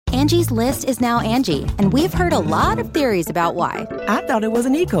Angie's List is now Angie, and we've heard a lot of theories about why. I thought it was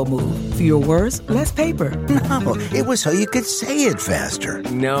an eco move. Fewer words, less paper. No, it was so you could say it faster.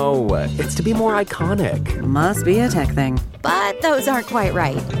 No, it's to be more iconic. Must be a tech thing. But those aren't quite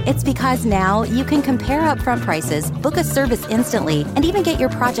right. It's because now you can compare upfront prices, book a service instantly, and even get your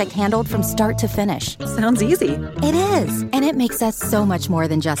project handled from start to finish. Sounds easy. It is, and it makes us so much more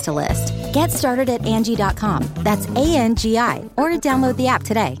than just a list. Get started at Angie.com. That's ANGI, or download the app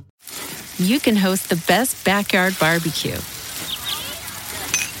today. You can host the best backyard barbecue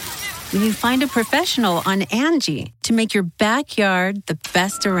when you find a professional on Angie to make your backyard the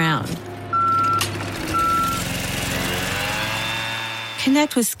best around.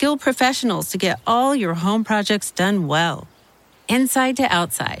 Connect with skilled professionals to get all your home projects done well. Inside to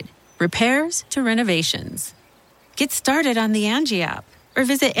outside, repairs to renovations. Get started on the Angie app or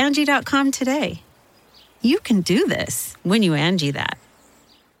visit Angie.com today. You can do this when you Angie that.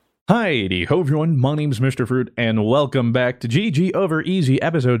 Hi, ho everyone, my name's Mr. Fruit, and welcome back to GG Over Easy,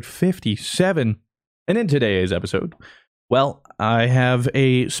 episode 57. And in today's episode, well, I have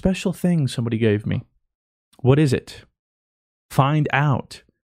a special thing somebody gave me. What is it? Find out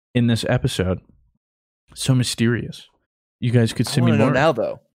in this episode. So mysterious. You guys could send me more now,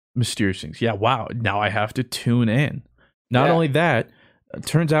 though. Mysterious things. Yeah, wow. Now I have to tune in. Not Yeah. only that, it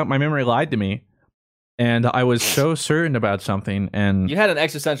turns out my memory lied to me. And I was so certain about something, and You had an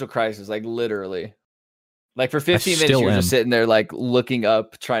existential crisis, like literally. Like for 15 minutes, still you were am. just sitting there, like looking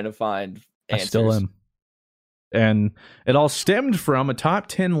up, trying to find answers. I still am. And it all stemmed from a top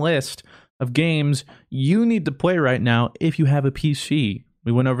 10 list of games you need to play right now if you have a PC.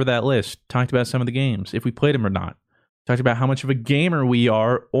 We went over that list, talked about some of the games, if we played them or not. Talked about how much of a gamer we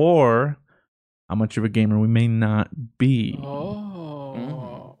are, or how much of a gamer we may not be.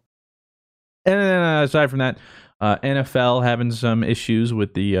 And then, aside from that, NFL having some issues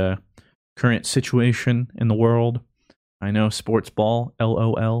with the current situation in the world. I know, sports ball,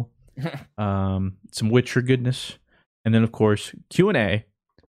 LOL. Some Witcher goodness. And then, of course, Q&A.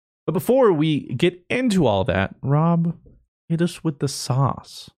 But before we get into all that, Rob, hit us with the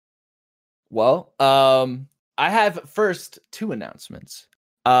sauce. Well, I have first two announcements.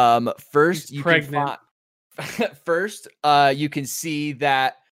 First, He's pregnant. First, you can see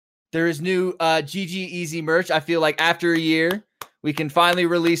that there is new GG Easy merch. I feel like after a year, we can finally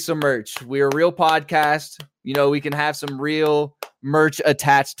release some merch. We're a real podcast. You know, we can have some real merch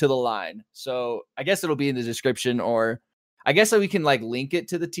attached to the line. So I guess it'll be in the description, or I guess that we can like link it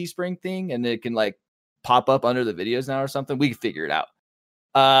to the Teespring thing and it can like pop up under the videos now or something. We can figure it out.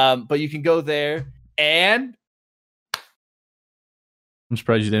 But you can go there, and I'm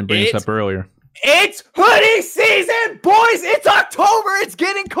surprised you didn't bring this up earlier. it's hoodie season, boys. It's October. It's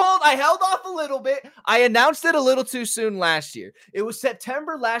getting cold. I held off a little bit. I announced it a little too soon last year. It was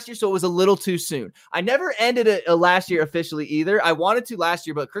September last year, so it was a little too soon. I never ended it last year officially either. I wanted to last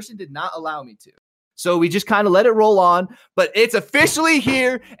year, but Christian did not allow me to. So we just kind of let it roll on, but it's officially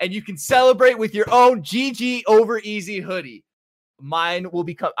here, and you can celebrate with your own GG Over Easy hoodie. Mine will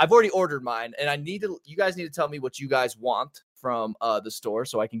become, I've already ordered mine, and you guys need to tell me what you guys want from the store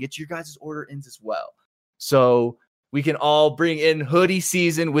so I can get your guys' order in as well. So we can all bring in hoodie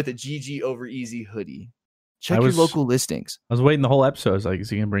season with a GG Over Easy hoodie. Check your local listings. I was waiting the whole episode. I was like,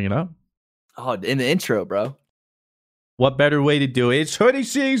 is he going to bring it up? Oh, in the intro, bro. What better way to do it? It's hoodie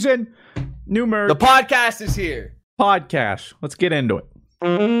season. New merch. The podcast is here. Podcast. Let's get into it.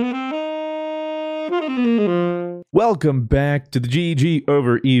 Welcome back to the GG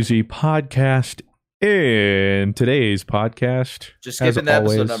Over Easy podcast. In today's podcast, Just skipping the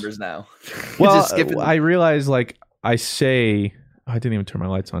always, episode numbers now. Well, Just skipping I realize, like, I didn't even turn my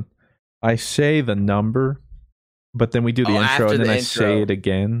lights on. I say the number, but then we do the intro, and then I say it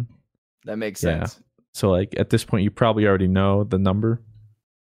again. That makes sense. Yeah. So, like, at this point, you probably already know the number.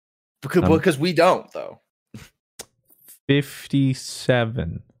 Because we don't, though.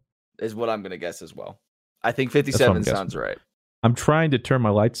 57 is what I'm going to guess as well. I think 57 sounds right. I'm trying to turn my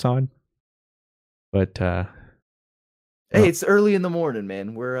lights on, but hey, it's early in the morning,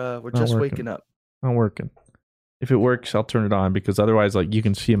 man. We're just waking up. Not working. If it works, I'll turn it on, because otherwise, like, you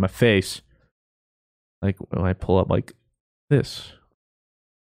can see in my face, like, when I pull up like this,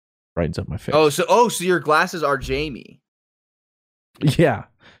 brightens up my face. So your glasses are Jamie. Yeah.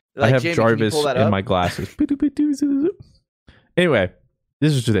 Like, I have Jamie, Jarvis in my glasses. Anyway,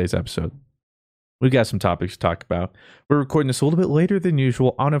 this is today's episode. We've got some topics to talk about. We're recording this a little bit later than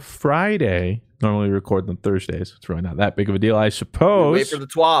usual on a Friday. Normally we record on Thursdays. It's really not that big of a deal, I suppose. Wait for the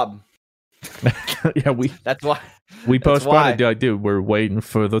twab. Yeah, that's why we postponed it. Dude, we're waiting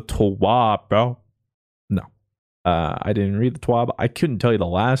for the twab, bro. No. I didn't read the TWAB. I couldn't tell you the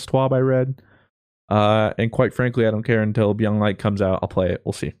last TWAB I read. And quite frankly, I don't care until Beyond Light comes out. I'll play it.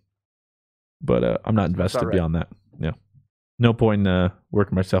 We'll see. But I'm not invested beyond that. Yeah. No point in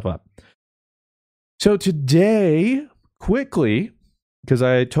working myself up. So today, quickly, because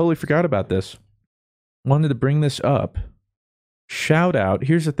I totally forgot about this, wanted to bring this up. Shout out.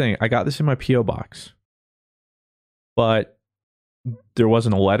 Here's the thing. I got this in my P.O. box. But there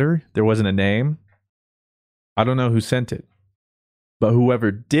wasn't a letter. There wasn't a name. I don't know who sent it. But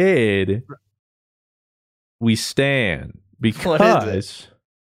whoever did, we stand. Because...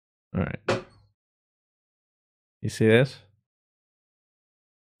 All right. You see this?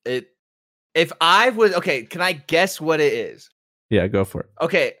 If I was... Okay, can I guess what it is? Yeah, go for it.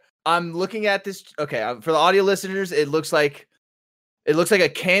 Okay, I'm looking at this. Okay, for the audio listeners, it looks like a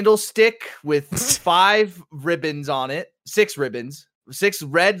candlestick with 5 ribbons on it. 6 ribbons. 6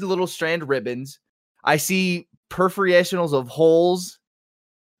 red little strand ribbons. I see perforations of holes.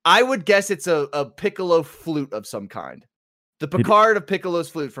 I would guess it's a piccolo flute of some kind. The Picard of Piccolo's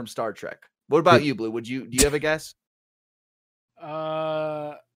flute from Star Trek. What about you, Blue? Do you have a guess?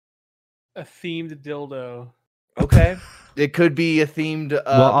 A themed dildo. Okay. It could be a themed...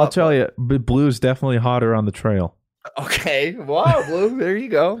 well, I'll tell you, Blue's definitely hotter on the trail. Okay. Wow, Blue. There you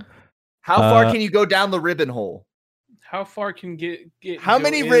go. How far can you go down the ribbon hole? How far can get How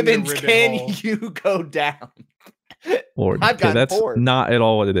many ribbons can you go down? Lord, I've got that's 4. not at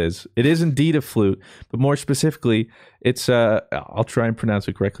all what it is. It is indeed a flute, but more specifically, it's I'll try and pronounce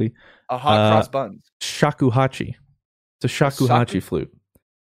it correctly. A hot cross buns. Shakuhachi. It's a shakuhachi flute.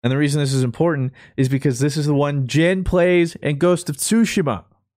 And the reason this is important is because this is the one Jen plays in Ghost of Tsushima.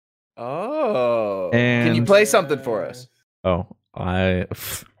 Oh. And can you play something for us? Oh, Can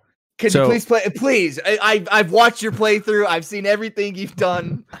you please play? Please. I've watched your playthrough. I've seen everything you've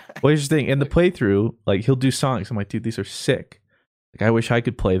done. Well, here's the thing. In the playthrough, like, he'll do songs. I'm like, dude, these are sick. Like, I wish I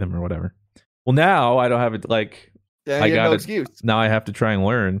could play them or whatever. Well, now I don't have it. Like, I got no excuse. Now I have to try and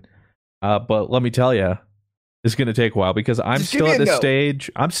learn. But let me tell you, it's going to take a while because I'm still at the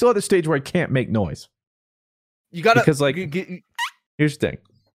stage. I'm still at the stage where I can't make noise. You got to, because like, here's the thing.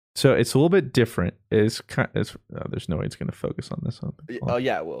 So it's a little bit different. There's no way it's going to focus on this. Oh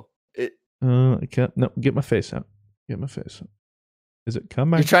yeah, it will. I can't. No, get my face out. Get my face out. Is it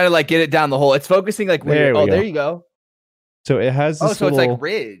come back? You're trying to like get it down the hole. It's focusing like there. There you go. So it has this. So it's like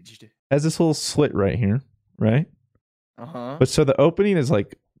ridged. Has this little slit right here, right? But so the opening is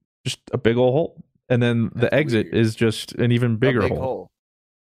like just a big old hole, and then the exit is just an even bigger hole.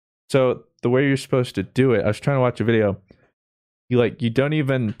 So the way you're supposed to do it, I was trying to watch a video. You don't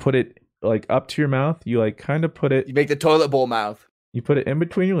even put it like up to your mouth. You like kind of put it. You make the toilet bowl mouth. You put it in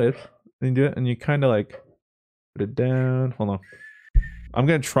between your lips, and you do it, and you kind of like put it down. Hold on. I'm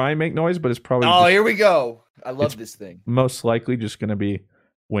gonna try and make noise, but it's probably. Oh, here we go! I love this thing. Most likely, just gonna be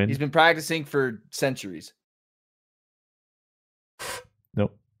wind. He's been practicing for centuries.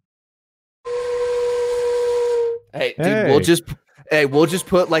 Nope. Hey, dude, we'll just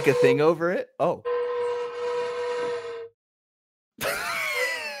put like a thing over it. Oh.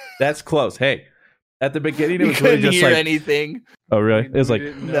 That's close. Hey, at the beginning it was really just hear like anything. Oh, really? It was like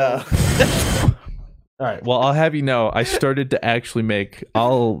no. All right. Well, I'll have you know, I started to actually make.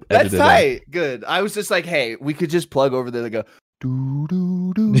 I'll edit That's tight. Good. I was just like, hey, we could just plug over there. They go. Doo,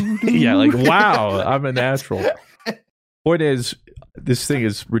 doo, doo, doo, yeah, like wow, I'm a natural. Point is, this thing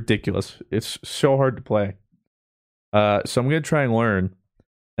is ridiculous. It's so hard to play. So I'm gonna try and learn,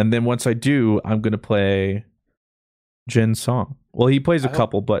 and then once I do, I'm gonna play Jen's song. Well, he plays a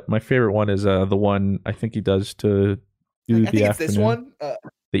couple, but my favorite one is the one I think he does to do the afternoon. It's this one.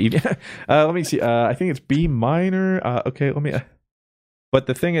 The evening. Let me see. I think it's B minor. Okay, let me. But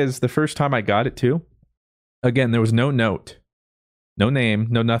the thing is, the first time I got it too, again, there was no note, no name,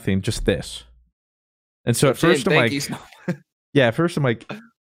 no nothing, just this. And so at first I'm like, yeah, at first I'm like,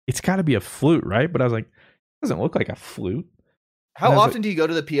 it's got to be a flute, right? But I was like, it doesn't look like a flute. How often do you go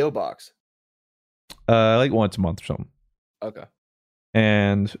to the PO box? Like once a month or something. Okay.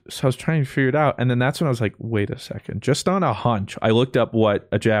 And so I was trying to figure it out. And then that's when I was like, wait a second. Just on a hunch, I looked up what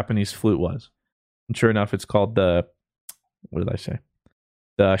a Japanese flute was. And sure enough, it's called the, what did I say?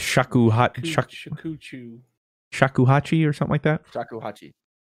 The shakuhachi or something like that. Shakuhachi.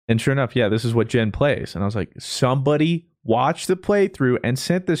 And sure enough, yeah, this is what Jen plays. And I was like, somebody watched the playthrough and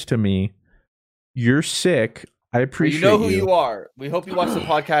sent this to me. You're sick. I appreciate you. You know who you are. We hope you watch the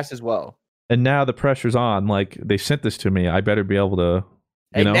podcast as well. And now the pressure's on. Like, they sent this to me. I better be able to.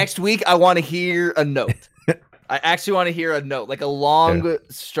 Hey, next week I want to hear a note. I actually want to hear a note, like a long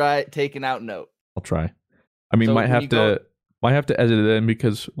stride taken out note. I'll try. I mean, so might have to I have to edit it in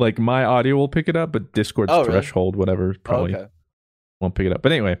because like my audio will pick it up, but Discord's Oh, really? threshold, whatever, probably Okay. won't pick it up.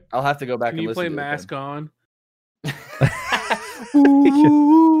 But anyway, I'll have to go back Can and you listen play to Mask On? it.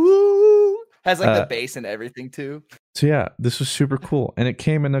 Ooh, has like the bass and everything too. so yeah, this was super cool, and it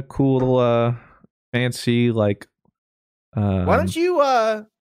came in a cool little fancy like. Why don't you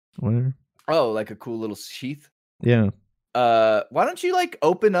Whatever. Oh, like a cool little sheath. Yeah. Why don't you like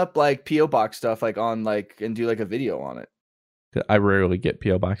open up like PO box stuff like on like and do like a video on it? I rarely get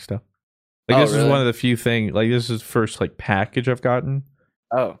PO box stuff. Like Oh, this is really? one of the few things. Like this is the first like package I've gotten.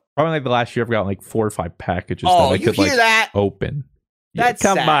 Oh, Probably like the last year I've gotten like 4 or 5 packages oh, that I you could hear like that? open. That's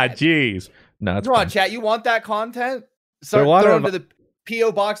come on, sad. jeez. No, it's Come on, fine. chat. You want that content? There Start are a lot throwing of- to the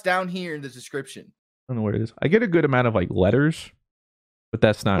PO box down here in the description. I don't know where it is. I get a good amount of like letters, but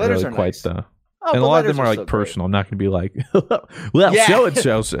that's not Letters really are quite nice. the. Oh, And a but lot of letters them are like so great. personal. I'm not going to be like, well, Yeah. so and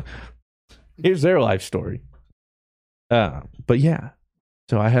so. Here's their life story. But yeah,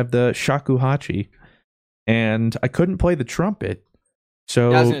 so I have the shakuhachi, and I couldn't play the trumpet.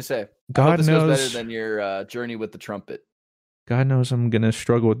 So Yeah, I was gonna say. I hope God this goes knows, better than your journey with the trumpet. God knows I'm going to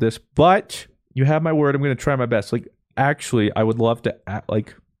struggle with this. But you have my word. I'm going to try my best. Like, actually, I would love to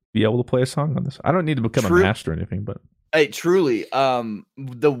be able to play a song on this. I don't need to become True. a master or anything, but Hey, truly,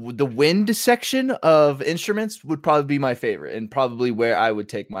 the wind section of instruments would probably be my favorite, and probably where I would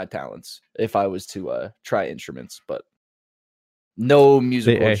take my talents if I was to try instruments. But no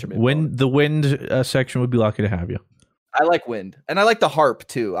musical instrument. the wind section would be lucky to have you. I like wind, and I like the harp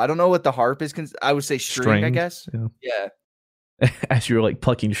too. I don't know what the harp is. I would say string, I Strings, guess. yeah. Yeah. As you're like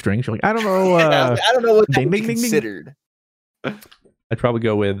plucking strings, you're like, I don't know. I don't know what that ding, would be ding, ding, ding. considered. I'd probably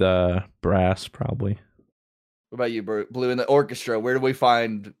go with brass, probably. What about you, Blue? In the orchestra, where do we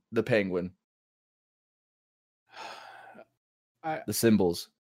find the penguin? The cymbals.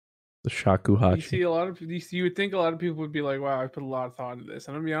 The You shakuhachi. see a lot of you would think a lot of people would be like, "Wow, I put a lot of thought into this."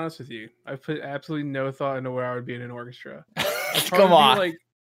 And I'm gonna be honest with you, I put absolutely no thought into where I would be in an orchestra. I'd Come probably be on. like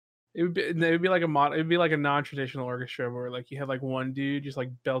it would be like it'd be like a non-traditional orchestra where like you had like one dude just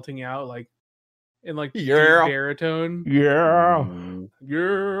like belting out like in like deep Yeah. baritone. Yeah.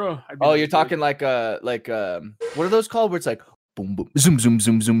 Yeah. I'd be Oh, like, you're talking like what are those called? Where it's like boom boom zoom zoom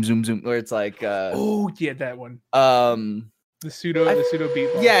zoom zoom zoom zoom. Where it's like oh yeah, that one. The pseudo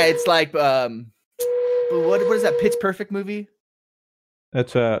beatbox. yeah, it's like what is that Pitch Perfect movie?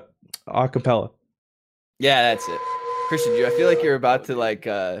 That's acapella. Yeah, that's it. Christian, I feel like you're about to like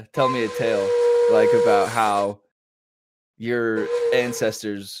tell me a tale like about how your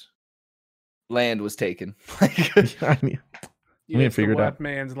ancestors' land was taken. I mean, Yeah, me it's the figure it black out.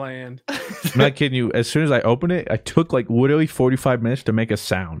 man's land. I'm not kidding you. As soon as I opened it, I took like literally 45 minutes to make a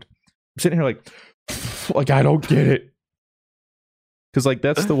sound. I'm sitting here like I don't get it. Because like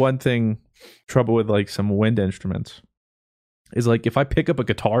that's the one thing trouble with like some wind instruments is like if I pick up a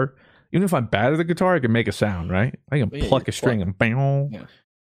guitar, even if I'm bad at the guitar, I can make a sound, right? I can Yeah, pluck you a string and bang. Yeah.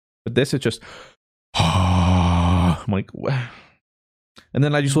 But this is just I'm like, "Wow." And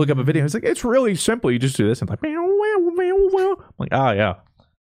then I just look up a video. It's like it's really simple. You just do this and like, I'm like, oh yeah,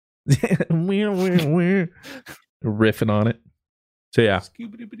 riffing on it. So yeah,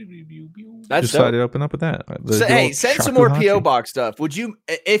 That's decided dope. to open up with that. The So, good hey, old send some more shakuhachi. PO box stuff. Would you,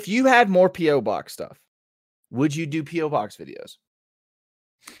 if you had more PO box stuff, would you do PO box videos?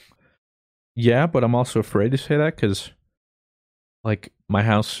 Yeah, but I'm also afraid to say that because, like, my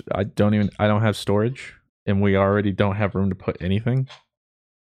house, I don't have storage, and we already don't have room to put anything.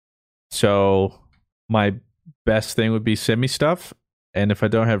 So my best thing would be send me stuff, and if I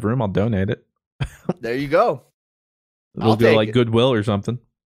don't have room, I'll donate it. There you go. We'll I'll go take like it. Goodwill or something.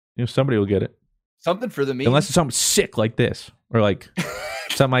 You know, somebody will get it. Something for the meme. Unless it's something sick like this, or like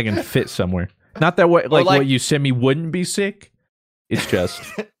something I can fit somewhere. Not that way, like like- what you send me wouldn't be sick. It's just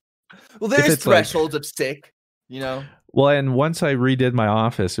well, there's it's like- thresholds of sick, you know. well, and once I redid my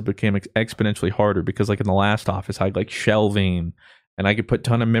office, it became exponentially harder because, like in the last office, I had like shelving, and I could put a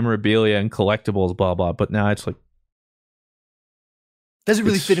ton of memorabilia and collectibles, blah blah. But now it's like, Doesn't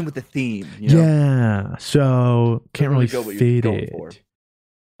really It's- fit in with the theme, you know. yeah, so can't really really go what you're fit going it. for.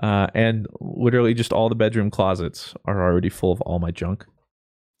 And literally, just all the bedroom closets are already full of all my junk.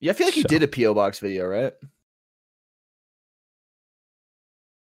 Yeah, I feel like you So- did a PO box video, right?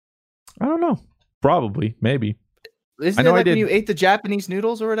 I don't know, probably, maybe. Isn't I know it I like when did. you ate the Japanese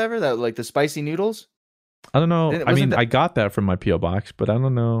noodles or whatever? That like the spicy noodles? I don't know. Didn't- I wasn't mean, that- I got that from my PO box, but I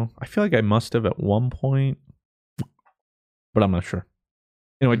don't know. I feel like I must have at one point, but I'm not sure.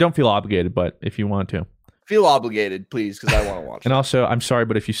 Anyway, don't feel obligated, but if you want to. Feel obligated, please, because I want to watch. And it. also, I'm sorry,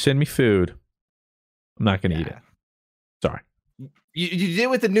 but if you send me food, I'm not going to eat it. Sorry. You did it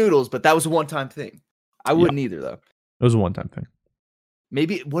with the noodles, but that was a one-time thing. I wouldn't either, though. It was a one-time thing.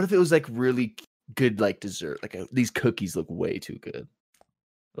 Maybe what if it was like really good, like dessert? Like these cookies look way too good.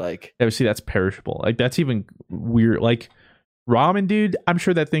 Like, Yeah, see, that's perishable. Like, that's even weird. Like, ramen, dude, I'm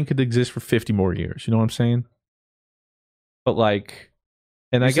sure that thing could exist for 50 more years. You know what I'm saying? But like,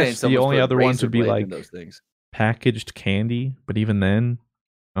 and I guess the only other ones would be like those things. packaged candy. But even then,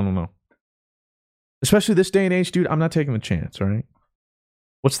 I don't know. Especially this day and age, dude, I'm not taking the chance, right?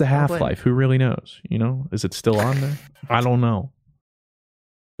 What's the half-life? Who really knows? You know? Is it still on there? I don't know.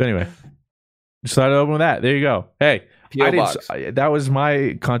 But anyway, decided to open with that. There you go. Hey, that was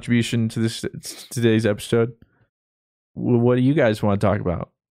my contribution to today's episode. What do you guys want to talk about?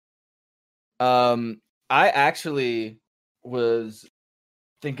 I actually was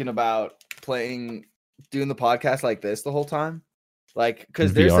thinking about doing the podcast like this the whole time, like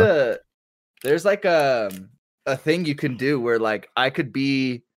because there's like a thing you can do where like I could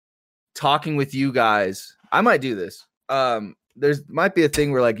be talking with you guys. I might do this. There's might be a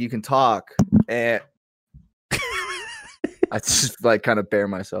thing where like you can talk and I just like kind of bear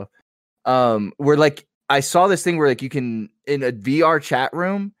myself. Where like I saw this thing where like you can in a VR chat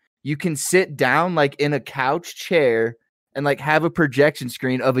room, you can sit down like in a couch chair and like have a projection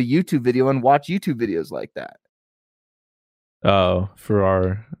screen of a YouTube video and watch YouTube videos like that. Oh, for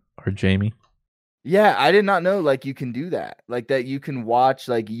our Jamie. Yeah, I did not know like you can do that. Like that you can watch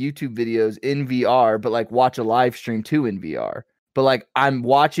like YouTube videos in VR, but like watch a live stream too in VR. But like I'm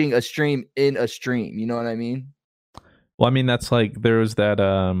watching a stream in a stream, you know what I mean? Well, I mean that's like there was that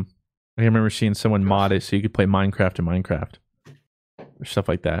I remember seeing someone mod it so you could play Minecraft in Minecraft. Or stuff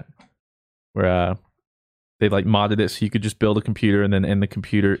like that. Where they like modded it so you could just build a computer and then in the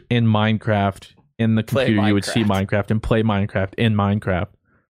computer in Minecraft, in the computer you would see Minecraft and play Minecraft in Minecraft.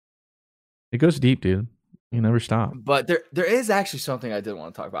 It goes deep, dude. You never stop. But there is actually something I did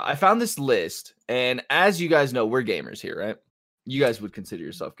want to talk about. I found this list, and as you guys know, we're gamers here, right? You guys would consider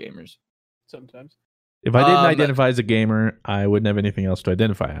yourself gamers. Sometimes. If I didn't identify as a gamer, I wouldn't have anything else to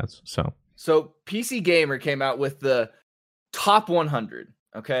identify as. So PC Gamer came out with the top 100,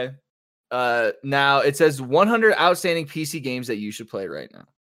 okay? Now it says 100 outstanding PC games that you should play right now.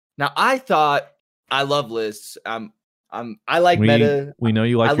 Now I thought I love lists. I like meta. We know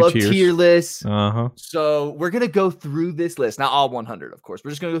you like. I love tier lists. Uh-huh. So we're gonna go through this list. Not all 100, of course.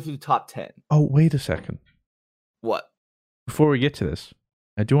 We're just gonna go through the top 10. Oh, wait a second. What? Before we get to this,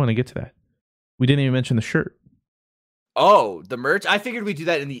 I do want to get to that. We didn't even mention the shirt. Oh, the merch. I figured we'd do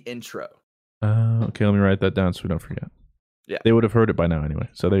that in the intro. Okay, let me write that down so we don't forget. Yeah, they would have heard it by now anyway.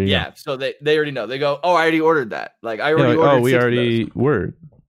 So there you go. Yeah, so they already know. They go, oh, I already ordered that. Like I already ordered. Oh, we already word.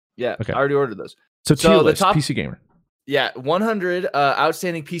 Yeah, okay. I already ordered those. So tier list, the top PC Gamer. Yeah, 100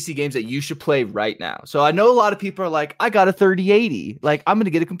 outstanding PC games that you should play right now. So I know a lot of people are like, I got a 3080. Like, I'm going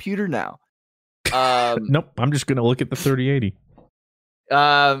to get a computer now. Nope, I'm just going to look at the 3080.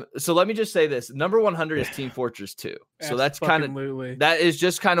 So let me just say this. Number 100 is Team Fortress 2. So that's kind of, literally. that is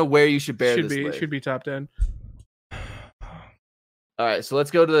just kind of where you should bear this list. Should be top 10. All right, so let's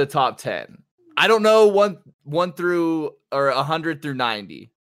go to the top 10. I don't know 1 through, or 100 through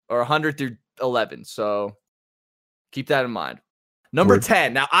 90, or 100 through 11. So keep that in mind. Number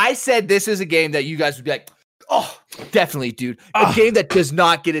 10. Now, I said this is a game that you guys would be like, oh, definitely, dude. A game that does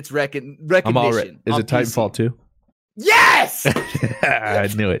not get its recognition. Is it Titanfall 2? Yes! I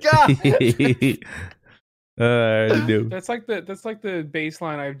knew it. I already knew. That's like the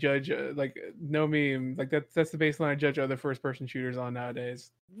baseline I judge. Like no meme. Like that's the baseline I judge other first person shooters on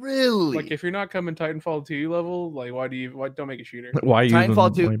nowadays. Really? Like if you're not coming Titanfall 2 level, like why don't make a shooter? Why are you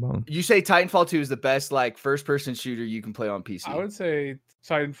Titanfall 2? You say Titanfall 2 is the best like first person shooter you can play on PC. I would say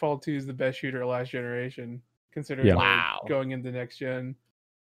Titanfall 2 is the best shooter of last generation, considering going into next gen.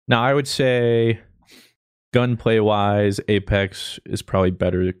 Now I would say gunplay wise, Apex is probably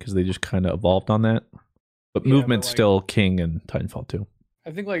better because they just kind of evolved on that. But movement's still king in Titanfall 2.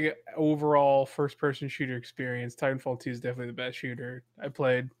 I think like overall first person shooter experience, Titanfall 2 is definitely the best shooter I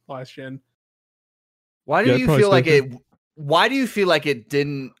played last gen. Why do you feel like it? Why do you feel like it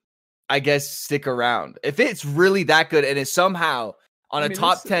didn't, I guess, stick around? If it's really that good and it's somehow on a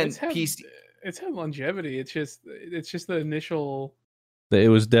top 10 PC, it's had longevity. It's just the initial. It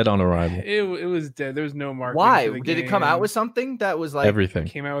was dead on arrival. It was dead. There was no marketing. Why did it come out with something that was like everything? It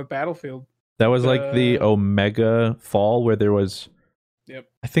came out with Battlefield. That was like the Omega fall where there was. Yep.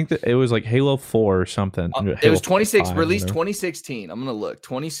 I think that it was like Halo 4 or something. It was 26 released 2016. I'm gonna look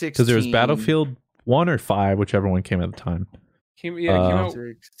 2016 because there was Battlefield 1 or 5, whichever one came at the time. It came out.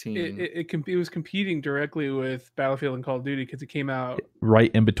 It was competing directly with Battlefield and Call of Duty because it came out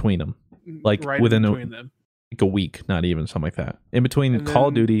right in between them, like right within in between them. Like a week, not even something like that. In between Call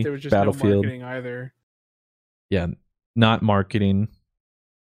of Duty, there was just Battlefield. No marketing either. Yeah, not marketing.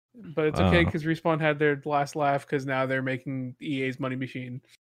 But it's okay because Respawn had their last laugh because now they're making EA's money machine.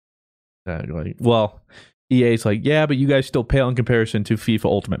 Exactly. Well, EA's like, yeah, but you guys still pale in comparison to FIFA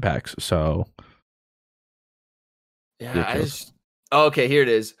Ultimate Packs. So, yeah, okay, here it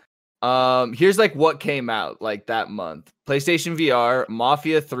is. Here's like what came out like that month: PlayStation VR,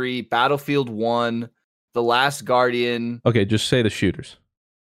 Mafia 3, Battlefield 1, The Last Guardian. Okay, just say the shooters.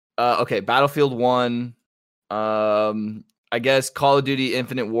 Okay, Battlefield 1. I guess Call of Duty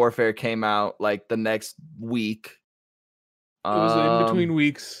Infinite Warfare came out like the next week. It was in between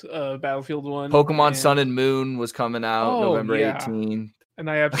weeks. Battlefield 1. Pokemon Sun and Moon was coming out November 18th. And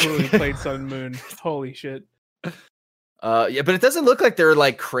I absolutely played Sun and Moon. Holy shit. Yeah, but it doesn't look like they're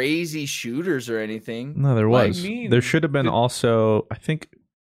like crazy shooters or anything. No, there was. There should have been also, I think,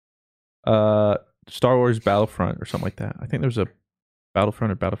 Star Wars Battlefront or something like that. I think there's a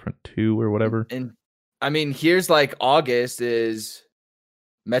Battlefront or Battlefront 2 or whatever. And I mean, here's like August is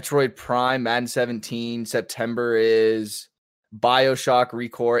Metroid Prime, Madden 17. September is BioShock,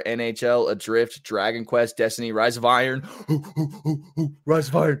 ReCore, NHL, Adrift, Dragon Quest, Destiny, Rise of Iron. Rise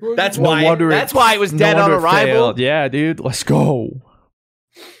of Iron. That's why it was dead on arrival. Failed. Yeah, dude. Let's go.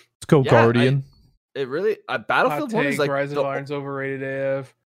 Let's go, Guardian. It really Battlefield 1 is like Rise of Iron's overrated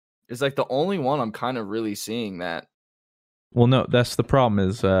AF. It's like the only one I'm kind of really seeing that. Well, no, that's the problem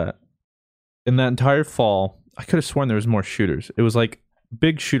is in that entire fall, I could have sworn there was more shooters. It was like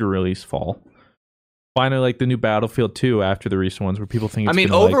big shooter release fall. Finally, like the new Battlefield 2 after the recent ones where people think it's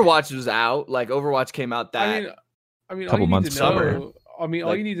Overwatch was out. Like Overwatch came out that couple months summer. All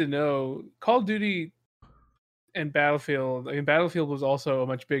you need to know, Call of Duty and Battlefield. I mean, Battlefield was also a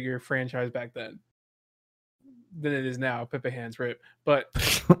much bigger franchise back then than it is now. Pepe hands rip. But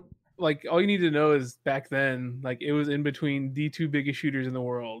like all you need to know is back then, like it was in between the two biggest shooters in the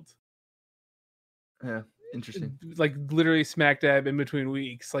world. Yeah, interesting. Like literally smack dab in between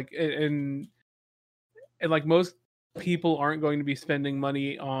weeks. Like and like most people aren't going to be spending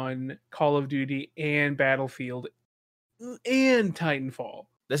money on Call of Duty and Battlefield and Titanfall.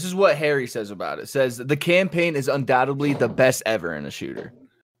 This is what Harry says about it. Says the campaign is undoubtedly the best ever in a shooter.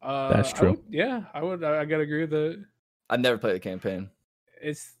 That's true. I gotta agree with that. I've never played the campaign.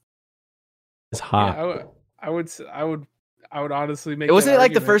 It's hot. Yeah, I would honestly make. It wasn't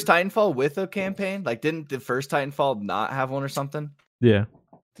like the first Titanfall with a campaign. Like, didn't the first Titanfall not have one or something? Yeah.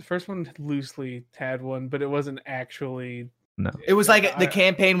 The first one loosely had one, but it wasn't actually. No, it was like the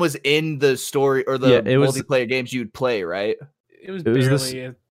campaign was in the story or the multiplayer games you'd play, right? It was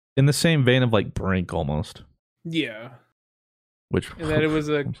barely in the same vein of like Brink almost. Yeah, and that it was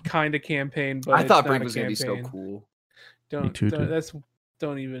a kind of campaign, but I thought Brink was gonna be so cool.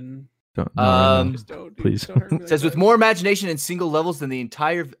 Don't even. Please. Says with more imagination and single levels than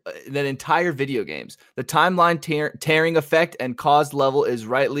entire video games, the timeline tearing effect and caused level is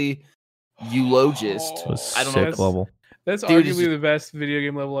rightly eulogist. I don't know level. That's arguably the best video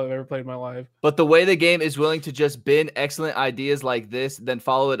game level I've ever played in my life. But the way the game is willing to just bin excellent ideas like this, then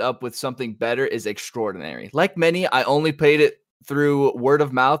follow it up with something better is extraordinary. Like many, I only played it through word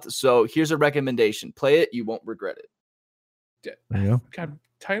of mouth, so here's a recommendation: play it, you won't regret it. There you go. God.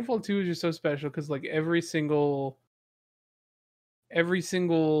 Titanfall 2 is just so special because like every single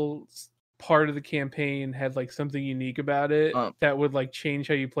part of the campaign had like something unique about it that would like change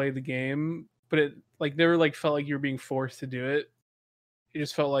how you play the game, but it like never like felt like you were being forced to do it. It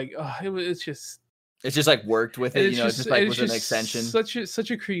just felt like it's just like worked with it, it's just like was an extension.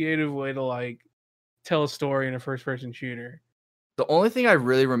 Such a creative way to like tell a story in a first person shooter. The only thing I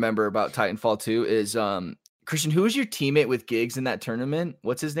really remember about Titanfall 2 is Christian, who was your teammate with Giggs in that tournament?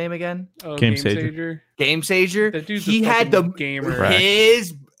 What's his name again? Game Sager. Game Sager. That dude's he had the gamer.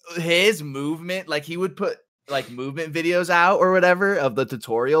 His movement, like he would put like movement videos out or whatever of the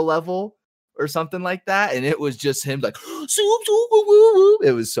tutorial level or something like that, and it was just him like it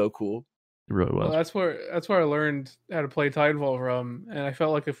was so cool. It really was. Well, that's where I learned how to play Titanfall from, and I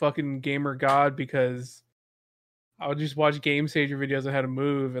felt like a fucking gamer god because I would just watch Game Sager videos on how to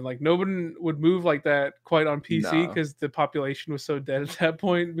move, and like nobody would move like that quite on PC because the population was so dead at that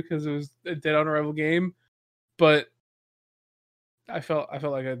point because it was a dead on arrival game. But I felt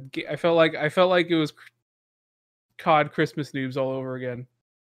like it was COD Christmas noobs all over again.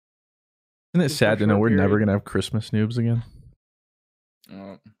 Isn't it sad to know we're never gonna have Christmas noobs again?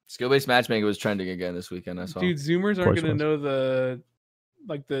 Skill-based matchmaking was trending again this weekend. I saw. Dude, Zoomers aren't gonna know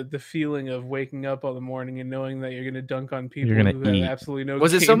the feeling of waking up all the morning and knowing that you're gonna dunk on people who have absolutely no.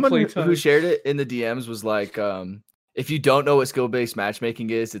 Was it someone who shared it in the DMs? Was like, if you don't know what skill-based matchmaking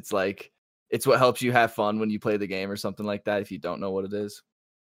is, it's like it's what helps you have fun when you play the game or something like that. If you don't know what it is,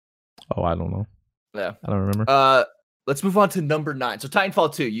 I don't know. Yeah, I don't remember. let's move on to number 9. So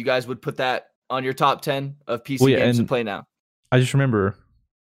Titanfall 2, you guys would put that on your top 10 of PC Well, yeah, games to and play now. I just remember,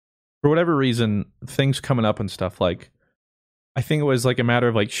 for whatever reason, things coming up and stuff, like, I think it was like a matter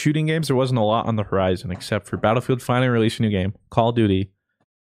of like shooting games. There wasn't a lot on the horizon except for Battlefield finally released a new game, Call of Duty.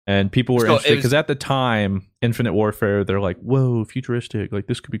 And people were interested because at the time, Infinite Warfare, they're like, whoa, futuristic. Like,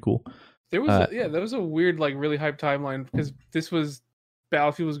 this could be cool. There was there was a weird, like, really hyped timeline because this was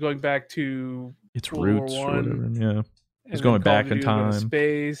Battlefield was going back to its World roots War or I, whatever. Yeah. and going then Call back of in Duty was going to time.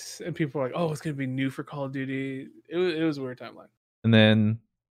 space, and people were like, "Oh, it's going to be new for Call of Duty." It was a weird timeline. And then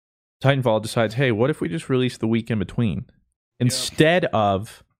Titanfall decides, hey, what if we just release the week in between? Instead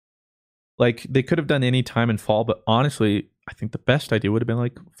of, like, they could have done any time in fall, but honestly, I think the best idea would have been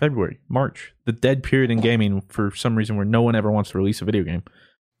like February, March, the dead period in gaming for some reason where no one ever wants to release a video game,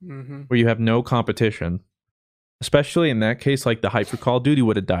 where you have no competition. Especially in that case, like the hype for Call of Duty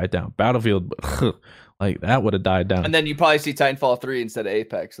would have died down. Battlefield, like that would have died down. And then you probably see Titanfall 3 instead of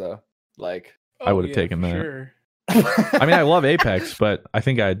Apex, though. Like, I would have taken that. Sure. I mean, I love Apex, but I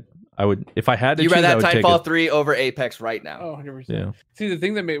think I would, if I had to choose, rather I have would take Titanfall it. 3 over Apex right now. Oh, 100%. Yeah. See, the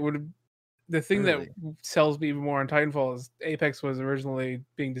thing that sells me even more on Titanfall is Apex was originally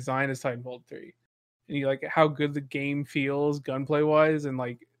being designed as Titanfall 3. And you like how good the game feels gunplay wise, and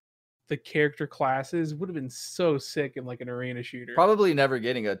like the character classes would have been so sick in like an arena shooter. Probably never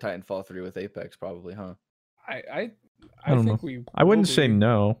getting a Titanfall 3 with Apex, probably, huh? I don't think know. I wouldn't say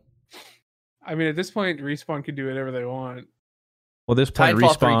no. I mean, at this point, Respawn can do whatever they want. Well, this point,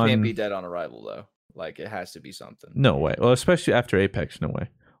 Titanfall 3 Respawn can't be dead on arrival, though. Like, it has to be something. No way. Well, especially after Apex, no way.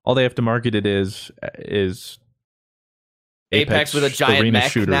 All they have to market it is Apex with a giant arena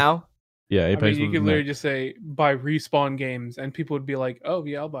mech shooter. now? Yeah, Apex. I mean, you with could a literally mech. just say buy Respawn games, and people would be like, "Oh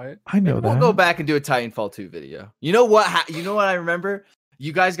yeah, I'll buy it." I know Maybe that. we'll go back and do a Titanfall 2 video. You know what? You know what I remember?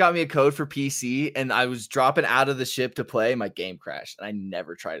 You guys got me a code for PC, and I was dropping out of the ship to play. My game crashed, and I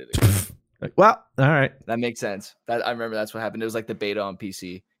never tried it again. Like, well, all right. That makes sense. That I remember that's what happened. It was like the beta on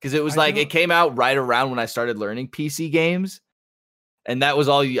PC because it was I like don't- it came out right around when I started learning PC games, and that was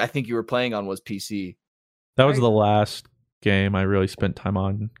all I think you were playing on was PC. That was Right. the last game I really spent time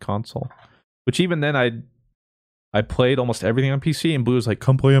on console. Which even then, I played almost everything on PC, and Blue was like,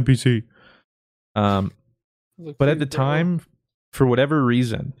 "Come play on PC." Look, But at please, the bro. time, for whatever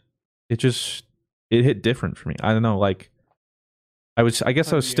reason, it hit different for me. I don't know, like I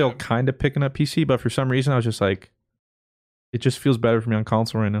guess I was still Yeah. kind of picking up PC, but for some reason I was just like, it just feels better for me on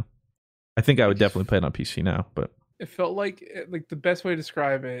console right now. I think I would definitely play it on PC now, but it felt like the best way to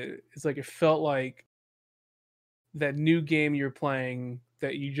describe it is like it felt like that new game you're playing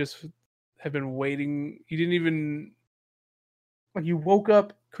that you just have been waiting. You didn't even like you woke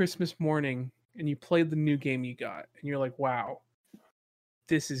up Christmas morning and you played the new game you got, and you're like, "Wow,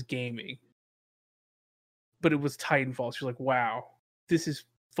 this is gaming." But it was Titanfall. So you're like, "Wow, this is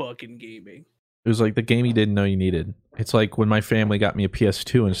fucking gaming." it was like the game you didn't know you needed. It's like when my family got me a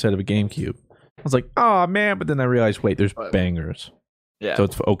PS2 instead of a GameCube. I was like, "Oh man," but then I realized, wait, there's Right. bangers, Yeah. so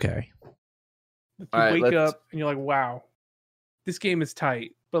it's okay. Like, you All right, wake let's- up and you're like, "Wow, this game is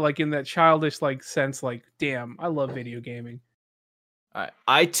tight." But like in that childish like sense, like, "Damn, I love video gaming." All right.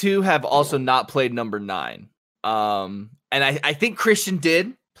 I too have also not played number 9. And I think Christian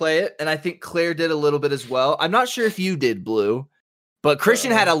did play it, and I think Claire did a little bit as well. I'm not sure if you did, Blue, but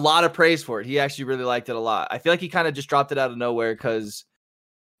Christian had a lot of praise for it. He actually really liked it a lot. I feel like he kind of just dropped it out of nowhere because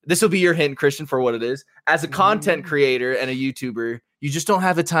this will be your hint, Christian, for what it is. As a content creator and a YouTuber, you just don't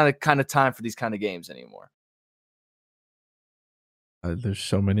have a ton of kind of time for these kind of games anymore. There's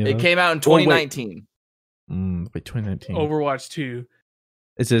so many of It those. came out in Oh, wait. 2019. Wait, 2019. Overwatch 2.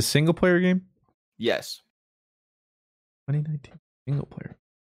 Is it a single player game? Yes. 2019 single player.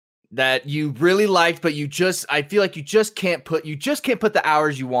 That you really liked, but I feel like you just can't put the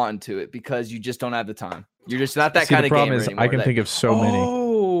hours you want into it because you just don't have the time. You're just not that See, kind the of problem gamer is anymore. I can think of so many.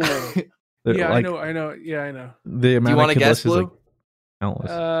 Oh, that, yeah, like, I know. Yeah, I know. The Do amount you want I to could guess, list is Blue? like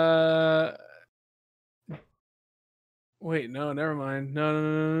countless. Wait, no, never mind.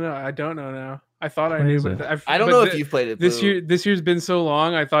 No. I don't know now. I thought I What knew, is but it? I don't but know if you've played it. this Blue. This year's been so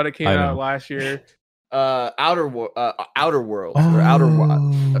long. I thought it came I out know. last year. Outer Worlds or Outer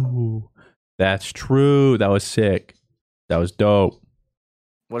World. Oh, that's true. That was sick. That was dope.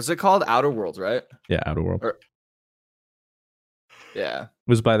 What is it called? Outer Worlds, right? Yeah, Outer World. Or- Yeah. It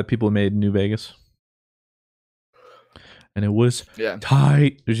was by the people who made New Vegas. And it was Yeah.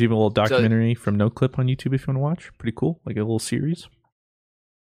 tight. There's even a little documentary from No Clip on YouTube if you want to watch. Pretty cool. Like a little series.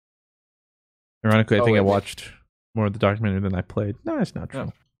 Ironically, I think I watched more of the documentary than I played. No, it's not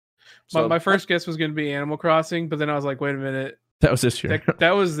true. So My first guess was going to be Animal Crossing, but then I was like, wait a minute. That was this year.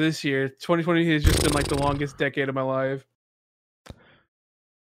 That was this year. 2020 has just been like the longest decade of my life.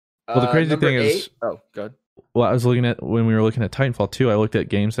 Well, the crazy thing is, oh, good. Well, I was looking at when we were looking at Titanfall 2, I looked at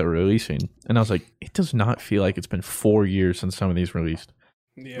games that were releasing, and I was like, it does not feel like it's been 4 years since some of these released.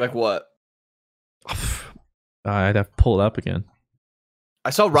 Yeah. Like what? I'd have to pull it up again. I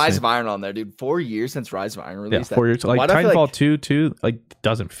saw Rise of Iron on there, dude. 4 years since Rise of Iron released. Yeah, 4 years. Like Why do I feel Titanfall like- 2 too, like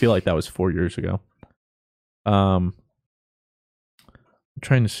doesn't feel like that was 4 years ago. I'm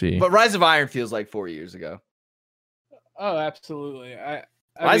trying to see. But Rise of Iron feels like 4 years ago. Oh, absolutely.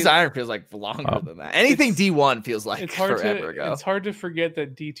 Rise of Iron feels like longer than that. Anything D1 feels like it's hard forever to ago. it's hard to forget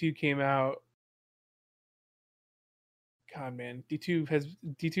that D2 came out. God, man,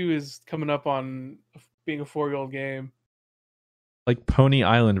 D2 is coming up on being a 4-year-old game. Like Pony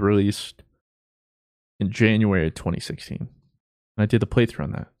Island released in January of 2016. And I did the playthrough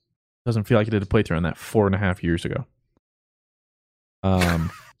on that. Doesn't feel like I did a playthrough on that 4.5 years ago.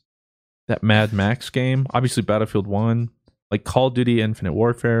 That Mad Max game, obviously Battlefield 1, like Call of Duty Infinite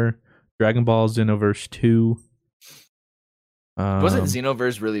Warfare, Dragon Ball Xenoverse 2. Wasn't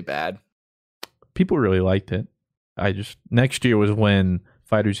Xenoverse really bad? People really liked it. Next year was when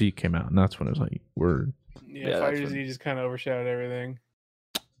Fighter Z came out, and that's when it was like, Yeah, Fighter Z just kind of overshadowed everything.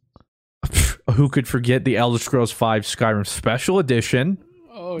 Who could forget the Elder Scrolls V Skyrim Special Edition?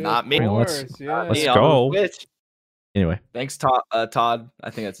 Oh, yeah, Not of me. course, Let's yeah. let's Me on go. Switch. Anyway, Thanks, Todd. I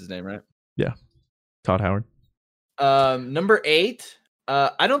think that's his name, right? Todd Howard. Number 8.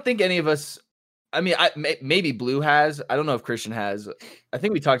 I don't think any of us. I mean, maybe Blue has. I don't know if Christian has. I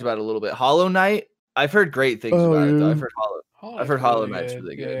think we talked about it a little bit. Hollow Knight. I've heard great things about it. Though. I've heard Hollow Knight's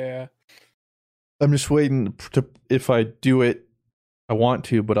really good. Yeah. I'm just waiting to, if I do it, I want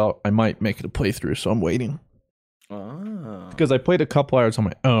to, but I might make it a playthrough, so I'm waiting. Oh. Because I played a couple hours on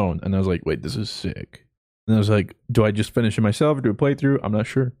my own, and I was like, wait, this is sick. And I was like, do I just finish it myself or do a playthrough? I'm not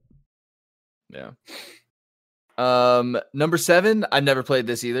sure. Yeah. Number 7. I've never played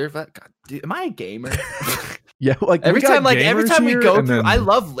this either. But God, dude, am I a gamer? Yeah, like every time we go through, then... I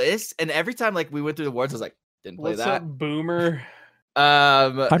love lists, and every time like we went through the words, I was like, didn't play What's that. up, Boomer?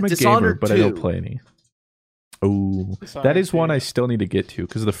 I'm a gamer, but 2. I don't play any. Oh, that is one I still need to get to,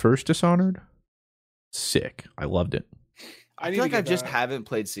 because the first Dishonored, sick. I loved it. I feel like I just haven't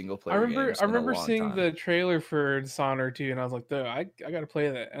played single player. I remember seeing the trailer for Dishonored 2, and I was like, I got to play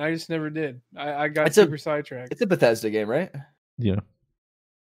that, and I just never did. I got super sidetracked. It's a Bethesda game, right? Yeah.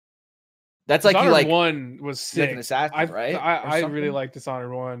 That's like Dishonored you like 1 was sick. like an assassin, right? I really like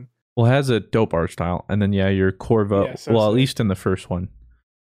Dishonored 1. Well, it has a dope art style, and then your Corvo. Yeah, so well, sick. at least in the first one,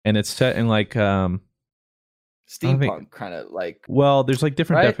 and it's set in like steampunk kind of like. Well, there's like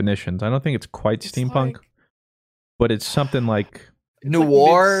different right? definitions. I don't think it's quite steampunk, like, but it's something like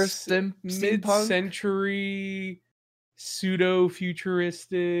noir like steampunk, mid-century,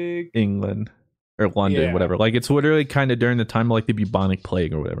 pseudo-futuristic England or London, whatever. Like it's literally kind of during the time of like the bubonic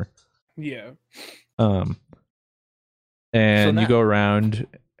plague or whatever. Yeah. And you go around,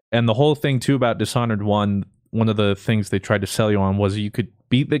 and the whole thing too about Dishonored 1, one of the things they tried to sell you on was you could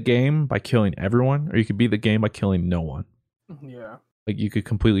beat the game by killing everyone, or you could beat the game by killing no one. Yeah. Like you could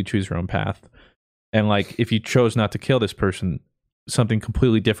completely choose your own path. And like if you chose not to kill this person, something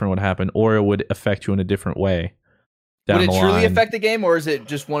completely different would happen, or it would affect you in a different way. Would it truly affect the game, or is it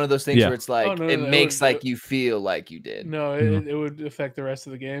just one of those things where it's like it makes like you feel like you did? No, it would affect the rest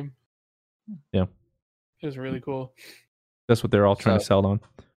of the game. Yeah. It was really cool. That's what they're all trying to sell on.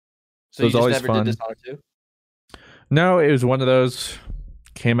 So you it was just never did Dishonored 2? No, it was one of those,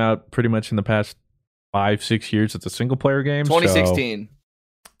 came out pretty much in the past 5-6 years. It's a single player game. 2016.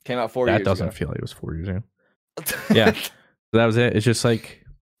 Came out 4 years ago. That doesn't feel like it was 4 years ago. Yeah. So that was it. It's just like,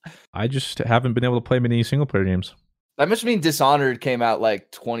 I just haven't been able to play many single player games. That must mean Dishonored came out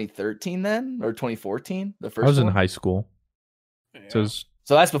like 2013 then, or 2014. The first. I was in one? high school. Yeah.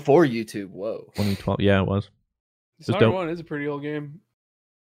 So that's before YouTube. Whoa. 2012. Yeah, it was. Dishonored 1 is a pretty old game.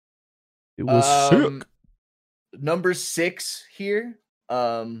 It was sick. Number 6 here.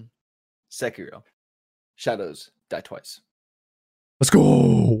 Sekiro. Shadows Die Twice. Let's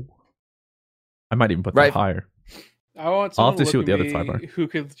go. I might even put that higher. I want I'll someone have to see what the other 5 are. who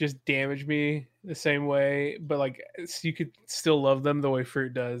could just damage me the same way, but like you could still love them the way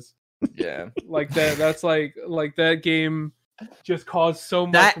Fruit does. Yeah. Like that. That's like that game just caused so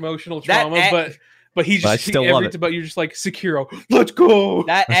much emotional trauma, but he just but you're just like Sekiro. Let's go.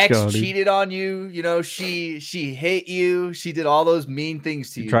 That ex cheated on you. You know, she hit you. She did all those mean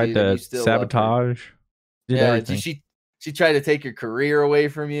things to you. Tried to sabotage. Did everything. She tried to take your career away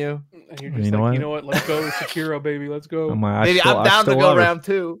from you. And you're just you know what? Let's go, Sekiro, baby. Let's go. Baby, I'm down to go round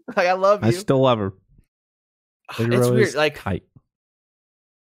 2. Like I love you. I still love her. It's weird. Like tight.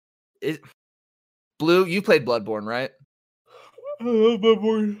 Blue, you played Bloodborne, right? I love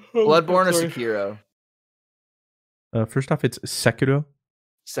Bloodborne. Bloodborne or Sekiro? First off, it's Sekiro.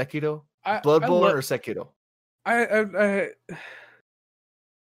 Sekiro? Bloodborne or Sekiro?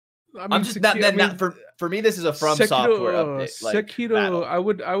 I'm just for me. This is a From Software update. Like, Sekiro, battle.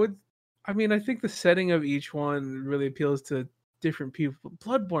 I mean, I think the setting of each one really appeals to different people.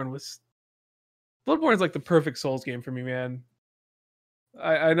 Bloodborne's like the perfect Souls game for me, man.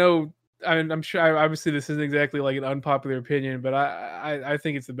 I know. I'm sure. Obviously, this isn't exactly like an unpopular opinion, but I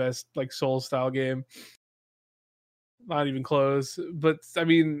think it's the best like Souls style game. Not even close. But I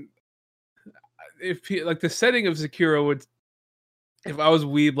mean, if like the setting of Sekiro would, if I was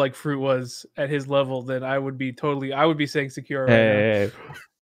weeb like Fruit was at his level, then I would be saying Sekiro right now.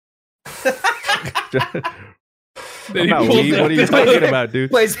 I'm not weeb. What are you talking about, dude?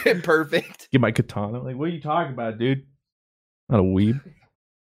 Plays it perfect. Get my katana. Like, what are you talking about, dude? Not a weeb.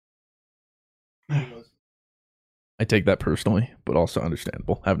 I take that personally, but also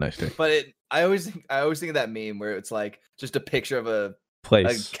understandable. Have a nice day. But I always think of that meme where it's like just a picture of a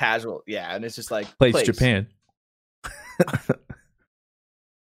place, a casual, and it's just like place. Japan.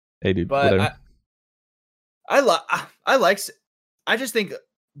 Hey, dude. But whatever. I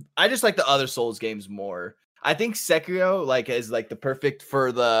just like the other Souls games more. I think Sekiro like is like the perfect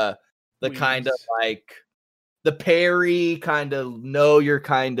for the kind of like the parry kind of know your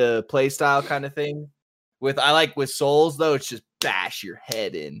kind of play style kind of thing. With Souls though, it's just bash your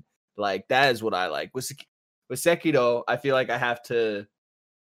head in. Like that is what I like. With Sekiro, I feel like I have to.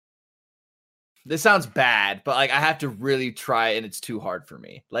 This sounds bad, but like I have to really try and it's too hard for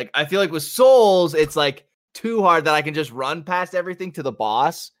me. Like I feel like with Souls, it's like too hard that I can just run past everything to the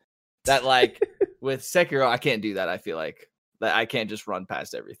boss. That like with Sekiro, I can't do that. I feel like that I can't just run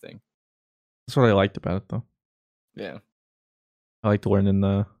past everything. That's what I liked about it though. Yeah. I like learning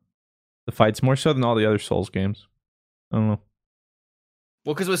the fights more so than all the other Souls games. I don't know.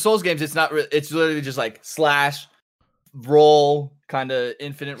 Well, because with Souls games, it's not. It's literally just like slash, roll, kind of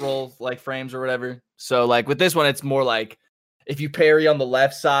infinite roll like frames or whatever. So like with this one, it's more like if you parry on the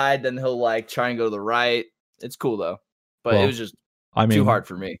left side, then he'll like try and go to the right. It's cool though, but it was just too hard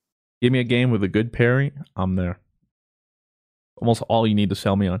for me. Give me a game with a good parry, I'm there. Almost all you need to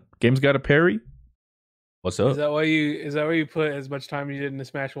sell me on. Game's got a parry. What's up? Is that why you put as much time as you did into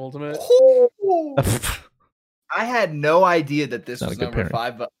Smash Ultimate? I had no idea that this was number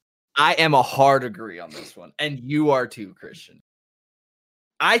 5, but I am a hard agree on this one, and you are too, Christian.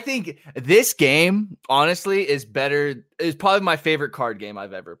 I think this game, honestly, is probably my favorite card game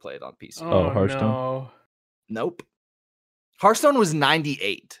I've ever played on PC. Oh, Hearthstone? No. Nope. Hearthstone was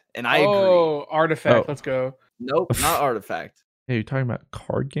 98, and I agree. Oh, Artifact, let's go. Nope, not Artifact. Hey, you're talking about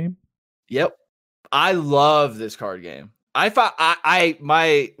card game? Yep. I love this card game. I thought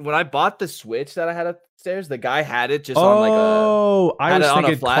when I bought the Switch that I had upstairs, the guy had it just on like a. Oh, I was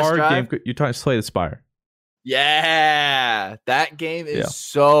thinking card drive. game. You're talking Slay the Spire. Yeah, that game is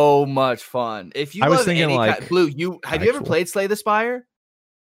so much fun. If you love any kind, Blue, have you ever played Slay the Spire?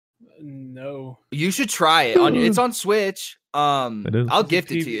 No. You should try it. It's on Switch. It is. I'll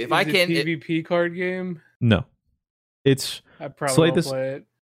gift it to you if I can. PvP card game? No, it's I probably won't play it.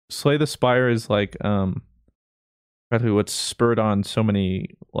 Slay the Spire is like probably what's spurred on so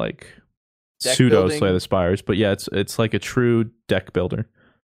many like pseudo Slay the Spires, but yeah, it's like a true deck builder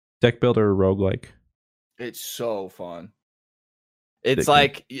roguelike. It's so fun. It's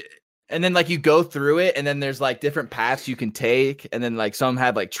like, and then like you go through it, and then there's like different paths you can take, and then like some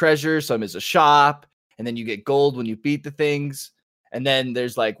have like treasure, some is a shop, and then you get gold when you beat the things, and then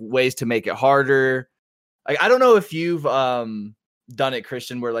there's like ways to make it harder. Like I don't know if you've done it,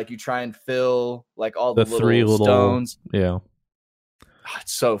 Christian, where like you try and fill like all the little stones. Yeah.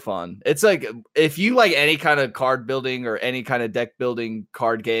 It's so fun. It's like if you like any kind of card building or any kind of deck building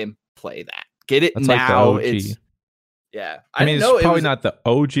card game, play that. Get it. That's now. Like the OG. It's I mean, it's probably not the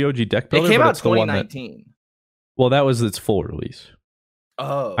OG deck builder. It came but out it's 2019. Well, that was its full release.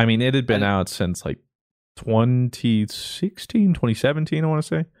 Oh. I mean, it had been out since like 2016, 2017, I want to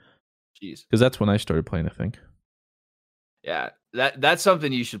say. Jeez. Because that's when I started playing, I think. Yeah, that's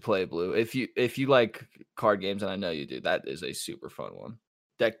something you should play, Blue. If you like card games, and I know you do, that is a super fun one.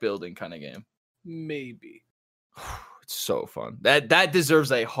 Deck building kind of game. Maybe. It's so fun. That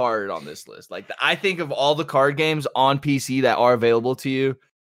deserves a heart on this list. Like I think of all the card games on PC that are available to you,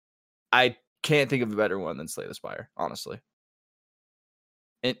 I can't think of a better one than Slay the Spire, honestly.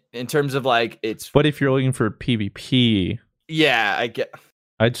 In terms of like it's. But if you're looking for PvP, yeah,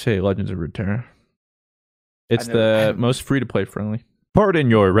 I'd say Legends of Runeterra. It's the most free-to-play friendly. Pardon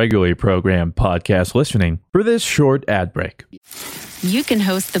your regularly programmed podcast listening for this short ad break. you can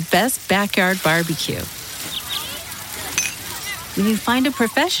host the best backyard barbecue. When you find a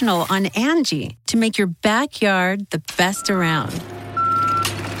professional on Angie to make your backyard the best around.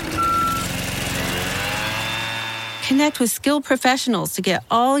 Connect with skilled professionals to get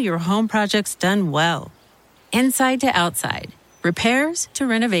all your home projects done well. Inside to outside, repairs to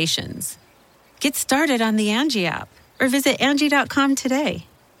renovations. Get started on the Angie app or visit Angie.com today.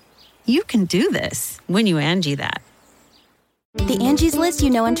 You can do this when you Angie that. The Angie's List you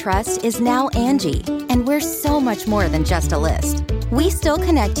know and trust is now Angie, and we're so much more than just a list. We still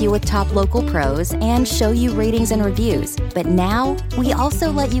connect you with top local pros and show you ratings and reviews, but now we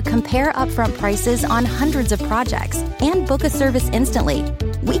also let you compare upfront prices on hundreds of projects and book a service instantly.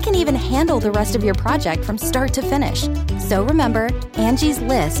 We can even handle the rest of your project from start to finish. So remember, Angie's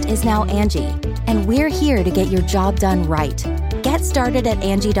List is now Angie, and we're here to get your job done right. Get started at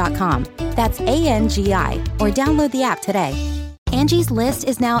Angie.com. That's ANGI, or download the app today. Angie's List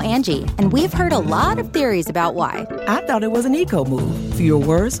is now Angie, and we've heard a lot of theories about why. I thought it was an eco move. Fewer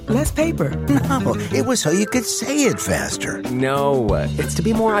words, less paper. No, it was so you could say it faster. No, it's to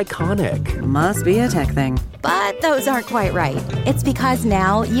be more iconic. Must be a tech thing. But those aren't quite right. It's because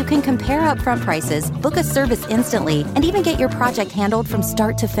now you can compare upfront prices, book a service instantly, and even get your project handled from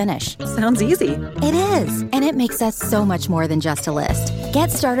start to finish. Sounds easy. It is, and it makes us so much more than just a list. Get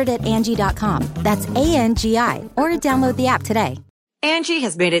started at Angie.com. That's ANGI, or download the app today. Angie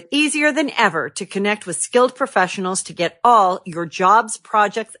has made it easier than ever to connect with skilled professionals to get all your jobs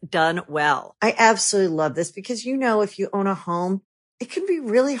projects done well. I absolutely love this because, if you own a home, it can be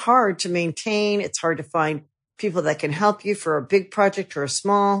really hard to maintain. It's hard to find people that can help you for a big project or a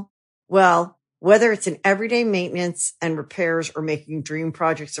small. Well, whether it's in everyday maintenance and repairs or making dream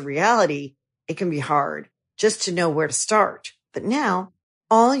projects a reality, it can be hard just to know where to start. But now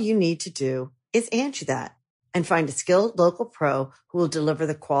all you need to do is Angie that and find a skilled local pro who will deliver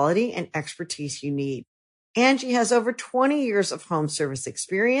the quality and expertise you need. Angie has over 20 years of home service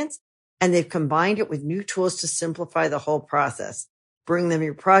experience, and they've combined it with new tools to simplify the whole process. Bring them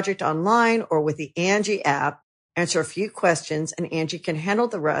your project online or with the Angie app, answer a few questions, and Angie can handle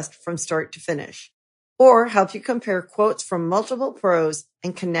the rest from start to finish. Or help you compare quotes from multiple pros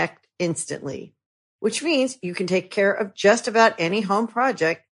and connect instantly, which means you can take care of just about any home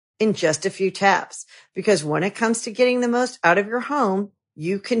project in just a few taps. Because when it comes to getting the most out of your home,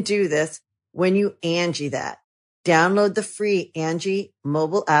 you can do this when you Angie that. Download the free Angie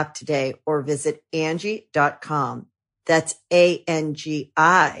mobile app today or visit Angie.com. That's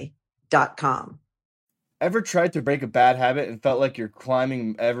ANGI.com. Ever tried to break a bad habit and felt like you're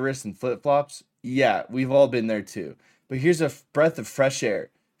climbing Everest in flip-flops? Yeah, we've all been there too. But here's a breath of fresh air.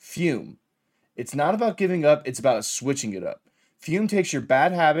 Fume. It's not about giving up, it's about switching it up. Fume takes your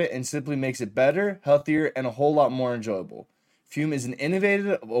bad habit and simply makes it better, healthier, and a whole lot more enjoyable. Fume is an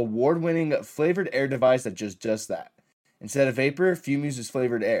innovative, award-winning flavored air device that does just that. Instead of vapor, Fume uses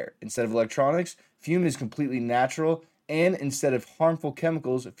flavored air. Instead of electronics, Fume is completely natural. And instead of harmful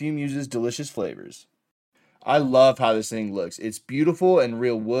chemicals, Fume uses delicious flavors. I love how this thing looks. It's beautiful and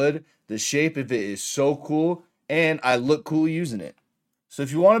real wood. The shape of it is so cool, and I look cool using it. So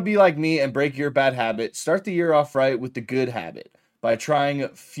if you want to be like me and break your bad habit, start the year off right with the good habit by trying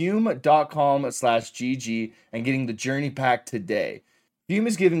fume.com/GG and getting the journey pack today. Fume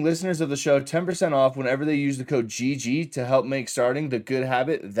is giving listeners of the show 10% off whenever they use the code GG to help make starting the good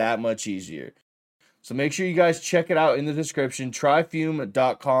habit that much easier. So make sure you guys check it out in the description. Try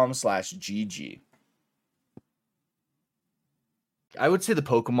fume.com/GG. I would say the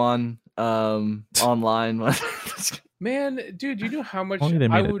Pokemon online. Man, dude, you know how much Only they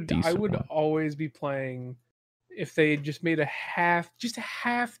I made a would decent one. always be playing if they just made a half,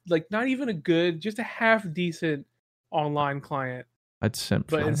 like not even a good, just a half decent online client. I'd simp.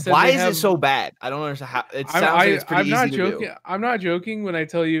 But for that. instead Why they is have- it so bad? I don't understand how it sounds like it's pretty I'm not easy joking. to do. I'm not joking when I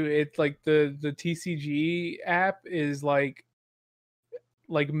tell you it's like the TCG app is like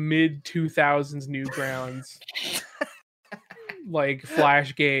mid 2000s Newgrounds like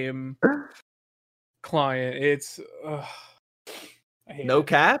flash game client. It's I hate No it.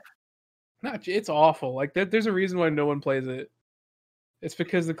 cap? It's awful. Like there's a reason why no one plays it. It's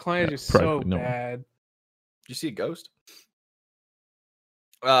because the client is just so probably no one. bad. Did you see a ghost?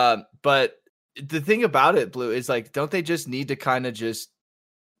 But the thing about it, Blue, is like, don't they just need to kind of just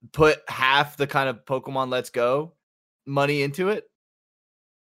put half the kind of Pokemon Let's Go money into it?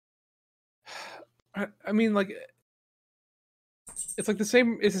 I mean, like, it's like the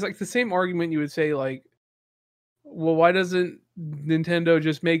same. It's like the same argument you would say, like, well, why doesn't Nintendo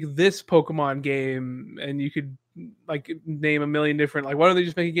just make this Pokemon game? And you could like name a million different. Like, why don't they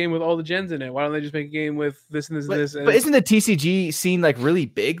just make a game with all the gens in it? Why don't they just make a game with this and this and this? But isn't the TCG scene like really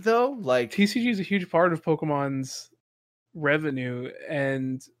big though? Like TCG is a huge part of Pokemon's revenue,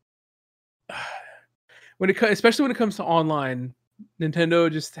 and especially when it comes to online,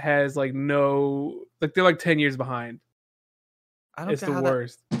 Nintendo just has like they're like 10 years behind. It's the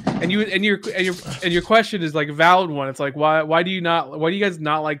worst. And your question is like a valid one. It's like why do you guys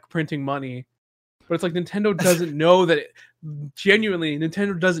not like printing money? But it's like Nintendo doesn't know that genuinely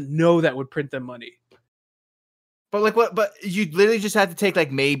Nintendo doesn't know that would print them money. But like what? But you literally just have to take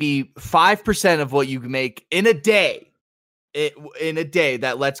like maybe 5% of what you make in a day,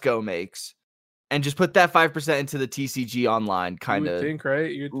 that Let's Go makes, and just put that 5% into the TCG online kind of think,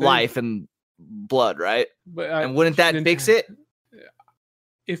 right? You'd think. Life and blood, right? But and wouldn't that fix it?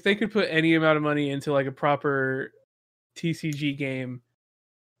 If they could put any amount of money into like a proper TCG game,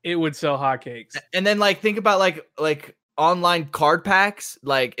 it would sell hotcakes. And then like think about like online card packs.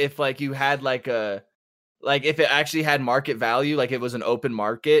 Like if like you had like if it actually had market value, like it was an open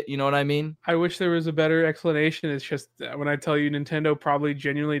market, you know what I mean? I wish there was a better explanation. It's just when I tell you Nintendo probably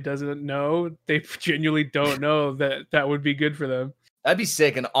genuinely doesn't know, they genuinely don't know that would be good for them. That'd be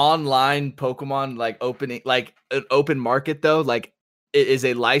sick. An online Pokemon like opening, like an open market though, like it is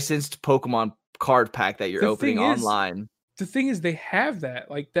a licensed Pokemon card pack that you're opening online. The thing is, they have that.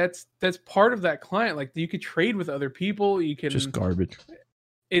 Like that's part of that client. Like you could trade with other people. You can just garbage.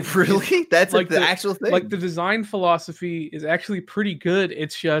 It's really that's like the actual thing. Like the design philosophy is actually pretty good.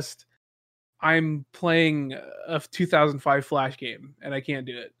 It's just I'm playing a 2005 Flash game and I can't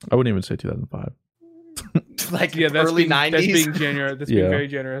do it. I wouldn't even say 2005. Like yeah, that's early being, 90s. That's being generous. That's being very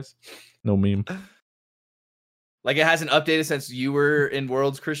generous. No meme. Like it hasn't updated since you were in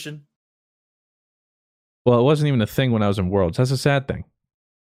Worlds, Christian? Well, it wasn't even a thing when I was in Worlds. That's a sad thing.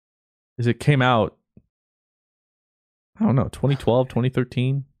 Is it came out, I don't know, 2012,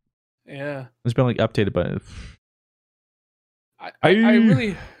 2013? Yeah. It's been like updated, but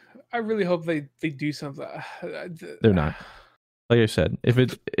I really hope they do something. They're not. Like I said, if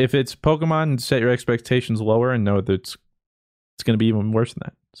it's Pokemon, set your expectations lower and know that it's going to be even worse than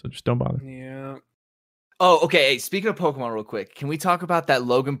that. So just don't bother. Yeah. Oh, okay. Hey, speaking of Pokemon real quick, can we talk about that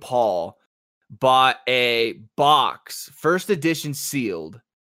Logan Paul bought a box, first edition sealed,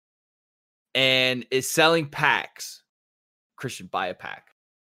 and is selling packs? Christian, buy a pack.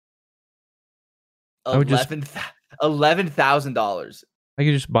 $11,000. I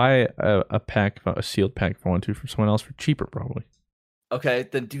could just buy a pack, a sealed pack if I want to from someone else for cheaper, probably. Okay,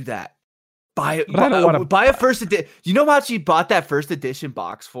 then do that. Buy a first edition. You know how much you bought that first edition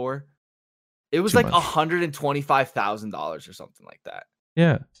box for? It was like $125,000 or something like that.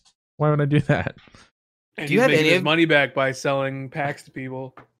 Yeah. Why would I do that? And do you have any money back by selling packs to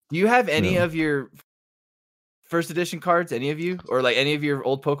people? Do you have any of your first edition cards? Any of you, or like any of your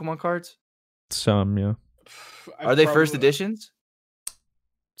old Pokemon cards? Some, yeah. Are they first editions?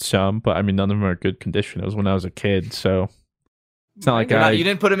 Some, but I mean, none of them are good condition. It was when I was a kid, so it's not like you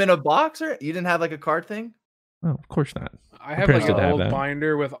didn't put them in a box, or you didn't have like a card thing. Oh, of course not. I have like an old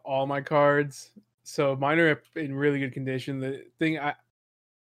binder with all my cards, so mine are in really good condition. The thing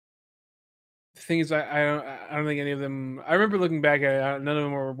is, I don't think any of them. I remember looking back at it. None of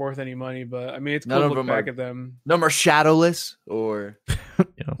them were worth any money, but I mean, it's cool to look back at them. None of them are shadowless or.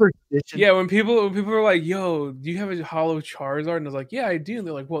 Yeah, when people are like, "Yo, do you have a hollow Charizard?" and I was like, "Yeah, I do." And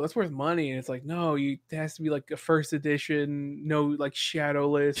they're like, "Well, that's worth money." And it's like, "No, it has to be like a first edition, no like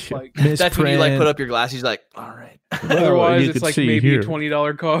shadowless." Like that's when you like put up your glasses. You're like, all right. Otherwise, it's like maybe a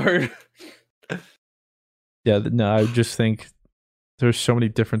 $20 card. Yeah, no, I just think there's so many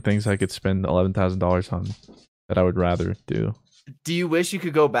different things I could spend $11,000 on that I would rather do. Do you wish you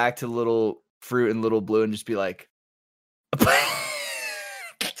could go back to Little Fruit and Little Blue and just be like?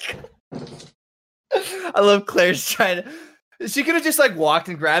 I love Claire's trying to. She could have just like walked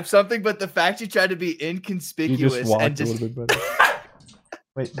and grabbed something, but the fact she tried to be inconspicuous you just and just a little bit better.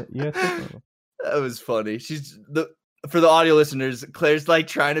 Wait, yeah, that was funny. For the audio listeners, Claire's like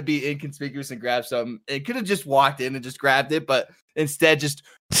trying to be inconspicuous and grab something. It could have just walked in and just grabbed it, but instead just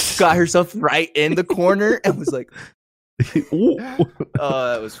got herself right in the corner and was like, "Oh,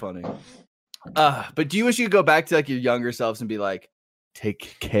 that was funny." But do you wish you could go back to like your younger selves and be like,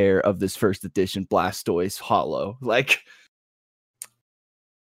 take care of this first edition Blastoise Hollow? Like,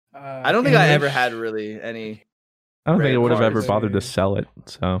 I don't think I ever had really any. I don't think I would have ever bothered to sell it.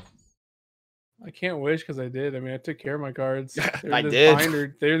 So I can't wish because I did. I mean, I took care of my cards. I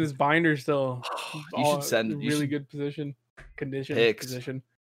did. They're in this binder still. You should send really good condition. That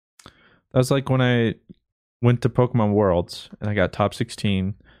was like when I went to Pokemon Worlds and I got top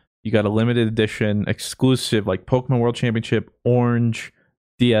 16, you got a limited edition exclusive like Pokemon World Championship Orange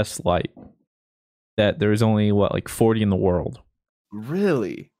DS Lite that there was only like 40 in the world.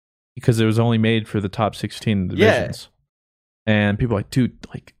 Really? Because it was only made for the top 16 divisions. Yeah. And people were like, dude,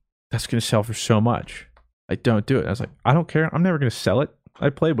 like that's going to sell for so much. Like, don't do it. I was like, I don't care. I'm never going to sell it. I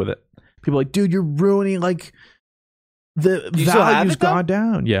played with it. People were like, dude, you're ruining like the value's gone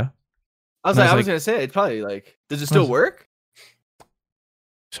down. Yeah. I was going to say, it's probably like, does it still work?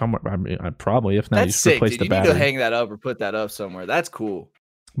 Somewhere. I mean, probably. If not, that's you just sick, replace dude. the You battery. need to hang that up or put that up somewhere. That's cool.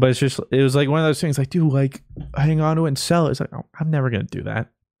 But it's just, it was like one of those things like, dude, like hang on to it and sell it. It's like, oh, I'm never going to do that.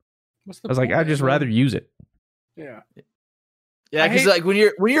 What's the I was like, I'd just rather use it. Yeah. Yeah, because like when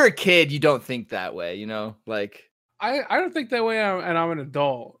you're a kid, you don't think that way, you know? Like I don't think that way, and I'm an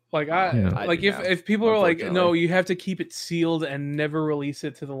adult. Like like if people are like, no, you have to keep it sealed and never release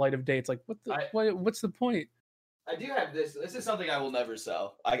it to the light of day. It's like, what's the point? I do have this. This is something I will never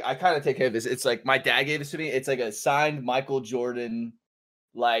sell. I kind of take care of this. It's like my dad gave this to me. It's like a signed Michael Jordan,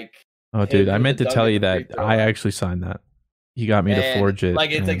 like. Oh, dude, I meant to tell you that I actually signed that. He got me to forge it.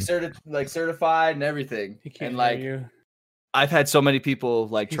 Like it's like certified and everything. He can't and like you. I've had so many people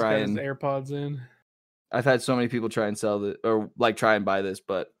like He's try got and his AirPods in. I've had so many people try and sell this or like try and buy this,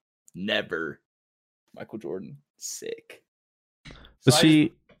 but never. Michael Jordan, sick. But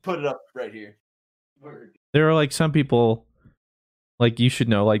see, put it up right here. There are like some people, like you should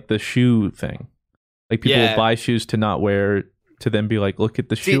know, like the shoe thing. Like people will buy shoes to not wear, to then be like, look at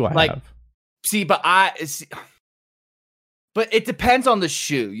the shoe I have. See, but but it depends on the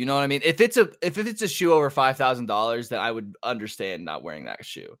shoe. You know what I mean? If it's a shoe over $5,000, then I would understand not wearing that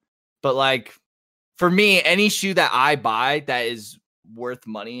shoe. But like for me, any shoe that I buy that is worth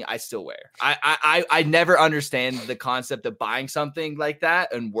money, I still wear. I never understand the concept of buying something like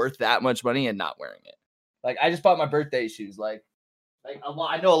that and worth that much money and not wearing it. Like I just bought my birthday shoes. Like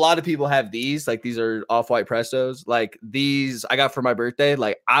I know a lot of people have these. Like these are Off-White Prestos. Like these I got for my birthday.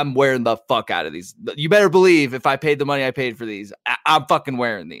 Like I'm wearing the fuck out of these. You better believe if I paid the money I paid for these, I'm fucking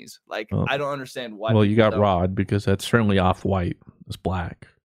wearing these. Like I don't understand why. Well, you got Rod because that's certainly Off-White. It's black.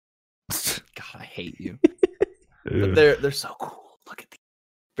 God, I hate you. But they're so cool. Look at these.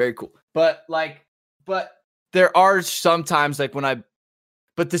 Very cool. But there are some times like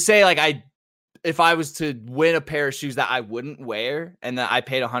but to say like if I was to win a pair of shoes that I wouldn't wear and that I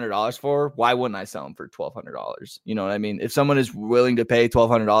paid $100 for, why wouldn't I sell them for $1,200? You know what I mean? If someone is willing to pay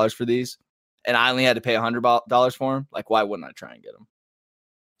 $1,200 for these and I only had to pay $100 for them, like why wouldn't I try and get them?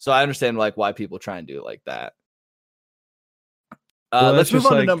 So I understand like why people try and do it like that. Let's move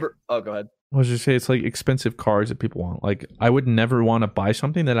on to number. Oh, go ahead. I was just say it's like expensive cars that people want. Like I would never want to buy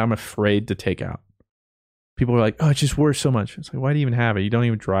something that I'm afraid to take out. People are like, oh, it's just worth so much. It's like, why do you even have it? You don't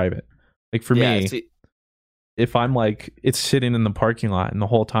even drive it. Like for me, if I'm like, it's sitting in the parking lot and the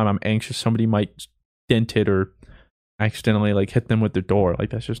whole time I'm anxious, somebody might dent it or accidentally like hit them with their door. Like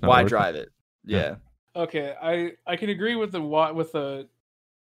that's just not why drive it. Yeah. Okay, I can agree with the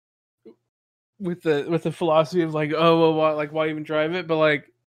philosophy of like, oh well, why even drive it? But like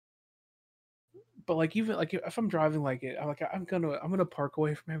even like if I'm driving like it, I'm gonna park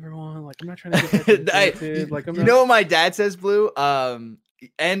away from everyone. Like I'm not trying to get that like know what my dad says, Blue?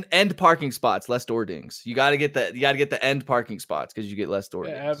 End parking spots, less door dings. You gotta get the end parking spots because you get less door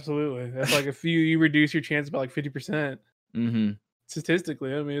dings. Yeah, absolutely. That's like if you reduce your chance by like 50%. Mm-hmm.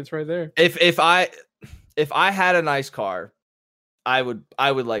 Statistically, I mean it's right there. If I had a nice car, I would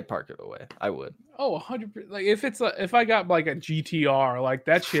like park it away. I would. Oh, 100%. Like if I got like a GTR, like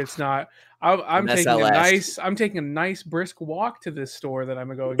that shit's not. I'm taking a nice brisk walk to this store that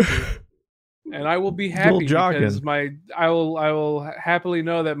I'm going to, and I will be happy because I will happily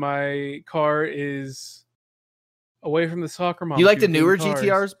know that my car is away from the soccer mom. You like the newer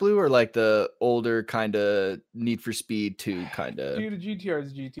GTRs, Blue, or like the older kind of Need for Speed 2 kind of? Dude, the GTR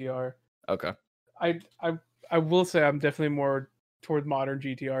is GTR. Okay. I will say I'm definitely more toward modern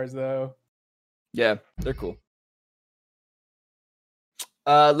GTRs though. Yeah, they're cool.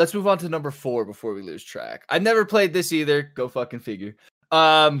 Let's move on to number 4 before we lose track. I never played this either. Go fucking figure.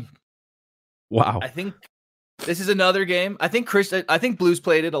 Wow. I think this is another game. I think Blue's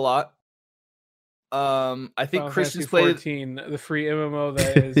played it a lot. I think Final Christian's Fantasy played 14, the free MMO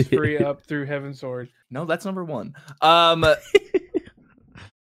that is free up through Heaven's Sword. No, that's number 1.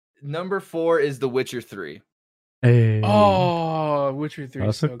 Number 4 is The Witcher 3. Hey. Oh, Witcher 3.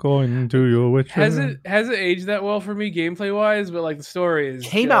 How's it going to your Witcher? Has it aged that well for me gameplay wise? But like the story is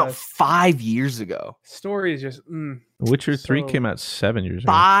came out 5 years ago. Story is just Witcher 3 came out 7 years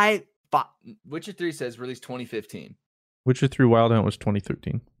ago. Witcher 3 says released 2015. Witcher 3 Wild Hunt was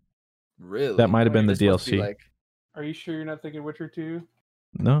 2013. Really? That might have been the This must be DLC. like- Are you sure you're not thinking Witcher 2?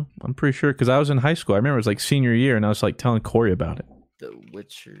 No, I'm pretty sure because I was in high school. I remember it was like senior year, and I was like telling Corey about it. The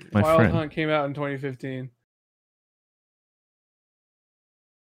Witcher. My Wild friend. Hunt came out in 2015.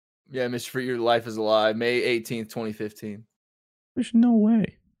 Yeah, Mr. Fruit, your life is a lie. May 18th, 2015. There's no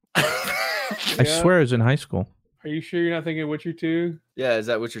way. I swear I was in high school. Are you sure you're not thinking Witcher 2? Yeah, is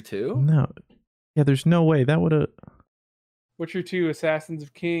that Witcher 2? No. Yeah, there's no way. That would have... Witcher 2 Assassins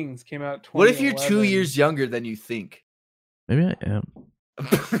of Kings came out 2011. What if you're 2 years younger than you think? Maybe I am.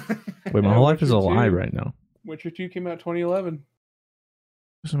 Wait, my Yeah, whole life is a Witcher lie 2. right now. Witcher 2 came out 2011.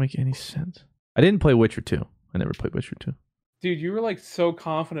 Doesn't make any sense. I didn't play Witcher 2. I never played Witcher 2. Dude, you were like so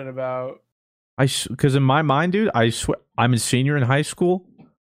confident about... Because in my mind, dude, I swear, I'm a senior in high school.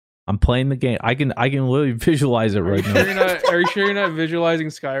 I'm playing the game. I can literally visualize it right now. Are you sure you're not visualizing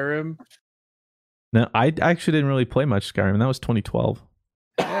Skyrim? No, I actually didn't really play much Skyrim. That was 2012.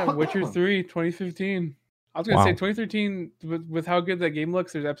 Yeah, Witcher 3, 2015. I was gonna Wow. say 2013. With how good that game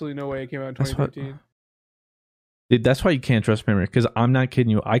looks, there's absolutely no way it came out in 2013. Dude, that's why you can't trust memory. Because I'm not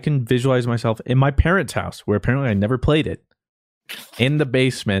kidding you. I can visualize myself in my parents' house, where apparently I never played it, in the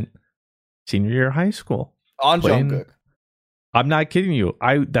basement, senior year of high school. On playing- Jungkook. I'm not kidding you.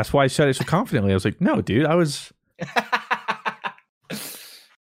 That's why I said it so confidently. I was like, no, dude, I was.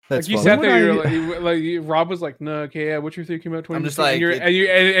 That's Like you funny. sat there, When you're like Rob was like, "No, okay, yeah, Witcher 3 came out 2013." I'm just like,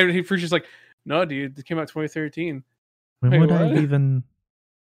 and he first just like, "No, dude, it came out 2013." When Wait, would I what? have even?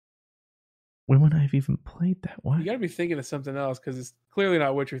 When would I have even played that? What? You got to be thinking of something else because it's clearly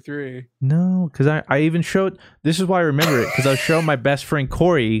not Witcher 3. No, because I even showed. This is why I remember it because I was showing my best friend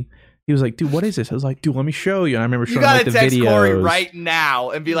Corey. He was like, "Dude, what is this?" I was like, "Dude, let me show you." And I remember You showing gotta like the text videos. Corey right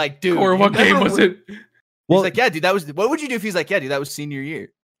now and be like, dude. Or you what game never was would- it? Well, He's like, yeah, dude, that was. What would you do if he's like, yeah, dude, that was senior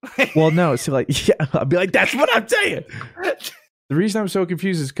year? well, no, it's like, yeah, I'd be like, "That's what I'm saying." The reason I'm so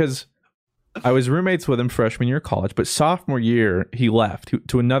confused is because I was roommates with him freshman year of college, but sophomore year he left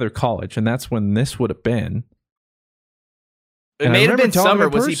to another college, and that's when this would have been. It And I may have remember been telling him summer.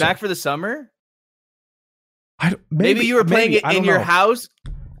 in Was he person. back for the summer? Maybe you were playing it I in don't your know. house,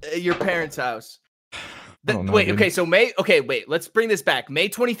 your parents' house. I don't know, Wait, dude. okay, so wait, let's bring this back. May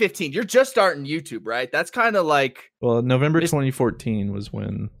 2015. You're just starting YouTube, right? That's kind of like Well, November This- 2014 was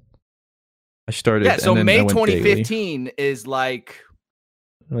when I started. yeah. So and then May I went daily. 2015 is like.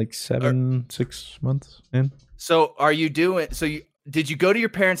 Like 6 months in. So are you doing? So did you go to your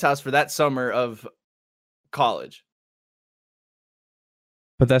parents' house for that summer of college?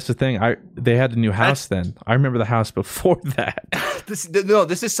 But that's the thing. They had a new house then. I remember the house before that.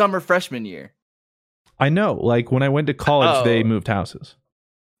 This is summer freshman year. I know. Like when I went to college, they Oh. moved houses,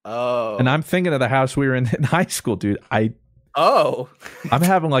 Oh, and I'm thinking of the house we were in high school, dude. I'm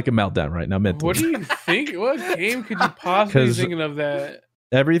having like a meltdown right now. Mentally. What do you think? What game could you possibly be 'Cause- thinking of that?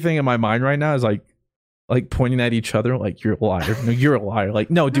 Everything in my mind right now is like pointing at each other, like you're a liar. No, you're a liar. Like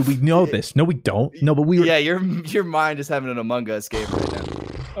no, dude, we know this. No, we don't. No, but we were. yeah. Your mind is having an Among Us game right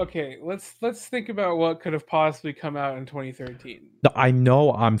now. Okay, let's think about what could have possibly come out in 2013. No, I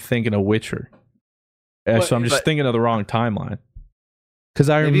know. I'm thinking of Witcher. So I'm just but- thinking of the wrong timeline. Because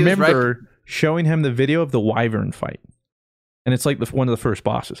I Maybe it was right- remember showing him the video of the Wyvern fight, and it's like one of the first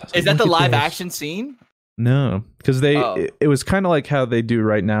bosses. I was Is like, that the "Look at live this." action scene? No, because Oh. it was kind of like how they do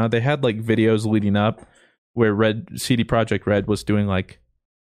right now. They had like videos leading up where CD Projekt Red was doing like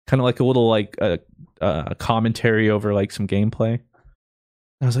kind of like a little like commentary over like some gameplay. And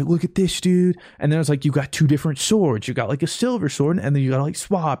I was like, look at this, dude. And then it was like, you got two different swords. You got like a silver sword, and then you got to like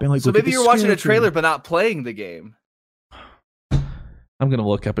swap and like. So look at maybe the you're watching a skirts trailer and- but not playing the game. I'm gonna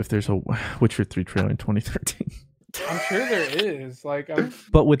look up if there's a Witcher 3 trailer in 2013. I'm sure there is. Like,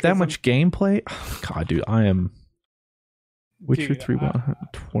 But with that 'Cause much gameplay, oh, God, dude, I am Witcher Dude, 3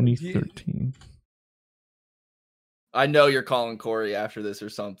 2013. I know you're calling Corey after this or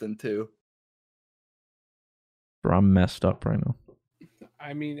something too. Bro, I'm messed up right now.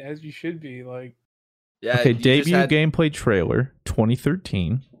 I mean, as you should be. Like, Yeah. Okay, you just debut had- gameplay trailer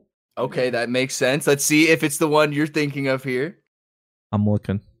 2013. Okay, that makes sense. Let's see if it's the one you're thinking of here. I'm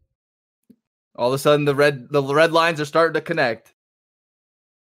looking. All of a sudden, the red lines are starting to connect.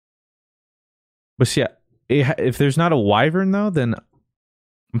 But see, if there's not a wyvern though, then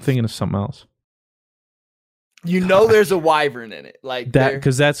I'm thinking of something else. You know, there's a wyvern in it, like That there-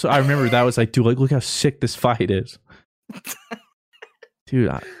 because that's I remember that was like, dude, like look how sick this fight is,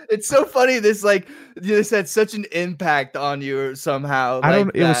 dude. It's so funny. This had such an impact on you somehow. I don't.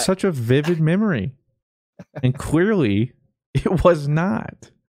 like It was that. such a vivid memory, and clearly, it was not.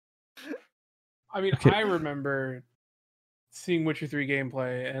 I mean, Okay. I remember seeing Witcher 3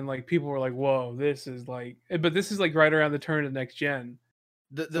 gameplay, and like people were like, "Whoa, this is like," but this is like right around the turn of the next gen.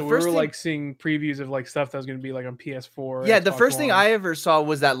 The So first we were thing, like seeing previews of like stuff that was going to be like on PS4. yeah, the Xbox first thing One. I ever saw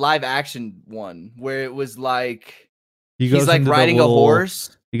was that live action one where it was like He he's goes like into the riding little- a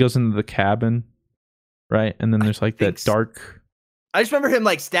horse. He goes into the cabin, right? And then there's like think that so. dark. I just remember him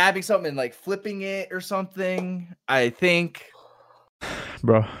like stabbing something and like flipping it or something. I think.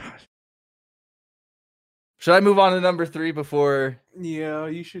 Bro, Should I move on to number 3 before Yeah,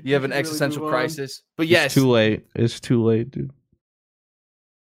 you should. you have an should really existential move on. crisis? But yes, it's too late. It's too late, dude.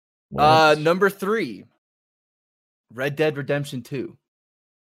 What? number 3, Red Dead Redemption 2.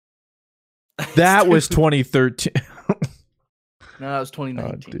 That was 2013. No, that was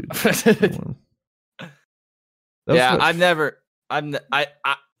 2019. dude. Yeah,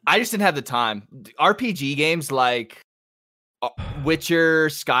 I just didn't have the time. RPG games like Witcher,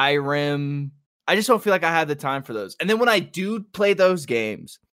 Skyrim, I just don't feel like I had the time for those. And then when I do play those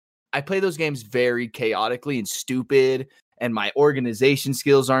games, I play those games very chaotically and stupid, and my organization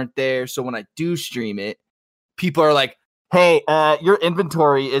skills aren't there. So when I do stream it, people are like, "Hey, your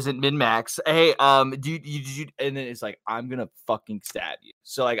inventory isn't min-max. Hey, did you?" And then it's like, I'm gonna fucking stab you.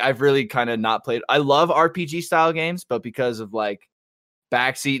 So like, I've really kind of not played. I love RPG style games, but because of like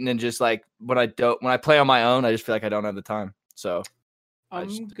backseating and just like when I play on my own, I just feel like I don't have the time. So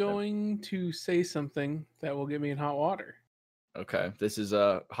I'm going to say something that will get me in hot water. okay, this is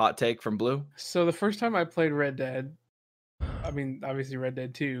a hot take from Blue. So the first time I played Red Dead, I mean, obviously Red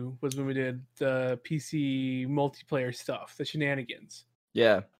Dead 2 was when we did the PC multiplayer stuff, the shenanigans.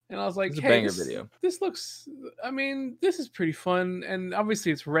 Yeah, And I was like, it's a hey, banger this, video. this looks, I mean, this is pretty fun. And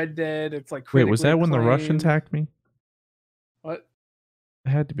obviously it's Red Dead. It's like, Wait, was that when the critically Russian acclaimed. attacked me? What? It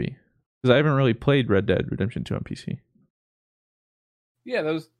had to be. Because I haven't really played Red Dead Redemption 2 on PC. Yeah,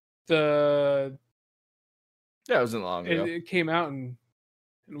 that was the, Yeah, it wasn't long ago. it came out and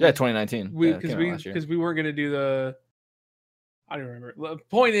Yeah, 2019. Yeah, it came out last year. because we weren't going to do the, I don't remember. The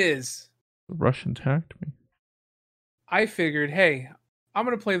point is, The Russian attacked me. I figured, hey, I'm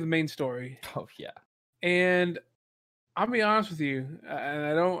going to play the main story. Oh yeah. And I'll be honest with you, and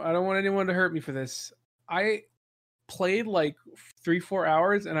I don't want anyone to hurt me for this. I played like 3-4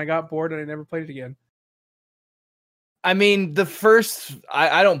 hours and I got bored and I never played it again. I mean, the first,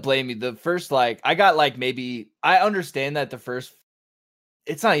 I don't blame you. The first, like, I got like maybe, I understand that the first,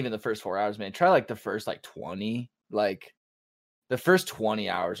 it's not even the first 4 hours, man. Try like the first like 20. Like, the first 20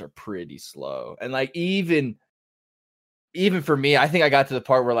 hours are pretty slow. And like, even for me, I think I got to the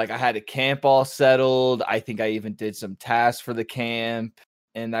part where like I had a camp all settled. I think I even did some tasks for the camp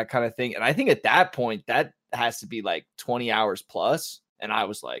and that kind of thing. And I think at that point, that has to be like 20 hours plus. And I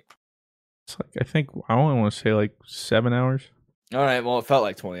was like, It's like, I think, I only want to say like 7 hours. all right, well, it felt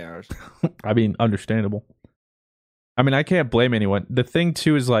like 20 hours. I mean, understandable. I mean, I can't blame anyone. The thing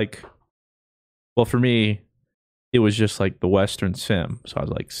too is like, well, for me, it was just like the Western sim. So I was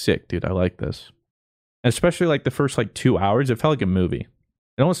like, sick, dude. I like this. And especially like the first like 2 hours, it felt like a movie.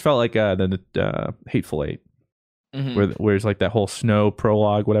 It almost felt like the Hateful Eight, Mhm. where it's like that whole snow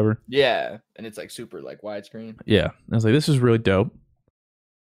prologue, whatever. Yeah, and it's like super like widescreen. Yeah, I was like, this is really dope.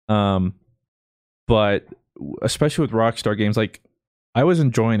 But especially with Rockstar games, like I was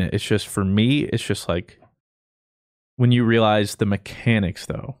enjoying it. It's just for me, it's just like when you realize the mechanics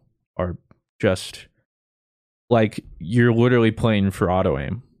though are just like you're literally playing for auto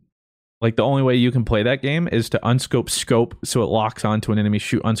aim. Like the only way you can play that game is to unscope scope so it locks onto an enemy,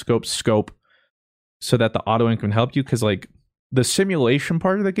 shoot unscope scope so that the auto aim can help you. Because like the simulation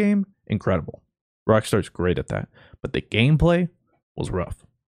part of the game, incredible. Rockstar's great at that, but the gameplay was rough.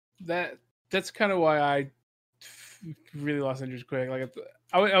 That's kind of why I really lost interest quick. Like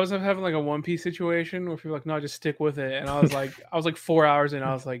I was having like a One Piece situation where people were like, no, just stick with it. And I was like 4 hours in.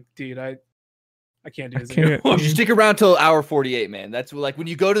 I was like, dude, I can't do this anymore. You should stick around till hour 48, man. That's like when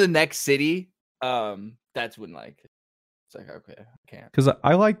you go to the next city. That's when like it's like okay, I can't. Because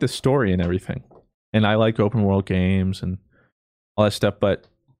I like the story and everything, and I like open world games and all that stuff. But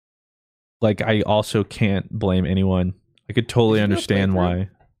like, I also can't blame anyone. I could totally Did you do a understand playthrough? why.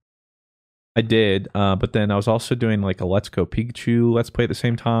 I did, but then I was also doing like a Let's Go Pikachu Let's Play at the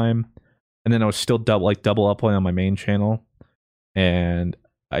same time, and then I was still double uploading on my main channel, and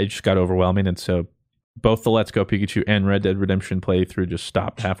I just got overwhelming, and so both the Let's Go Pikachu and Red Dead Redemption playthrough just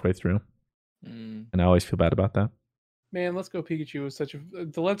stopped halfway through, and I always feel bad about that. Man, Let's Go Pikachu was such a.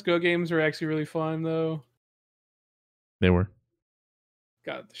 The Let's Go games were actually really fun though. They were,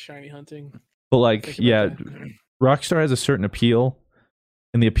 Got the shiny hunting. but like, Think about yeah, that. Rockstar has a certain appeal,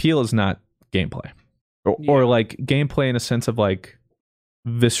 and the appeal is not gameplay, or like gameplay in a sense of like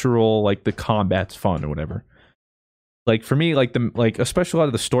visceral, like the combat's fun or whatever. Like for me, like especially a lot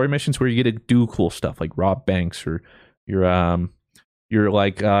of the story missions where you get to do cool stuff like rob banks or you're you're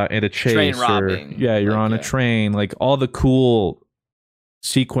like at a chase, Train or robbing. you're Like, on a train. Like all the cool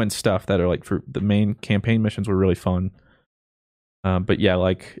sequence stuff that are like for the main campaign missions were really fun. But yeah,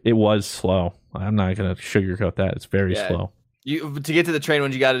 like it was slow. I'm not gonna sugarcoat that. It's very slow. You to get to the train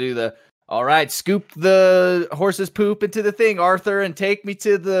ones, you got to do the. All right, scoop the horse's poop into the thing, Arthur, and take me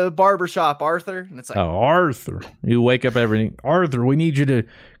to the barber shop, Arthur. And it's like, Arthur, you wake up everything. Arthur, we need you to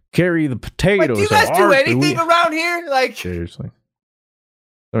carry the potatoes. like, do you guys do Arthur, anything around here? Like, seriously.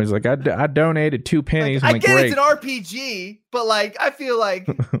 So he's like, I donated 2 pennies. like, I'm I like, get great. it's an RPG, but like, I feel like,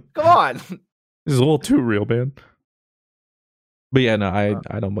 come on. This is a little too real, man. But yeah, no,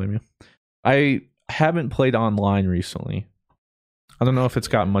 I don't blame you. I haven't played online recently. I don't know if it's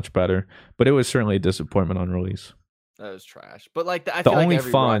gotten much better, but it was certainly a disappointment on release. That was trash. But like, I The feel like only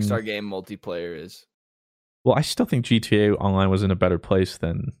every fun- Rockstar game multiplayer is Well, I still think GTA Online was in a better place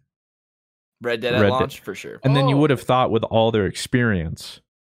than Red Dead at launch for sure. And then you would have thought with all their experience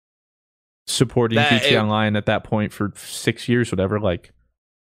supporting GTA Online at that point for 6 years, whatever, like.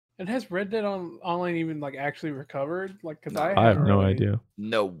 And has Red Dead Online even like actually recovered? Like, because I have no idea.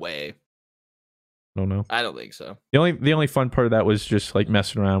 No way. I don't know. I don't think so. The only fun part of that was just like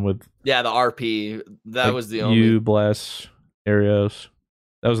messing around with. Yeah, the RP. That like, was the only. You bless Arios.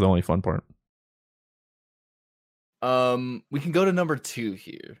 That was the only fun part. We can go to number 2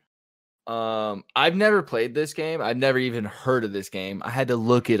 here. I've never played this game. I've never even heard of this game. I had to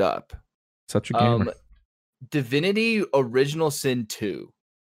look it up. Such a gamer. Divinity Original Sin 2.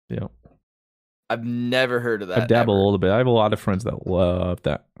 Yeah. I've never heard of that. I've dabbled a little bit. I have a lot of friends that love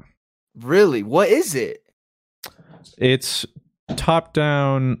that. Really? What is it? It's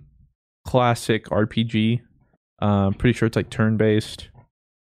top-down classic RPG. Pretty sure it's like turn-based.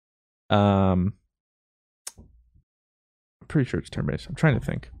 I'm pretty sure it's turn-based. I'm trying to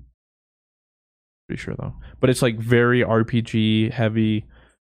think. Pretty sure though. But it's like very RPG heavy.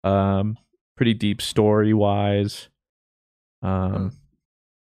 Pretty deep story-wise.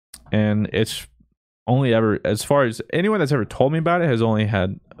 And it's only ever, as far as anyone that's ever told me about it, has only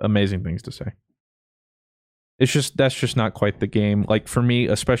had amazing things to say. That's just not quite the game. Like for me,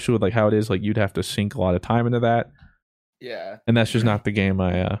 especially with like how it is, like you'd have to sink a lot of time into that. Yeah. And that's just not the game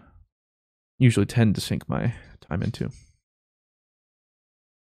I usually tend to sink my time into.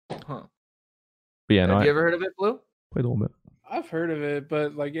 Huh. But yeah, Have you ever heard of it, Blue? Played a little bit. I've heard of it,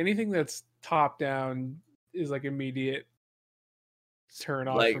 but like anything that's top down is like immediate turn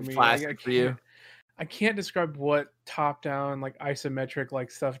off Like for me. classic Like, for you? I can't describe what top down like isometric like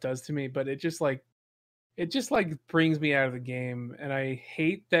stuff does to me, but it just like brings me out of the game, and I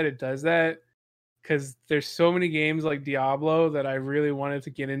hate that it does that because there's so many games like Diablo that I really wanted to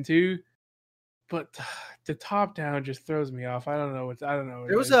get into, but the top down just throws me off. I don't know.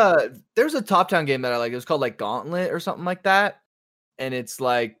 There was a top down game that I like. It was called like Gauntlet or something like that, and it's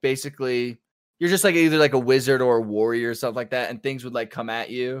like basically you're just like either like a wizard or a warrior or something like that, and things would like come at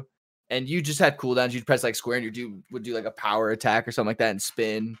you, and you just had cooldowns. You'd press like square, and your dude would do like a power attack or something like that, and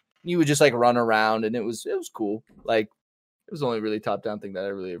spin. You would just like run around, and it was cool. Like it was the only really top down thing that I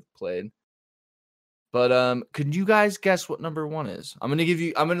really played. But could you guys guess what number 1 is? I'm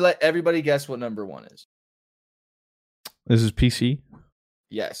gonna let everybody guess what number 1 is. This is PC?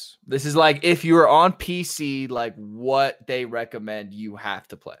 Yes. This is like if you were on PC, like what they recommend you have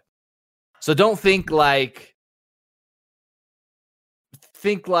to play. So don't think like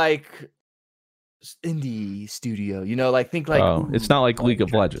indie studio, you know, like think like it's not like League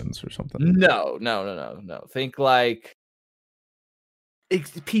of Legends or something. No. Think like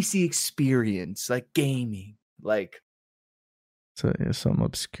PC experience, like gaming, like So yeah, something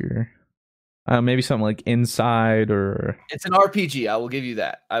obscure. Maybe something like Inside or it's an RPG. I will give you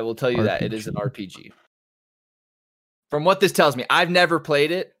that. I will tell you that it is an RPG. From what this tells me, I've never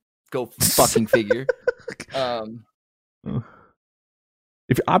played it. Go fucking figure.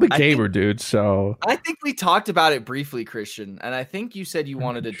 If I'm a gamer, dude, so I think we talked about it briefly, Christian, and I think you said you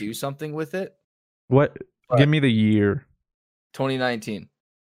wanted to do something with it. What? Give me the year. 2019.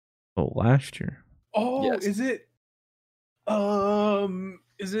 Oh, last year. Oh, Yes. is it?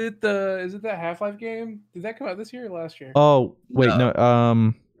 Is it that Half-Life game? Did that come out this year or last year? Oh, wait,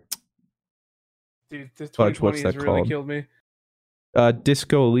 no. Dude, this Fudge, 2020 what's has that really called? killed me.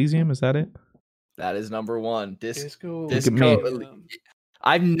 Disco Elysium, is that it? That is number 1. Disco. Look at me.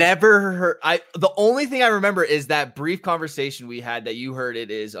 I've never heard. The only thing I remember is that brief conversation we had that you heard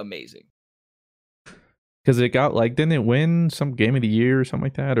it is amazing. Because it got like, didn't it win some game of the year or something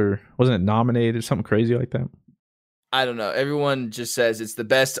like that? Or wasn't it nominated? Something crazy like that? I don't know. Everyone just says it's the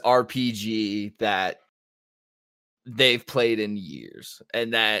best RPG that they've played in years,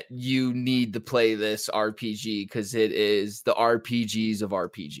 and that you need to play this RPG because it is the RPGs of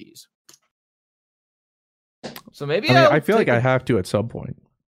RPGs. So maybe I feel like I have to at some point.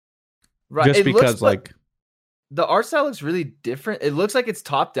 Right. Just because like the art style looks really different. It looks like it's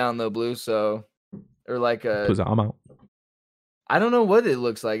top down though, Blue. So or like a I'm out. I don't know what it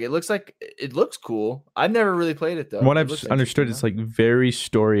looks like. It looks cool. I've never really played it though. From what I've understood, it's like very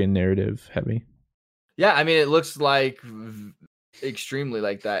story and narrative heavy. Yeah, I mean, it looks like extremely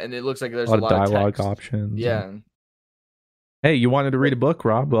like that, and it looks like there's a lot of dialogue text. options. Yeah. Hey, you wanted to read a book,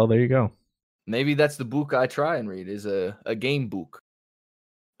 Rob? Well, there you go. Maybe that's the book I try and read is a game book,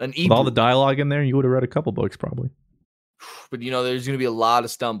 an e-book. With all the dialogue in there, you would have read a couple books probably. But there's going to be a lot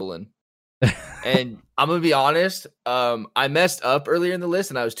of stumbling. And I'm going to be honest, I messed up earlier in the list,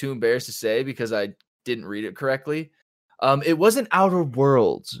 and I was too embarrassed to say because I didn't read it correctly. It wasn't Outer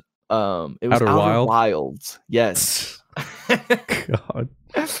Worlds. It was Outer Wilds. Yes. God.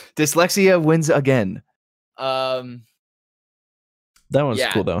 Dyslexia wins again. That one's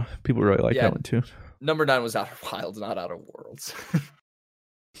cool though. People really like that one too. Number 9 was Outer Wilds, not Outer Worlds.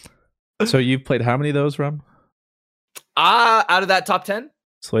 So you've played how many of those, Rob? Out of that top 10?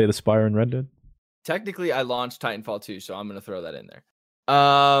 Slay the Spire and Red Dead. Technically, I launched Titanfall 2, so I'm going to throw that in there.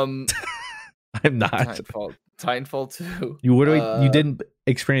 I'm not. Titanfall 2. You didn't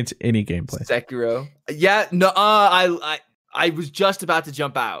experience any gameplay. Sekiro. Yeah, no. I was just about to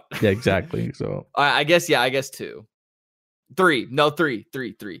jump out. Yeah, exactly. So I guess 2. 3. No, 3.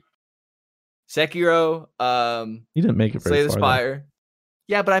 Sekiro. You didn't make it very Slay the far, Spire. Though.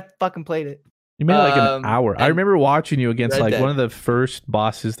 Yeah, but I fucking played it. You made it like an hour. I remember watching you against Red like Dead. one of the first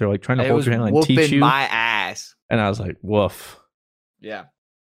bosses. They're like trying to hold your hand and teach you. My ass. And I was like, woof. Yeah.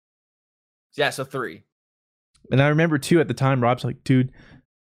 Yeah, so 3. And I remember too at the time, Rob's like, dude,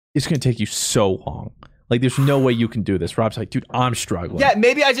 it's going to take you so long. Like, there's no way you can do this. Rob's like, dude, I'm struggling. Yeah,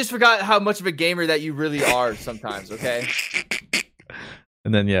 maybe I just forgot how much of a gamer that you really are sometimes, okay?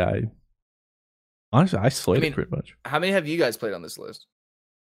 And then, honestly, I slayed it pretty much. How many have you guys played on this list?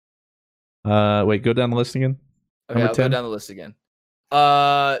 Wait, go down the list again. Okay, I'll go down the list again.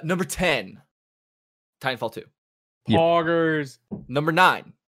 Number 10, Titanfall 2. Poggers. Number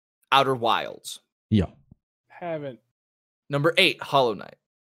 9, Outer Wilds. Yeah. Haven't. Number 8, Hollow Knight.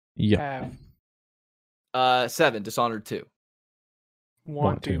 Yeah. Have. 7, Dishonored 2.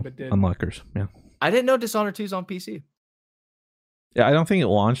 Want to, but didn't. Unlockers. Yeah. I didn't know Dishonored 2 is on PC. Yeah, I don't think it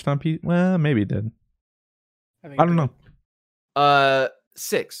launched on PC. Well, maybe it did. I don't know.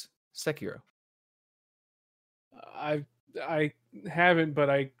 6, Sekiro. I haven't, but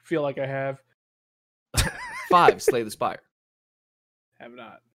I feel like I have. 5, Slay the Spire. Have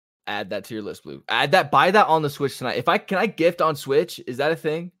not. Add that to your list, Blue. Add that. Buy that on the Switch tonight. Can I gift on Switch? Is that a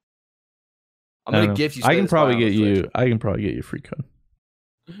thing? I'm gonna gift you. I can probably get you a free code.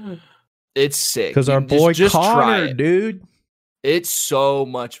 It's sick. Because our boy Connor, dude. It's so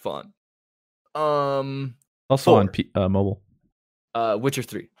much fun. Also 4. On mobile. Witcher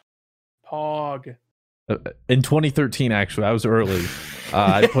 3. Pog. In 2013, actually, I was early.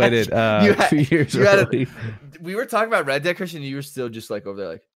 I played it 2 years early. We were talking about Red Dead, Christian, and you were still just like over there,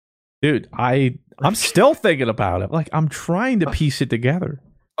 like, dude. I'm still thinking about it. Like, I'm trying to piece it together.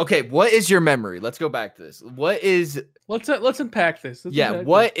 Okay, what is your memory? Let's go back to this. What is? Let's unpack this.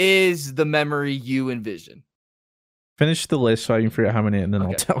 What is the memory you envision? Finish the list so I can figure out how many, and then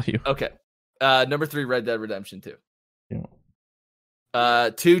I'll tell you. Okay. Number 3, Red Dead Redemption 2. Yeah.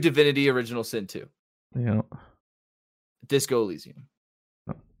 2, Divinity Original Sin 2. Yeah. Disco Elysium.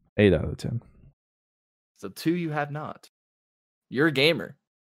 8 out of 10. So 2 you have not. You're a gamer.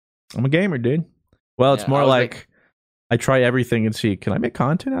 I'm a gamer, dude. Well, it's more like I try everything and see, can I make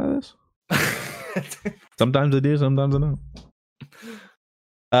content out of this? Sometimes I do, sometimes I don't.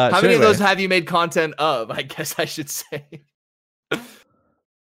 How many of those have you made content of? I guess I should say.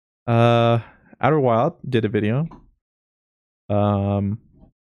 Outer Wild did a video.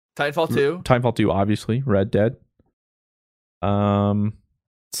 Titanfall 2. Titanfall 2, obviously. Red Dead.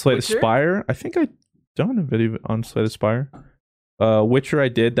 Slay the Spire. I think I done a video on Slay the Spire. Witcher I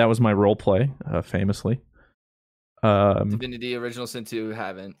did. That was my role play, famously. Divinity Original Sin 2,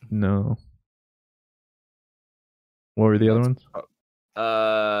 haven't. No. What were the other ones?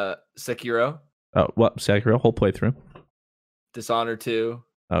 Sekiro. Oh, what? Sekiro, whole playthrough. Dishonored 2.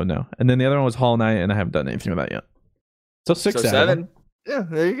 Oh, no. And then the other one was Hollow Knight, and I haven't done anything with that yet. So 6 out of 7. Yeah,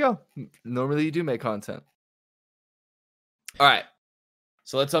 there you go. Normally you do make content. All right.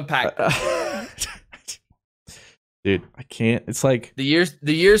 So let's unpack this. Dude, I can't. It's like the year's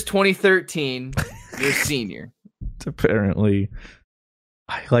 2013. You're a senior. Apparently,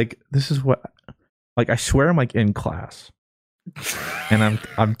 this is what Like, I swear I'm like in class, and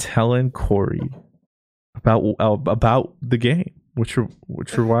I'm telling Corey about the game, which are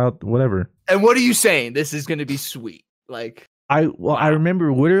wild, whatever. And what are you saying? This is going to be sweet. Like, I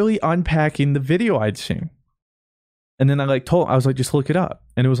remember literally unpacking the video I'd seen, and then I was like, just look it up,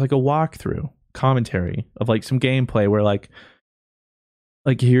 and it was like a walkthrough commentary of like some gameplay where like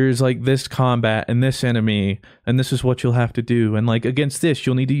here's like this combat and this enemy, and this is what you'll have to do, and like against this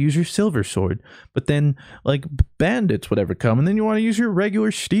you'll need to use your silver sword, but then like bandits whatever come, and then you want to use your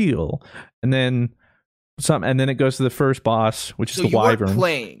regular steel, and then it goes to the first boss, which is the wyvern. Weren't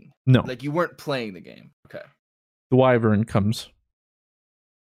playing? No, like you weren't playing the game. Okay. The wyvern comes.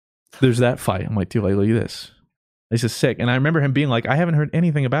 There's that fight. I'm like, dude, like, look at this. This is sick. And I remember him being like, I haven't heard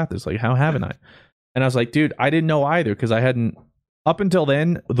anything about this. Like, how haven't I? And I was like, dude, I didn't know either, because I hadn't. Up until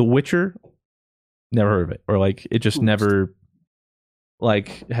then, The Witcher, never heard of it, or like it just never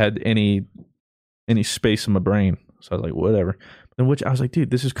like had any space in my brain. So I was like, whatever. But then Witcher, I was like,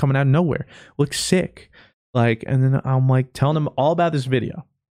 dude, this is coming out of nowhere. Looks sick. Like, and then I'm like telling him all about this video,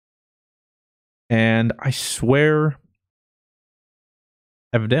 and I swear,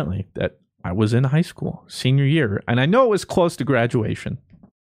 evidently, that I was in high school, senior year, and I know it was close to graduation.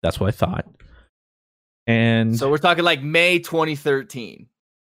 That's what I thought. And so we're talking like May 2013.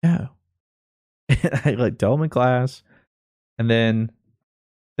 Yeah. And I like tell him in class. And then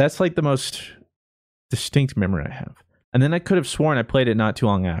that's like the most distinct memory I have. And then I could have sworn I played it not too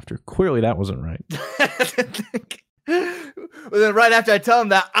long after. Clearly that wasn't right. Well, then right after I tell him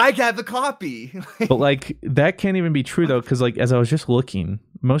that, I got the copy. But like that can't even be true though, because like as I was just looking,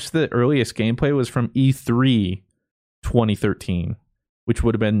 most of the earliest gameplay was from E3 2013, which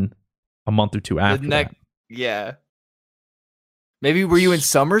would have been a month or two after that. Yeah. Maybe were you in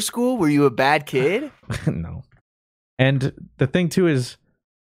summer school? Were you a bad kid? No. And the thing too is,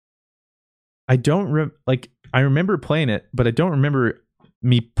 I remember playing it, but I don't remember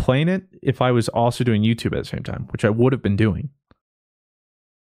me playing it if I was also doing YouTube at the same time, which I would have been doing.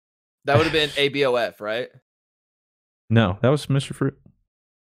 That would have been ABOF, right? No, that was Mr. Fruit.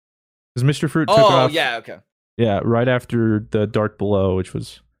 Because Mr. Fruit took off. Oh, yeah, okay. Yeah, right after the Dark Below, which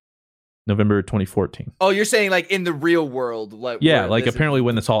was November 2014. Oh, you're saying like in the real world? Yeah, like apparently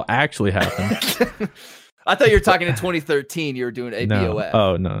when this all actually happened. I thought you were talking in 2013. You were doing ABOF. No.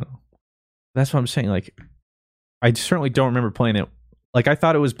 Oh, no. That's what I'm saying. Like, I certainly don't remember playing it. Like, I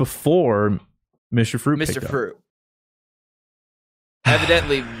thought it was before Mr. Fruit. Mr. Fruit.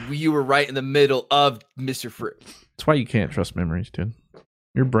 Evidently, you were right in the middle of Mr. Fruit. That's why you can't trust memories, dude.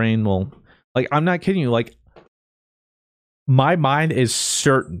 Your brain will... Like, I'm not kidding you. Like, my mind is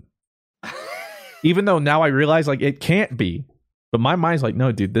certain. Even though now I realize, like, it can't be. But my mind's like,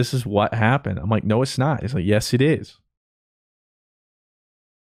 no, dude, this is what happened. I'm like, no, it's not. It's like, yes, it is.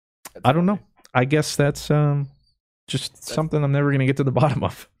 I don't know. I guess that's just something I'm never going to get to the bottom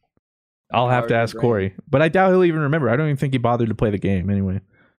of. I'll have to ask Corey. But I doubt he'll even remember. I don't even think he bothered to play the game anyway.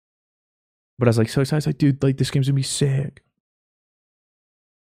 But I was like, so excited. I was like, dude, like, this game's going to be sick.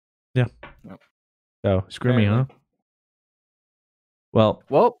 Yeah. Yep. So, screw me, huh? Well,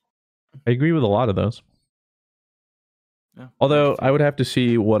 I agree with a lot of those. Yeah. Although, I would have to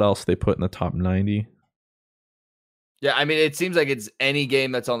see what else they put in the top 90. Yeah, I mean, it seems like it's any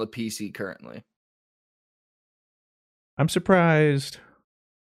game that's on the PC currently. I'm surprised.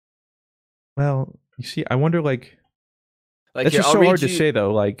 Well, you see, I wonder, like it's just so hard to say,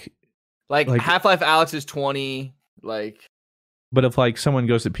 though. Like Half-Life Alyx is 20. Like, but if like someone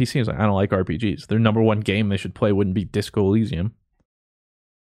goes to PC and is like, I don't like RPGs, their number one game they should play wouldn't be Disco Elysium.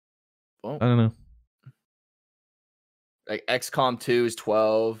 Well, I don't know. Like XCOM 2 is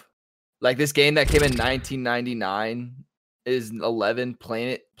 12. Like this game that came in 1999 is 11.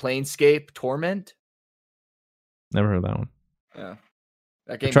 Planescape Torment. Never heard of that one. Yeah.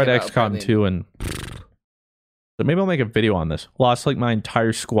 That game I tried XCOM 2 and... So maybe I'll make a video on this. Lost like my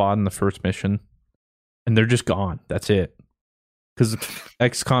entire squad in the first mission. And they're just gone. That's it. Because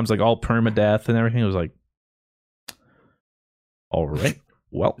XCOM's like all permadeath and everything. It was like... Alright.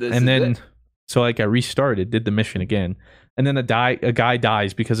 Well. And then... So like I restarted, did the mission again. And then a guy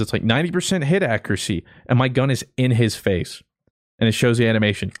dies because it's like 90% hit accuracy. And my gun is in his face. And it shows the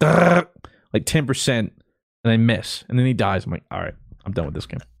animation. Like 10%. And I miss. And then he dies. I'm like, all right, I'm done with this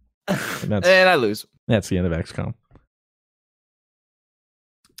game. And I lose. That's the end of XCOM.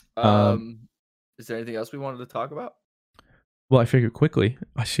 Is there anything else we wanted to talk about? Well, I figured quickly.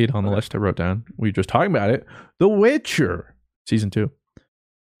 I see it on the list I wrote down. We were just talking about it. The Witcher. Season 2.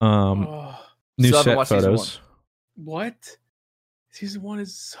 New set photos. What? Season 1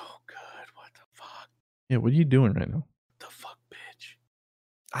 is so good. What the fuck? Yeah, what are you doing right now? The fuck, bitch.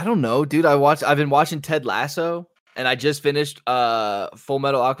 I don't know, dude. I've been watching Ted Lasso, and I just finished Full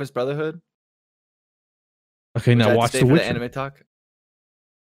Metal Alchemist Brotherhood. Okay, now watch The Witcher. The anime talk.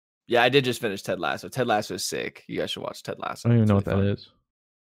 Yeah, I did just finish Ted Lasso. Ted Lasso is sick. You guys should watch Ted Lasso. I don't even know what that is.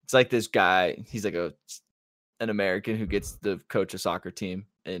 It's like this guy. He's like an American who gets to coach a soccer team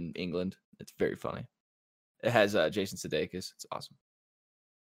in England. It's very funny. It has Jason Sudeikis. It's awesome.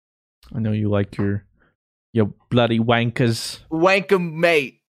 I know you like your bloody wankers. Wank 'em,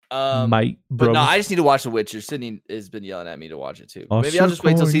 mate. Mate, but no, I just need to watch The Witcher. Sydney has been yelling at me to watch it too. Maybe I'll just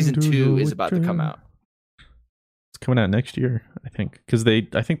wait till season 2 is about to come out. It's coming out next year, I think, because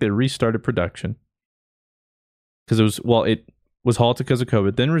I think they restarted production because it was halted because of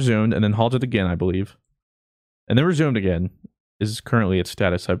COVID, then resumed, and then halted again, I believe, and then resumed again. Is currently its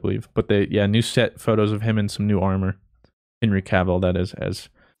status, I believe. But new set photos of him in some new armor. Henry Cavill, that is, as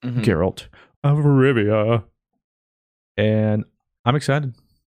Geralt of Rivia. And I'm excited.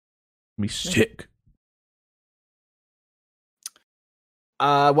 Be sick.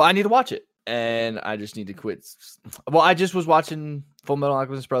 Well, I need to watch it. And I just need to quit. Well, I just was watching Full Metal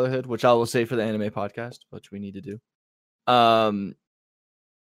Alchemist Brotherhood, which I will say for the anime podcast, which we need to do. And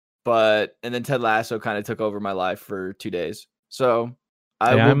then Ted Lasso kind of took over my life for 2 days. So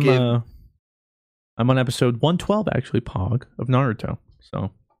I'm on episode 112 actually, Pog, of Naruto.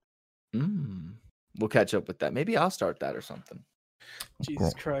 So we'll catch up with that. Maybe I'll start that or something.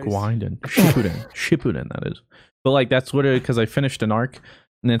 Jesus Christ. Shippuden, that is. But like that's what because I finished an arc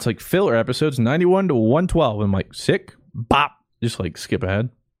and it's like filler episodes 91 to 112. I'm like sick, bop, just like skip ahead.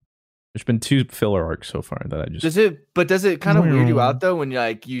 There's been 2 filler arcs so far that I just does it kind of weird you out though when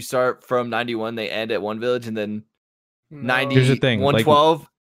you start from 91, they end at one village and then 90. Here's the thing, 112.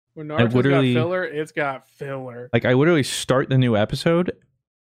 When Naruto's got filler, it's got filler. Like I literally start the new episode,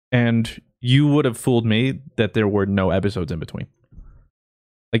 and you would have fooled me that there were no episodes in between.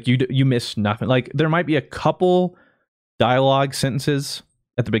 Like you miss nothing. Like there might be a couple dialogue sentences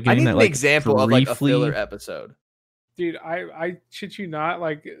at the beginning. I need an example of like a filler episode. Dude, I shit you not.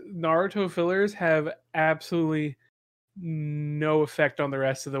 Like Naruto fillers have absolutely no effect on the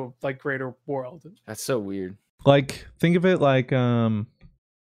rest of the like greater world. That's so weird. Like think of it like I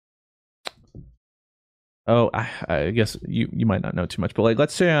guess you might not know too much, but like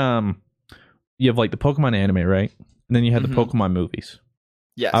let's say you have like the Pokemon anime, right? And then you have the Pokemon movies.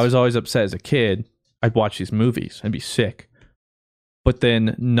 Yes. I was always upset as a kid. I'd watch these movies and be sick. But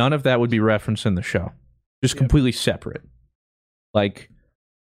then none of that would be referenced in the show. Just completely separate. Like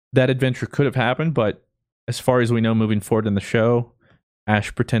that adventure could have happened, but as far as we know moving forward in the show,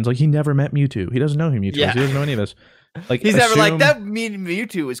 Ash pretends like he never met Mewtwo. He doesn't know who Mewtwo is. He doesn't know any of this. Like he's never like that.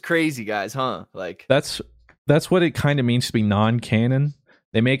 Mewtwo is crazy, guys, huh? Like that's what it kind of means to be non-canon.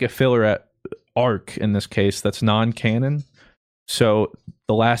 They make a filler arc in this case that's non-canon. So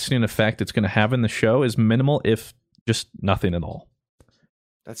the lasting effect it's going to have in the show is minimal, if just nothing at all.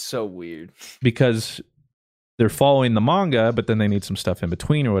 That's so weird. Because they're following the manga, but then they need some stuff in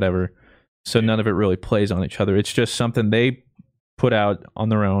between or whatever. So none of it really plays on each other. It's just something they put out on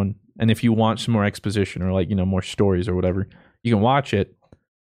their own. And if you want some more exposition or like, more stories or whatever, you can watch it,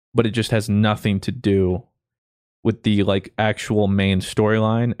 but it just has nothing to do with the like actual main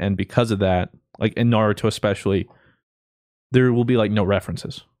storyline. And because of that, like in Naruto especially, there will be like no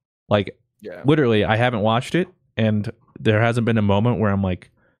references. Like literally I haven't watched it and there hasn't been a moment where I'm like,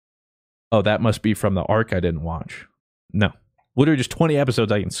 oh, that must be from the arc I didn't watch. No. Literally just 20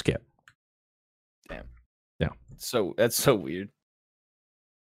 episodes I can skip. Damn. Yeah. So that's so weird.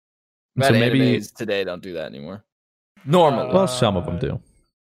 So maybe animes today don't do that anymore. Normally. Well, some of them do.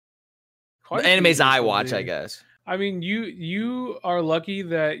 The animes I watch, I guess. I mean, you are lucky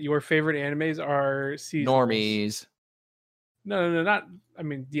that your favorite animes are seasonal. Normies. No, not. I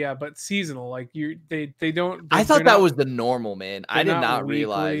mean, yeah, but seasonal. Like they don't. I thought that was the normal, man. I did not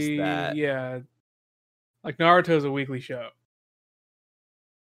realize that. Yeah, like Naruto is a weekly show.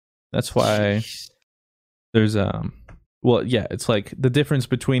 That's why there's well, yeah, it's like the difference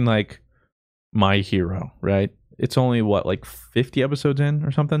between like My Hero, right? It's only what, like 50 episodes in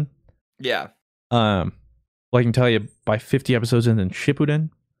or something? Yeah. Well, I can tell you by 50 episodes in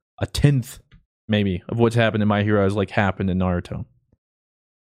Shippuden, a 10th maybe of what's happened in My Hero has like happened in Naruto.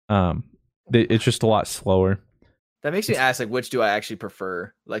 It's just a lot slower. That makes me ask, like, which do I actually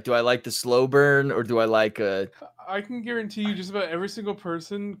prefer? Like, do I like the slow burn or do I like a... I can guarantee you just about every single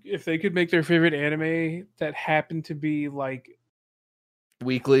person, if they could make their favorite anime that happened to be like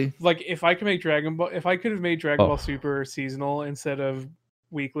weekly, like if I could make Dragon Ball, if I could have made Dragon Ball Super seasonal instead of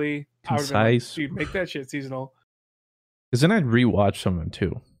weekly, concise. I would have been like, dude, make that shit seasonal. Because then I'd rewatch some of them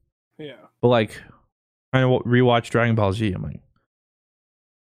too. Yeah. But like, trying to rewatch Dragon Ball Z, I'm like,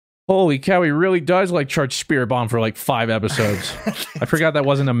 Holy cow, he really does like charge Spirit Bomb for like 5 episodes. I forgot that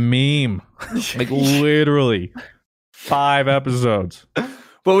wasn't a meme. Like literally 5 episodes.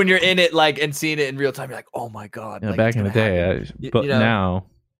 But when you're in it, like, and seeing it in real time, you're like, oh my God. Yeah, like, back in the day. But now,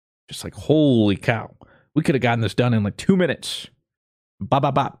 just like, holy cow. We could have gotten this done in like 2 minutes. Bop,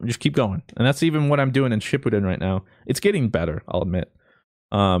 bop, bop. Just keep going. And that's even what I'm doing in Shippuden right now. It's getting better, I'll admit.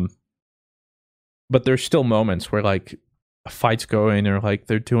 But there's still moments where like a fight's going or like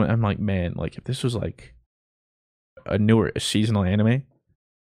they're doing, I'm like, man, like if this was like a newer seasonal anime,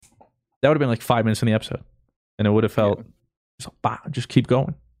 that would have been like 5 minutes in the episode. And it would have felt just keep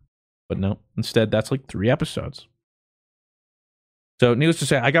going. But no, instead that's like 3 episodes. So needless to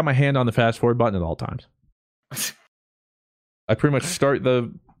say, I got my hand on the fast forward button at all times. I pretty much start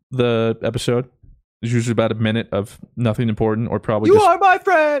the episode. There's usually about a minute of nothing important, or probably you are my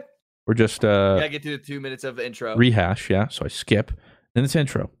friend. Or just gotta get to the 2 minutes of the intro. Rehash, yeah. So I skip. Then it's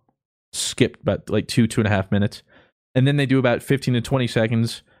intro. Skipped about like 2.5 minutes. And then they do about 15 to 20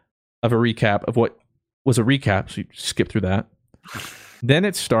 seconds of a recap of what was a recap. So you skip through that. Then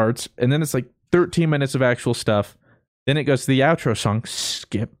it starts, and then it's like 13 minutes of actual stuff. Then it goes to the outro song,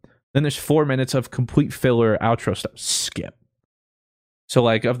 skip. Then there's 4 minutes of complete filler outro stuff, skip. So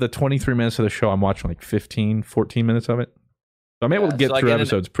like of the 23 minutes of the show, I'm watching like 15, 14 minutes of it. So I'm able to get through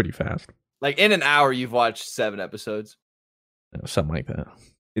episodes pretty fast. Like in an hour, you've watched 7 episodes. Something like that.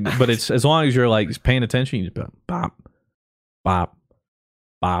 But it's as long as you're like paying attention, you just bop, bop,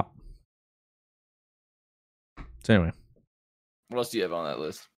 bop. So anyway. What else do you have on that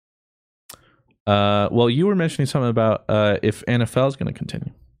list? Well, you were mentioning something about if NFL is going to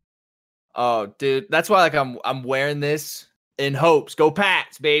continue. Oh, dude, that's why like I'm wearing this in hopes. Go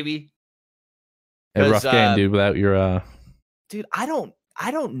Pats, baby. A rough game, dude. Without your dude, I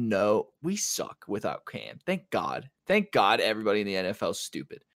don't know. We suck without Cam. Thank God. Thank God everybody in the NFL is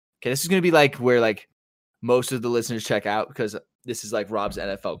stupid. Okay, this is gonna be like where like most of the listeners check out, because this is like Rob's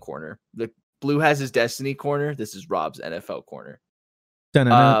NFL corner. The Blue has his Destiny corner. This is Rob's NFL corner.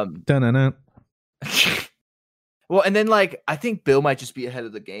 Dun-dun-dun. Well, and then like I think Bill might just be ahead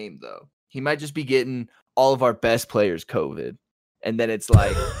of the game though. He might just be getting all of our best players COVID, and then it's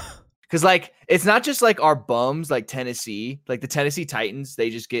like, because like it's not just like our bums like Tennessee, like the Tennessee Titans. They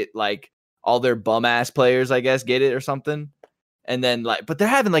just get like all their bum ass players, I guess, get it or something, and then like, but they're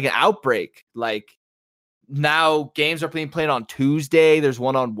having like an outbreak. Like now, games are being played on Tuesday. There's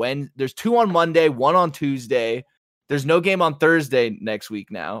one on Wednesday. There's 2 on Monday, 1 on Tuesday. There's no game on Thursday next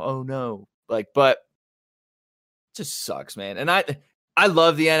week now. Oh no. Like, but it just sucks, man. And I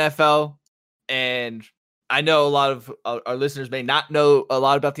love the NFL, and I know a lot of our listeners may not know a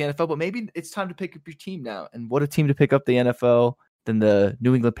lot about the NFL, but maybe it's time to pick up your team now. And what a team to pick up the NFL than the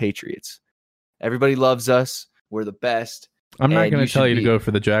New England Patriots. Everybody loves us. We're the best. I'm not going to tell you to go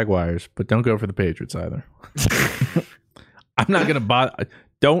for the Jaguars, but don't go for the Patriots either. I'm not going to bother.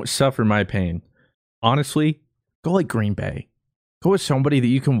 Don't suffer my pain. Honestly, go like Green Bay. Go with somebody that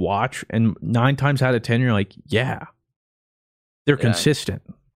you can watch, and 9 times out of 10, you're like, yeah. They're consistent,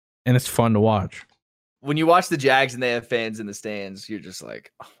 and it's fun to watch. When you watch the Jags and they have fans in the stands, you're just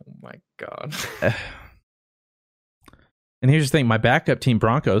like, oh my God. And here's the thing. My backup team,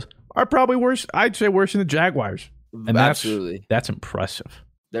 Broncos, are probably worse. I'd say worse than the Jaguars. And absolutely. That's impressive.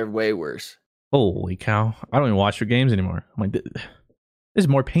 They're way worse. Holy cow. I don't even watch their games anymore. I'm like, this is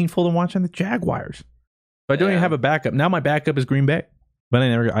more painful than watching the Jaguars. But I don't even have a backup. Now my backup is Green Bay, but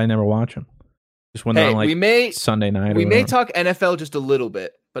I never watch them. Just when they're on like Sunday night. We may talk NFL just a little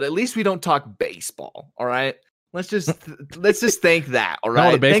bit, but at least we don't talk baseball. All right, let's just think that. All right,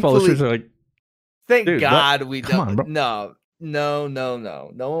 all the baseball listeners are like, thank God we come don't. On, No. No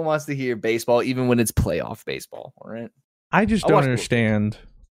one wants to hear baseball, even when it's playoff baseball. All right. I just don't understand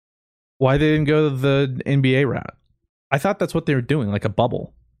why they didn't go the NBA route. I thought that's what they were doing, like a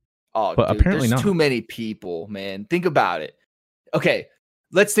bubble. Oh, but dude, apparently there's not. Too many people, man. Think about it. Okay,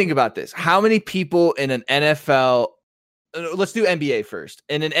 let's think about this. How many people in an NFL? Let's do NBA first.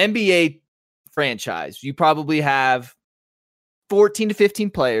 In an NBA franchise, you probably have 14 to 15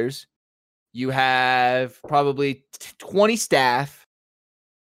 players. You have probably 20 staff.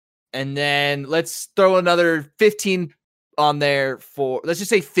 And then let's throw another 15 on there for, let's just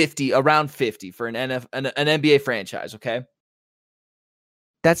say 50, around 50 for an NBA franchise, okay?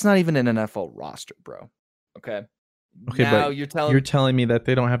 That's not even an NFL roster, bro. Okay. Okay, now but you're telling me that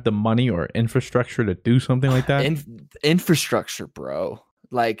they don't have the money or infrastructure to do something like that? Infrastructure, bro.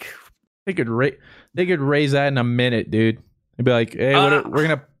 Like they could raise that in a minute, dude. They'd be like, "Hey, we're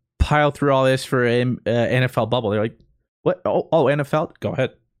gonna pile through all this for an NFL bubble." They're like, "What? Oh, NFL? Go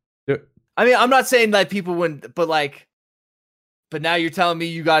ahead, do it." I mean, I'm not saying that people wouldn't, but like, But now you're telling me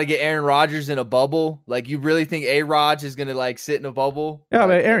you got to get Aaron Rodgers in a bubble? Like, you really think A-Rod is going to like sit in a bubble? Yeah,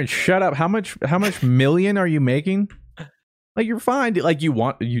 but Aaron, shut up. How much million are you making? Like, you're fine. Like, do you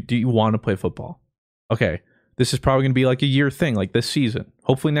want to play football? Okay. This is probably going to be like a year thing, like this season.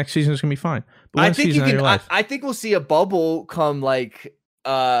 Hopefully next season is going to be fine. But I think I think we'll see a bubble come like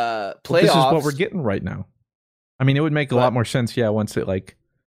playoffs. Well, this is what we're getting right now. I mean, it would make a lot more sense, once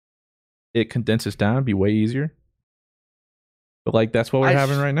it condenses down, it'd be way easier. But like that's what we're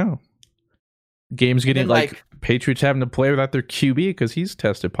having right now. Games getting like Patriots having to play without their QB because he's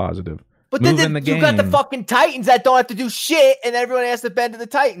tested positive. But then you got the fucking Titans that don't have to do shit, and everyone has to bend to the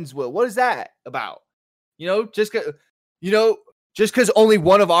Titans' will. What is that about? Just because only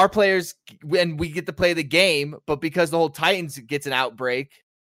one of our players and we get to play the game, but because the whole Titans gets an outbreak.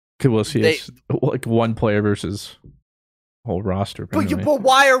 We'll see. It's like one player versus whole roster. But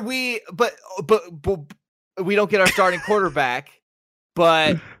why are we? But we don't get our starting quarterback.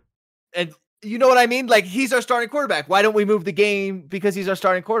 And you know what I mean? Like, he's our starting quarterback. Why don't we move the game because he's our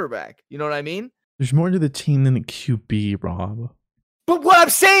starting quarterback? You know what I mean? There's more to the team than the QB, Rob. But what I'm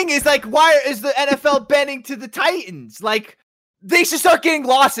saying is, like, why is the NFL bending to the Titans? Like, they should start getting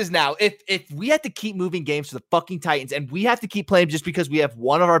losses now. If we had to keep moving games to the fucking Titans and we have to keep playing just because we have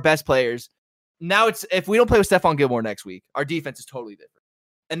one of our best players, now if we don't play with Stephon Gilmore next week, our defense is totally different.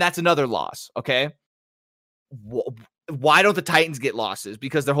 And that's another loss, okay? Why don't the Titans get losses?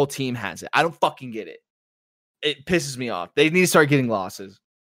 Because their whole team has it. I don't fucking get it. It pisses me off. They need to start getting losses.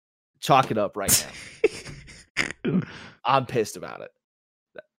 Chalk it up right now. I'm pissed about it.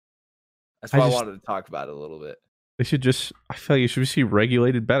 That's why I wanted to talk about it a little bit. They should I feel like you should see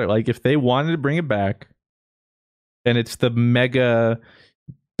regulated better. Like, if they wanted to bring it back, and it's the mega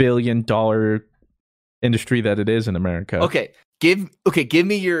billion-dollar industry that it is in America. Okay, give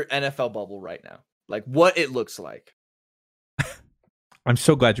me your NFL bubble right now. Like, what it looks like. I'm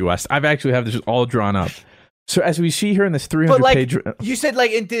so glad you asked. I've actually have this all drawn up. So as we see here in this 300-page... you said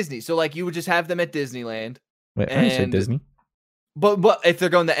like in Disney. So like you would just have them at Disneyland. Wait, I didn't say Disney. But if they're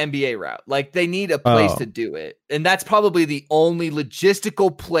going the NBA route, like they need a place to do it. And that's probably the only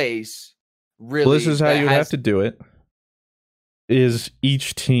logistical place, really. Well, this is how you have to do it. Is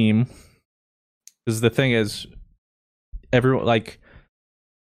each team... Because the thing is, everyone... Like,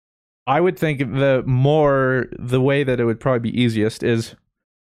 I would think the way that it would probably be easiest is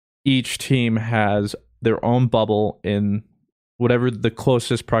each team has their own bubble in whatever the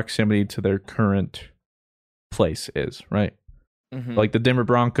closest proximity to their current place is, right? Mm-hmm. Like the Denver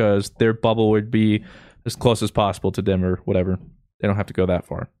Broncos, their bubble would be as close as possible to Denver, whatever. They don't have to go that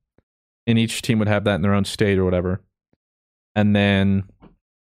far. And each team would have that in their own state or whatever. And then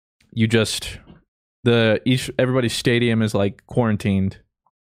you everybody's stadium is like quarantined.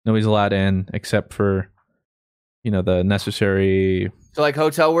 Nobody's allowed in except for, the necessary. So like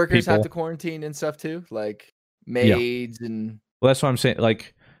hotel workers have to quarantine and stuff too, like maids and. Well, that's what I'm saying.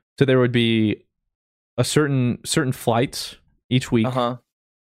 Like, so there would be a certain flights each week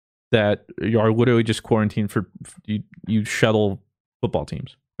that you are literally just quarantined for. You shuttle football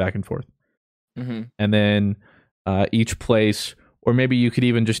teams back and forth, and then each place, or maybe you could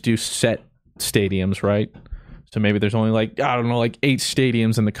even just do set stadiums, right? So maybe there's only like 8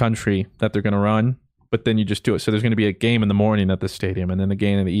 stadiums in the country that they're going to run, but then you just do it. So there's going to be a game in the morning at the stadium, and then the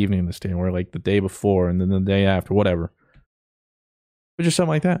game in the evening in the stadium, or like the day before, and then the day after, whatever. But just something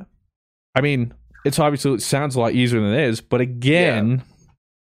like that. I mean, it sounds a lot easier than it is, but again,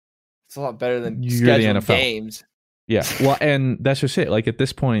 it's a lot better than scheduling games. Yeah, well, and that's just it. Like at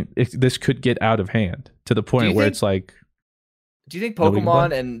this point, this could get out of hand to the point where it's like. Do you think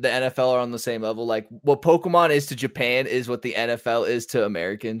Pokemon and the NFL are on the same level? Like, what Pokemon is to Japan is what the NFL is to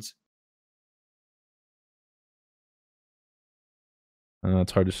Americans?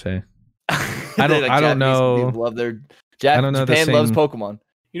 It's hard to say. I don't know. Love Japan loves Pokemon.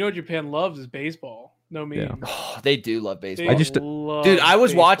 You know what Japan loves is baseball. No memes. Yeah. Oh, they do love baseball. I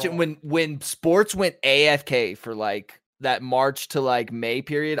was watching when sports went AFK for like that March to like May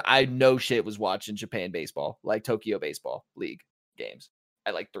period. I no shit was watching Japan baseball, like Tokyo Baseball League games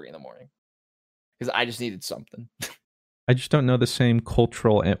at like 3 a.m. because I just needed something. I just don't know the same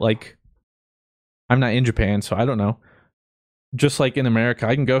cultural, like, I'm not in Japan, so I don't know. Just like in America,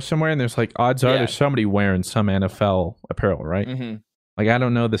 I can go somewhere and there's like odds are there's somebody wearing some NFL apparel, right? Mm-hmm. Like, I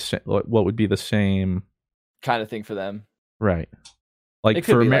don't know what would be the same kind of thing for them, right? Like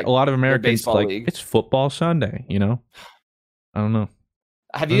for a lot of Americans, like league. It's football Sunday, I don't know.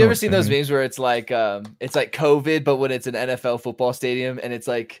 Have you ever seen those memes where it's like COVID, but when it's an NFL football stadium and it's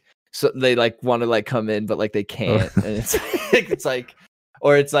like, so they like want to like come in, but like they can't. And it's like,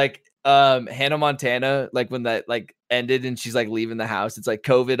 or it's like Hannah Montana, like when that like ended and she's like leaving the house, it's like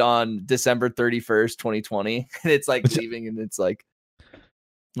COVID on December 31st, 2020. And it's like leaving and it's like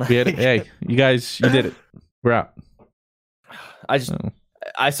hey, you guys, you did it. We're out.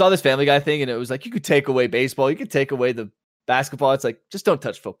 I saw this Family Guy thing and it was like, you could take away baseball, you could take away the basketball. It's like, just don't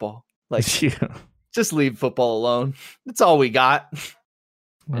touch football. Like, just leave football alone. That's all we got.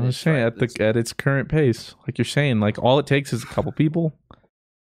 I was saying at its current pace, like you're saying, like all it takes is a couple people.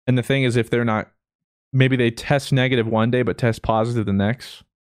 And the thing is, if they're not, maybe they test negative one day, but test positive the next,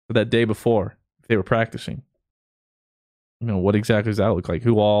 or that day before, if they were practicing. You know, what exactly does that look like?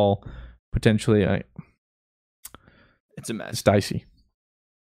 Who all potentially? It's a mess. It's dicey.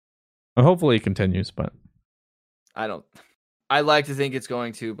 Well, hopefully it continues, but I like to think it's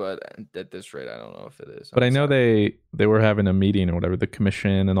going to, but at this rate, I don't know if it is. But I know they were having a meeting or whatever, the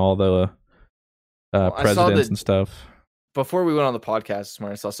commission and all the presidents and stuff. Before we went on the podcast this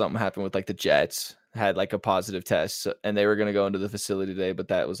morning, I saw something happen with like the Jets had like a positive test and they were going to go into the facility today, but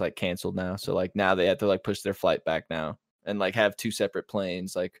that was like canceled now. So like now they have to like push their flight back now and like have 2 separate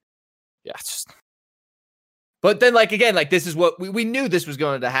planes. Like, yeah, it's just. But then like, again, like this is what we knew this was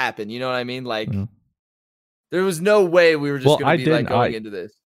going to happen. You know what I mean? Like there was no way we were just going to be like going into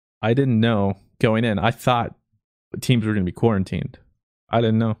this. I didn't know going in. I thought teams were going to be quarantined. I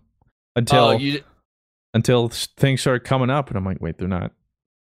didn't know until things started coming up, and I'm like, wait, they're not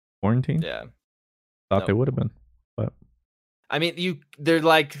quarantined? Yeah. Thought they would have been. But I mean, they're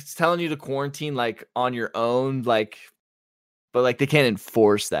like telling you to quarantine like on your own, like, but like they can't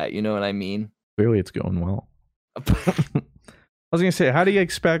enforce that, you know what I mean? Clearly it's going well. I was gonna say, how do you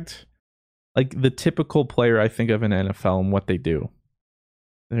expect like the typical player I think of in NFL and what they do?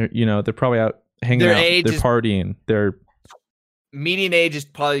 They're probably out hanging out, they're partying, their median age is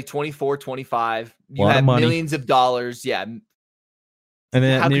probably 24, 25. You have millions of dollars. Yeah. And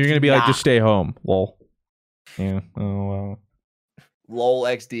then you're going to be like, just stay home. Lol. Yeah. Oh, wow. Lol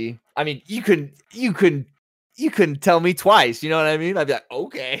XD. I mean, you couldn't tell me twice. You know what I mean? I'd be like,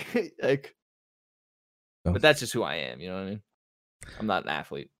 okay. Like, but that's just who I am. You know what I mean? I'm not an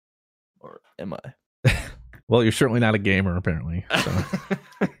athlete. Or am I? Well, you're certainly not a gamer, apparently. So.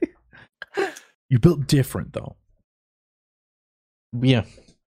 You built different, though. Yeah,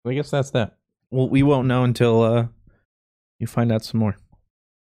 I guess that's that. Well, we won't know until you find out some more.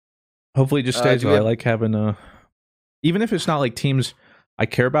 Hopefully it just stays away. I like having even if it's not like teams I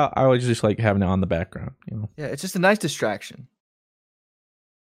care about, I always just like having it on the background, you know. Yeah, it's just a nice distraction.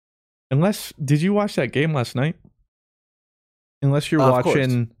 Did you watch that game last night? Unless you're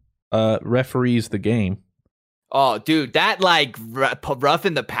watching referees the game. Oh, dude, that like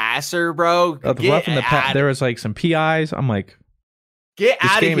roughing the passer, bro. There was like some PIs. I'm like, get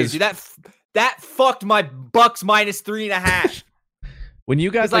out of here, dude. That fucked my Bucks minus 3.5. When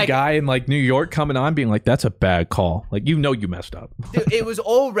you got the guy in like New York coming on being like, that's a bad call. Like, you know, you messed up. Dude, it was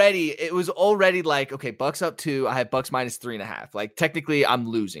already like, okay, Bucks up 2. I have Bucks minus 3.5. Like, technically I'm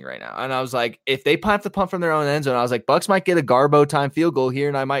losing right now. And I was like, if they punt the punt from their own end zone, I was like, Bucks might get a Garbo time field goal here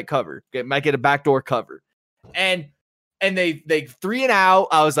and I might cover. Might get a backdoor cover. And they 3 and out.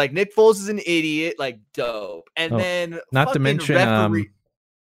 I was like, Nick Foles is an idiot, like dope. And then not to mention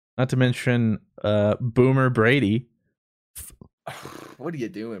Boomer Brady. What are you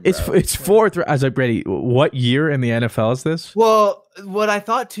doing, bro? It's fourth. I was like, Brady, what year in the NFL is this? Well, what I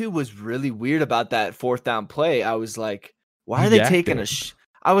thought too was really weird about that 4th down play. I was like, why are they taking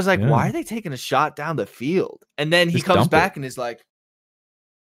why are they taking a shot down the field? And then he comes back and is like,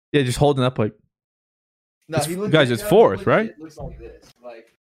 yeah, just holding up like. No, it's fourth, right? It looks like this.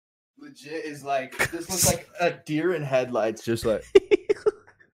 Like, legit is like, this looks like a deer in headlights, just like.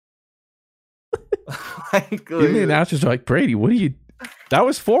 The announcers are like, Brady, what are you? That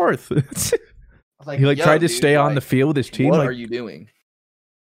was fourth. He tried to stay on the field with his team. What are you doing?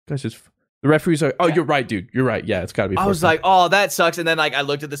 Guys, the referee's like, oh, you're right, dude. You're right. Yeah, it's got to be. I was like, oh, that sucks. And then like I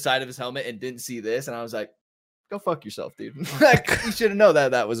looked at the side of his helmet and didn't see this, and I was like, go fuck yourself, dude. Like, you should have known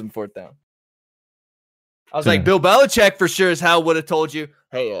that was in 4th down. I was like, Bill Belichick for sure as hell would have told you,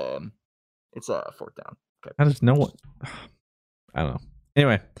 hey, it's a 4th down. Okay. I just know what. I don't know.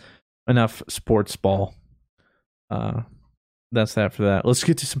 Anyway, enough sports ball. That's that for that. Let's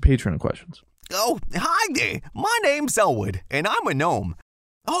get to some Patreon questions. Oh, hi there. My name's Elwood, and I'm a gnome.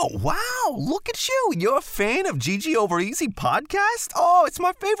 Oh, wow. Look at you. You're a fan of GG Over Easy podcast? Oh, it's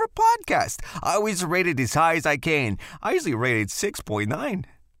my favorite podcast. I always rate it as high as I can. I usually rate it 6.9.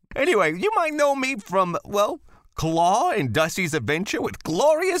 Anyway, you might know me from, well, Claw and Dusty's Adventure with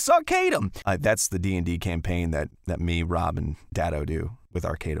Glorious Arcadum. That's the D&D campaign that me, Rob, and Dado do with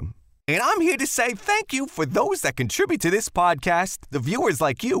Arcadum. And I'm here to say thank you for those that contribute to this podcast, the viewers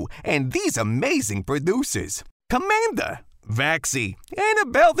like you, and these amazing producers. Commander, Vaxie,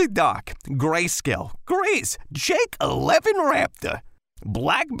 Annabelle the Doc, Grayscale, Grizz, Jake 11 Raptor,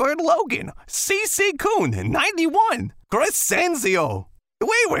 Blackbird Logan, CC Coon 91, Crescenzio,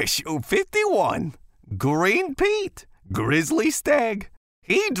 We Wish You 51, Green Pete, Grizzly Stag,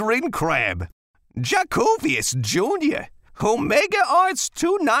 Hedrin Crab, Jacovius Jr., Omega Arts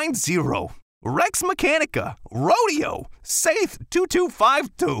 290, Rex Mechanica, Rodeo, Saith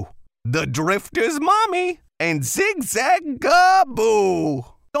 2252, The Drifter's Mommy, and Zigzag Gaboo.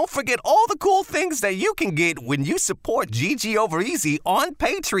 Don't forget all the cool things that you can get when you support GG Over Easy on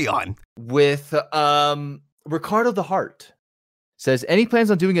Patreon. With Ricardo the Heart says, any plans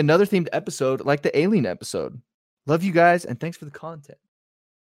on doing another themed episode like the Alien episode? Love you guys and thanks for the content.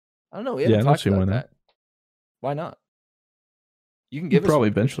 I don't know. We haven't talked about that. Why not? You can give us probably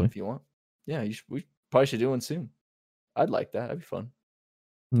one eventually if you want. Yeah, we probably should do one soon. I'd like that. That'd be fun.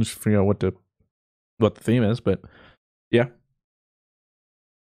 Just figure out what the theme is, but yeah.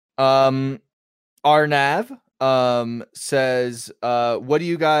 Arnav says, what do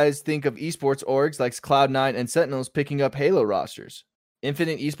you guys think of esports orgs like Cloud9 and Sentinels picking up Halo rosters?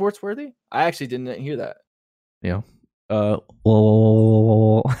 Infinite esports worthy? I actually didn't hear that. Yeah.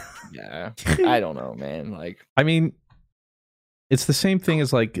 Yeah. I don't know, man. Like, I mean, it's the same thing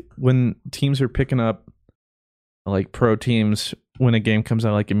as like when teams are picking up like pro teams when a game comes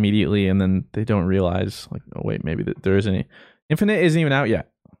out like immediately and then they don't realize like, oh wait, maybe there isn't any. Infinite isn't even out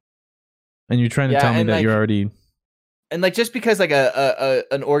yet. And you're trying to tell me that like, you're already... And like just because like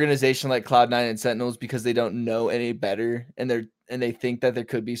an organization like Cloud9 and Sentinels, because they don't know any better and they think that there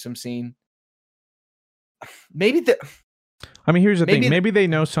could be some scene. Maybe I mean, here's the thing. Maybe they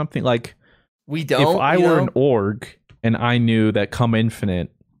know something like we don't. If I were an org and I knew that come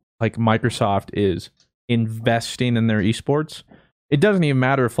Infinite, like Microsoft is investing in their esports, it doesn't even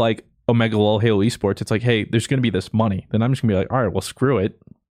matter if like Omega Lol Halo Esports, it's like, hey, there's going to be this money. Then I'm just going to be like, all right, well, screw it.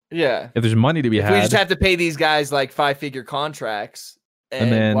 Yeah. If there's money to be had. We just have to pay these guys like 5-figure contracts.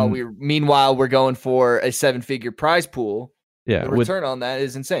 And then, meanwhile, we're going for a 7-figure prize pool. Yeah. The return on that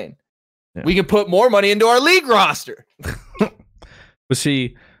is insane. Yeah. We can put more money into our league roster. But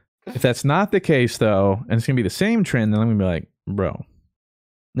see, if that's not the case, though, and it's going to be the same trend, then I'm going to be like, bro.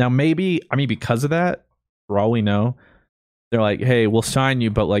 Now, maybe, I mean, because of that, for all we know, they're like, hey, we'll sign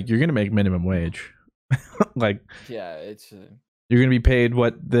you, but like, you're going to make minimum wage. Like, yeah, it's... You're going to be paid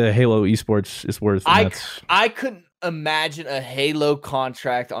what the Halo esports is worth. I couldn't imagine a Halo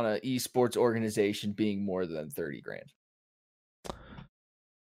contract on an esports organization being more than $30,000.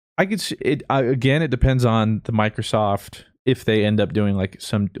 I could see it. Again, it depends on the Microsoft if they end up doing like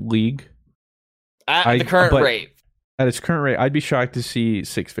some league. At the current rate. At its current rate, I'd be shocked to see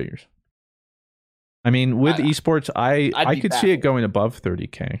 6 figures. I mean, with esports, I could see it going above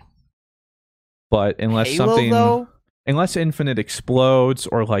 30K. But unless Halo, unless Infinite explodes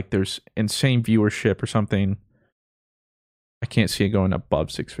or like there's insane viewership or something, I can't see it going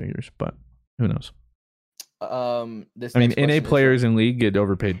above 6 figures, but who knows? NA players in League get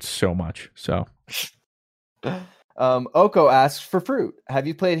overpaid so much. So Oko asks for fruit. Have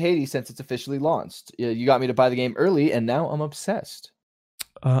you played Hades since it's officially launched? You got me to buy the game early and now I'm obsessed.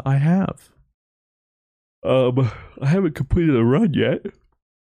 I have. I haven't completed a run yet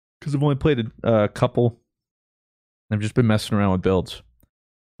because I've only played a couple. I've just been messing around with builds,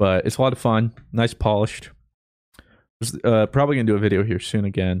 but it's a lot of fun. Nice polished. Probably gonna do a video here soon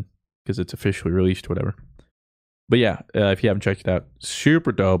again because it's officially released, whatever. But yeah, if you haven't checked it out,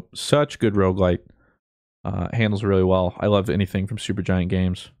 super dope. Such good roguelite. Handles really well. I love anything from Supergiant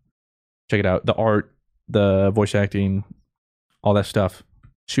Games. Check it out. The art, the voice acting, all that stuff.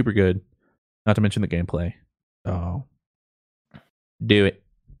 Super good. Not to mention the gameplay. Oh, do it.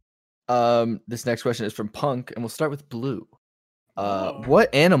 This next question is from Punk, and we'll start with Blue.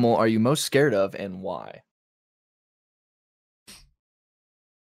 What animal are you most scared of, and why?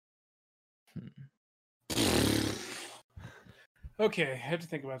 Okay, I have to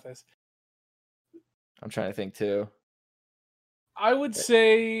think about this. I'm trying to think too. I would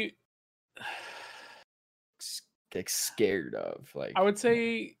say, get scared of. Like, I would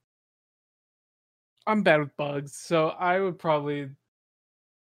say, I'm bad with bugs, so I would probably.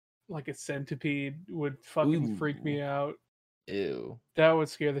 Like a centipede would fucking freak me out. Ew. That would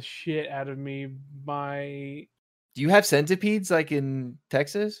scare the shit out of me. Do you have centipedes like in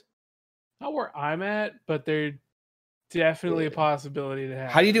Texas? Not where I'm at, but they're definitely a possibility to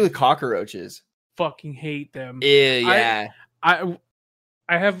have. How do you do with cockroaches? Fucking hate them. Yeah. I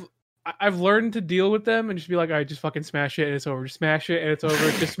have I've learned to deal with them and just be like, all right, just fucking smash it and it's over. Just smash it and it's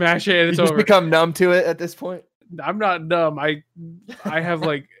over. Just smash it and it's You just over. become numb to it at this point. I'm not dumb. I have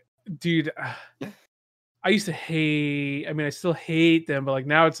like, dude, I used to hate. I mean, I still hate them, but like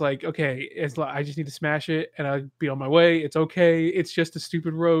now it's like, okay, it's like I just need to smash it and I'll be on my way. It's okay. It's just a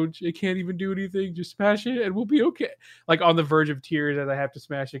stupid roach. It can't even do anything. Just smash it and we'll be okay. Like on the verge of tears as I have to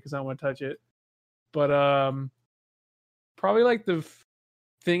smash it because I don't want to touch it. But probably like the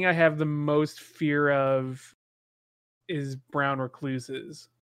thing I have the most fear of is brown recluses.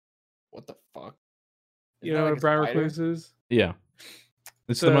 What the fuck? You know what a brown recluse is? Yeah.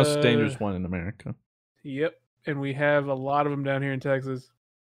 It's the most dangerous one in America. Yep. And we have a lot of them down here in Texas.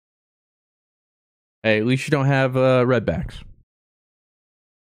 Hey, at least you don't have redbacks.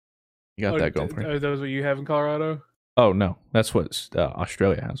 You got that going for you. Are those what you have in Colorado? Oh, no. That's what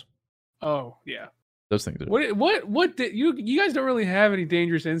Australia has. Oh, yeah. Those things. What did you guys don't really have any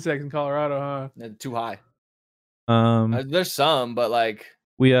dangerous insects in Colorado, huh? They're too high. There's some, but like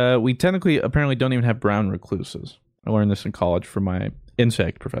we technically apparently don't even have brown recluses. I learned this in college from my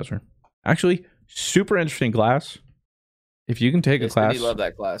insect professor. Actually, super interesting class. If you can take a class, I love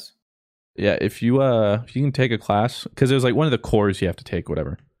that class. Yeah, if you can take a class, because it was like one of the cores you have to take,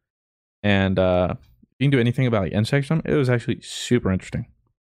 whatever. And you can do anything about like insects. It was actually super interesting.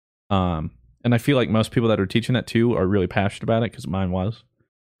 And I feel like most people that are teaching that too are really passionate about it, because mine was.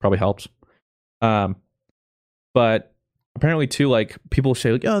 Probably helps. But apparently too, like people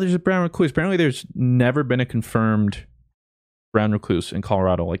say like, oh, there's a brown recluse. Apparently there's never been a confirmed brown recluse in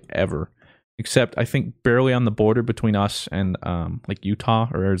Colorado, like ever. Except I think barely on the border between us and like Utah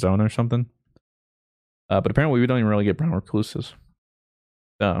or Arizona or something. But apparently we don't even really get brown recluses.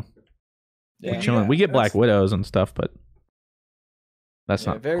 So we're chilling. We get black widows and stuff, but that's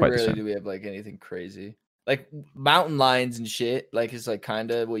not very quite rarely the same. do we have like anything crazy. Like mountain lions and shit. Like it's like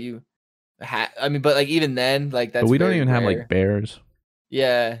kind of what you I mean, but like even then, like that's. But we don't even have rare. like bears.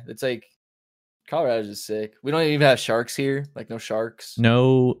 Yeah, it's like Colorado's just sick. We don't even have sharks here. Like no sharks.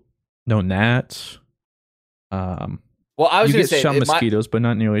 No gnats. Well, I was you gonna get say some mosquitoes, but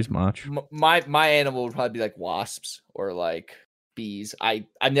not nearly as much. My animal would probably be like wasps or like bees. I've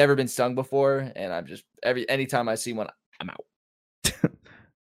never been stung before, and I'm just anytime I see one, I'm out.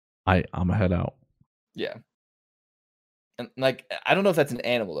 I'm a head out. Yeah. And like I don't know if that's an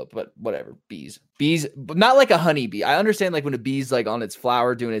animal though, but whatever. Bees, but not like a honeybee. I understand like when a bee's like on its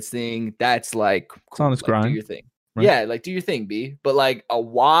flower doing its thing, that's like cool. It's on its like, grind. Do your thing. Right. Yeah, like do your thing, bee. But like a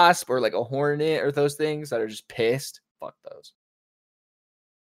wasp or like a hornet or those things that are just pissed, fuck those.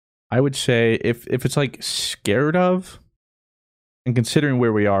 I would say if it's like scared of, and considering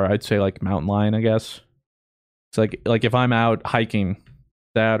where we are, I'd say like mountain lion. I guess it's like if I'm out hiking.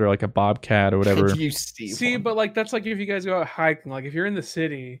 That or like a bobcat or whatever. See, but like that's like if you guys go out hiking, like if you're in the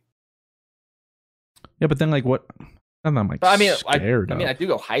city. Yeah, but then like what? I'm not like scared. I mean, I do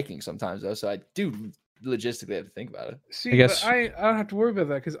go hiking sometimes though, so I do logistically have to think about it. See, I guess I don't have to worry about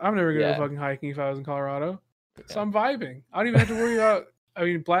that because I'm never gonna go fucking hiking if I was in Colorado. So I'm vibing. I don't even have to worry about. I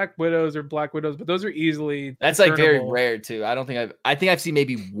mean, black widows, but those are easily. That's like very rare too. I think I've seen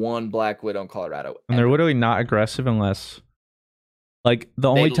maybe one black widow in Colorado, and they're literally not aggressive unless. Like, the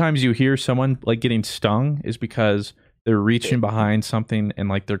only times you hear someone, like, getting stung is because they're reaching behind something in,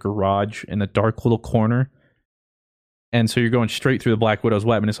 like, their garage in a dark little corner. And so you're going straight through the Black Widow's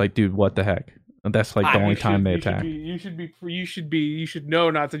web, and it's like, dude, what the heck? And that's, like, the only time they attack. You should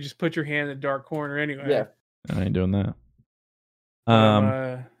know not to just put your hand in the dark corner anyway. Yeah. I ain't doing that.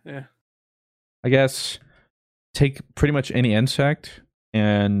 Yeah. I guess take pretty much any insect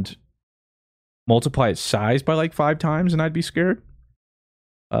and multiply its size by, like, 5 times, and I'd be scared.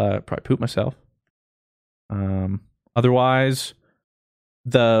 Probably poop myself. Otherwise,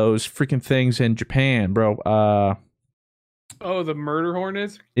 those freaking things in Japan, bro. Oh, the murder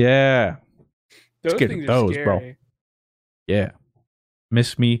hornets? Yeah. Those things are scary. Bro. Yeah.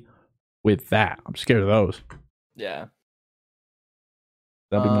 Miss me with that. I'm scared of those. Yeah.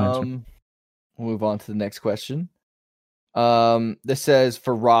 That'd be my answer. We'll move on to the next question. This says,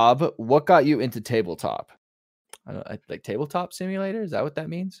 for Rob, what got you into tabletop? I don't like tabletop simulator. Is that what that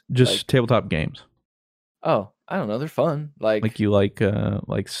means? Just like, tabletop games. Oh, I don't know. They're fun. Like you like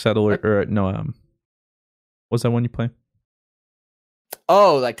Settler or no what's that one you play?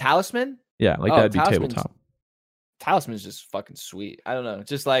 Oh, like Talisman? Yeah, like that'd be tabletop. Talisman's just fucking sweet. I don't know.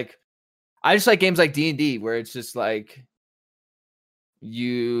 Just like I just like games like D&D where it's just like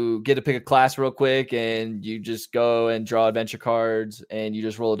you get to pick a class real quick and you just go and draw adventure cards and you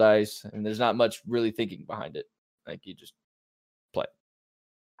just roll a dice and there's not much really thinking behind it. Like you just play.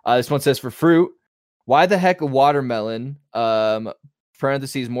 This one says for fruit, why the heck a watermelon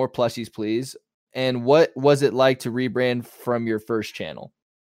parentheses, more plushies, please. And what was it like to rebrand from your first channel?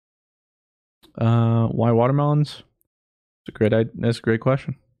 Why watermelons? That's a great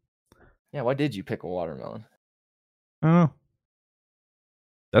question. Yeah, why did you pick a watermelon? I don't know.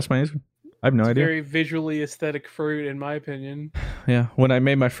 That's my answer. I have no idea. Very visually aesthetic fruit, in my opinion. Yeah, when I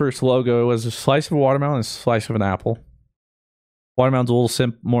made my first logo, it was a slice of a watermelon and a slice of an apple. Watermelon's a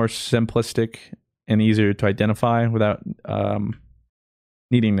little more simplistic and easier to identify without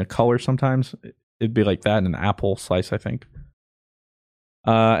needing a color sometimes. It'd be like that in an apple slice, I think.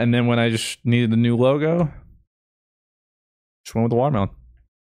 And then when I just needed a new logo, just went with the watermelon.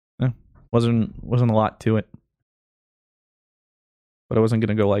 Yeah, wasn't a lot to it. But I wasn't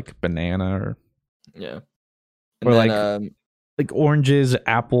gonna go like banana or And then, like oranges,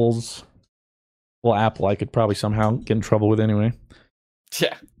 apples. Well, apple I could probably somehow get in trouble with anyway.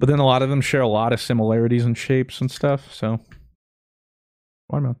 Yeah. But then a lot of them share a lot of similarities in shapes and stuff. So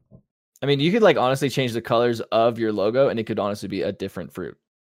watermelon. I mean, you could like honestly change the colors of your logo, and it could honestly be a different fruit.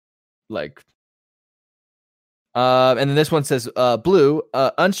 Like, and then this one says blue.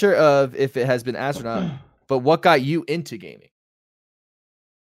 Unsure of if it has been asked or not, but what got you into gaming?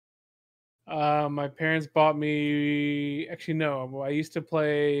 My parents bought me. Actually, no. I used to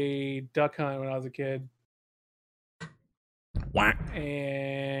play Duck Hunt when I was a kid. Wow.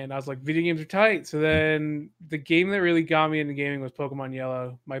 And I was like, video games are tight. So then the game that really got me into gaming was Pokemon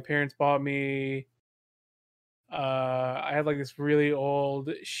Yellow. My parents bought me. I had like this really old,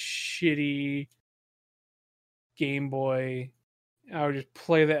 shitty Game Boy. I would just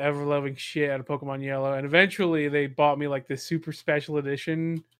play the ever-loving shit out of Pokemon Yellow. And eventually they bought me like this super special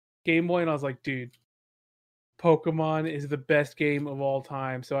edition Game Boy. And I was like, dude, Pokemon is the best game of all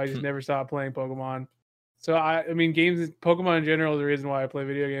time. So I just never stopped playing Pokemon. So I mean, Pokemon in general is the reason why I play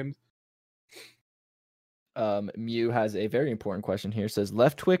video games. Mew has a very important question here. It says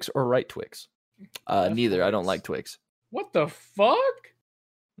left Twix or right Twix? Neither. Twix. I don't like Twix. What the fuck?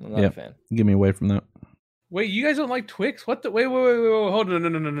 I'm not a fan. Get me away from that. Wait, you guys don't like Twix? What the? Wait, hold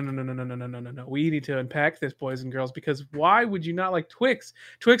on, no. We need to unpack this, boys and girls, because why would you not like Twix?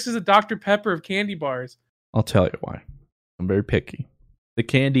 Twix is a Dr. Pepper of candy bars. I'll tell you why. I'm very picky. The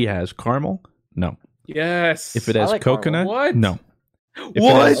candy has caramel? No. Yes. If it has coconut? What? No.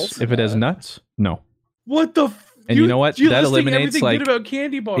 If it has nuts? No. What the? And you know what? That eliminates like good about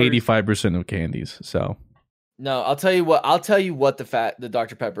candy bars. 85% of candies. So. No, I'll tell you what the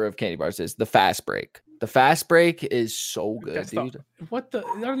Dr. Pepper of candy bars is. The Fast Break. The Fast Break is so good, dude. What the?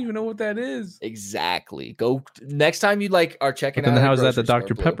 I don't even know what that is. Exactly. Go next time you like are checking out. Then how is that the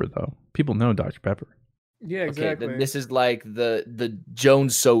Dr. Pepper though? People know Dr. Pepper. Yeah, exactly. Okay, this is like the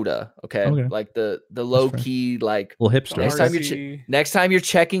Jones Soda. Okay, like the low key like little hipster. Next time you're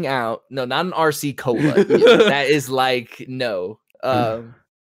checking out, no, not an RC Cola. That is like no.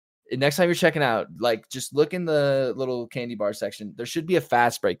 Next time you're checking out, like just look in the little candy bar section. There should be a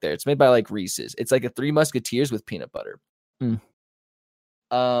Fast Break there. It's made by like Reese's. It's like a Three Musketeers with peanut butter.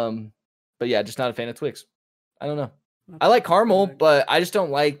 But yeah, just not a fan of Twix. I don't know. I like caramel, but I just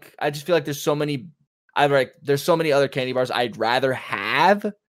don't like. I just feel like there's so many other candy bars I'd rather have,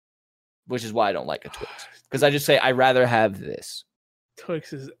 which is why I don't like a Twix. Because I just say I'd rather have this.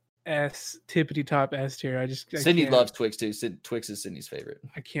 Twix is tippity top S tier. Sydney loves Twix too. Twix is Sydney's favorite.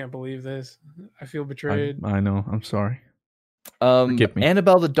 I can't believe this. I feel betrayed. I know. I'm sorry.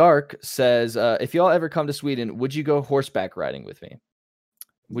 Annabelle the Dark says, if y'all ever come to Sweden, would you go horseback riding with me?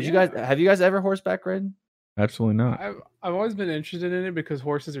 Have you guys ever horseback ridden? Absolutely not. I've always been interested in it because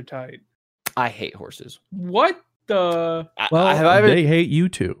horses are tight. I hate horses. What the? Well, they hate you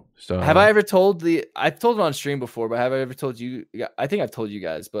too. So have I ever told I've told it on stream before, but have I ever told you? I think I've told you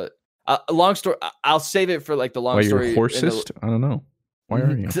guys, but a long story. I'll save it for like the long story. You're a horsist? I don't know. Why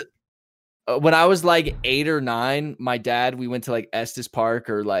are you? When I was like 8 or 9, my dad, we went to like Estes Park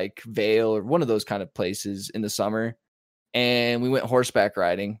or like Vale or one of those kind of places in the summer, and we went horseback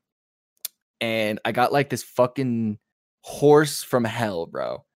riding, and I got like this fucking horse from hell,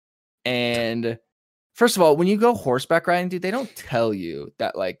 bro. And first of all, when you go horseback riding, dude, they don't tell you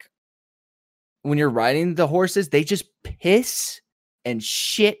that like when you're riding the horses, they just piss and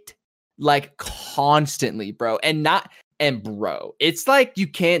shit like constantly, bro. And bro, it's like you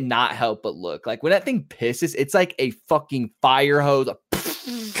can't not help but look. Like when that thing pisses, it's like a fucking fire hose.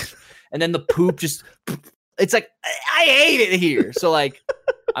 And then the poop just, it's like, I hate it here. So like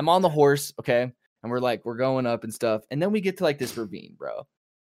I'm on the horse, okay? And we're going up and stuff. And then we get to like this ravine, bro.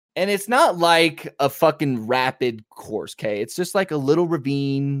 And it's not like a fucking rapid course, okay? It's just like a little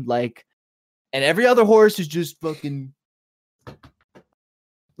ravine, like, and every other horse is just fucking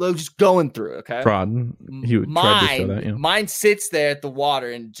just going through it, okay? Fraud. He would try to show that, yeah. Mine sits there at the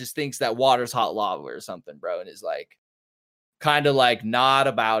water and just thinks that water's hot lava or something, bro, and is like kind of like not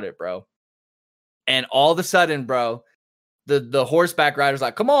about it, bro. And all of a sudden, bro, the horseback rider's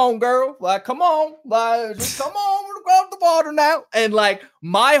like, come on, girl, like, come on, like, just come on, we're going to the water now. And like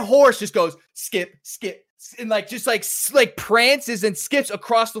my horse just goes skip, and like just like prances and skips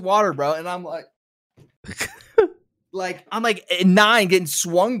across the water, bro. And I'm like, I'm like 9 getting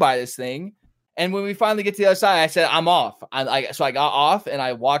swung by this thing. And when we finally get to the other side, I said, I'm off. So I got off and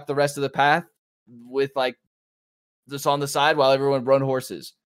I walked the rest of the path with like just on the side while everyone rode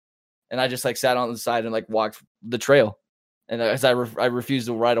horses. And I just like sat on the side and like walked the trail. And as I refused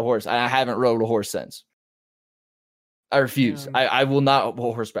to ride a horse. I haven't rode a horse since. I refuse. Yeah. I will not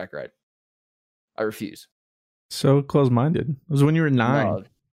horseback ride. I refuse. So close-minded. It was when you were 9. No,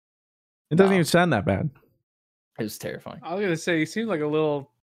 it doesn't even sound that bad. It was terrifying. I was gonna say, you seem like a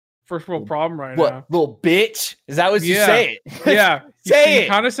little first world problem right now. What, little bitch? Is that what you say? Yeah, say it. You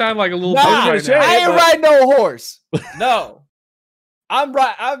kind of sound like a little bitch right now. I ain't riding no horse. No, I'm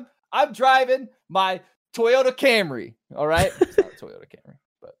driving my Toyota Camry. All right, it's not a Toyota Camry,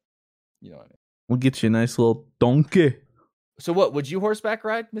 but you know what I mean. We'll get you a nice little donkey. So what? Would you horseback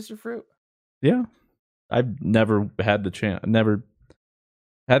ride, Mr. Fruit? Yeah, I've never had the chance. Never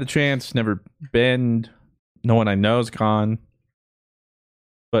had the chance. Never been. No one I know is gone.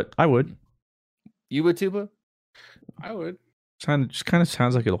 But I would. You would, Tuba? I would. Just kind of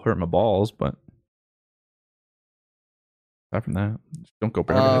sounds like it'll hurt my balls, but aside from that, just don't go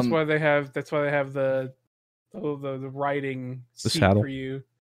bareback. That's why they have the riding seat saddle for you.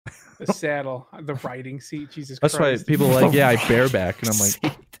 The saddle, the riding seat. Jesus That's Christ. That's why people are like, yeah, I bareback, and I'm like,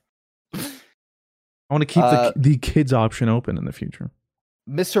 I want to keep the kids option open in the future.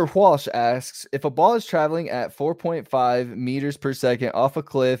 Mr. Walsh asks, if a ball is traveling at 4.5 meters per second off a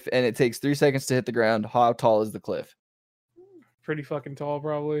cliff and it takes 3 seconds to hit the ground, how tall is the cliff? Pretty fucking tall,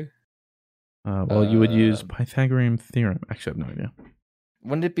 probably. Well, you would use Pythagorean theorem. Actually, I have no idea.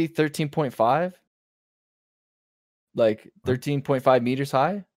 Wouldn't it be 13.5? Like 13.5 meters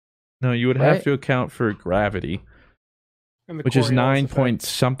high? No, you would have to account for gravity, which is 9 point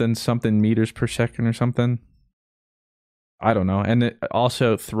something meters per second or something. I don't know. And it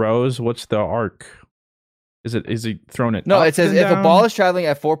also throws. What's the arc? Is he throwing it? No, it says if a ball is traveling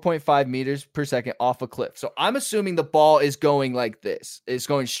at 4.5 meters per second off a cliff. So I'm assuming the ball is going like this. It's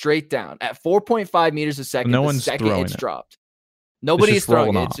going straight down at 4.5 meters a second. No one's second throwing it's it. Dropped. Nobody is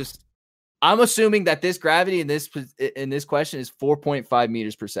throwing it. Off. It's just. I'm assuming that this gravity in this question is 4.5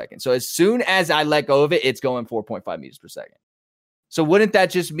 meters per second. So as soon as I let go of it, it's going 4.5 meters per second. So wouldn't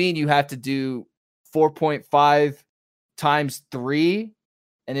that just mean you have to do 4.5 times 3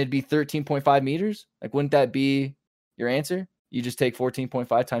 and it'd be 13.5 meters? Like, wouldn't that be your answer? You just take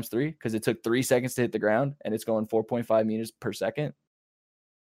 14.5 times 3 because it took 3 seconds to hit the ground and it's going 4.5 meters per second.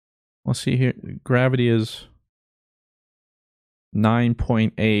 Let's see here. Gravity is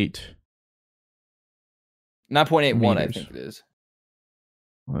 9.8. 9.81, I think it is.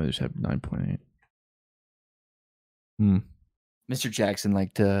 Well, I just have 9.8. Mr. Jackson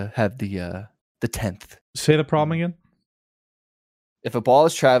liked to have the 10th. Say the problem again. If a ball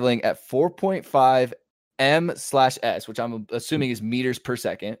is traveling at 4.5 m/s, which I'm assuming is meters per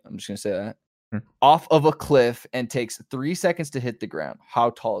second, I'm just going to say that, off of a cliff and takes 3 seconds to hit the ground, how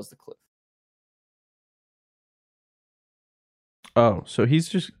tall is the cliff? Oh, so he's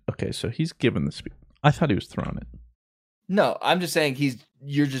just... Okay, so he's given the speed. I thought he was throwing it. No, I'm just saying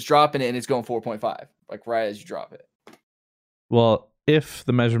you're just dropping it and it's going 4.5, like right as you drop it. Well, if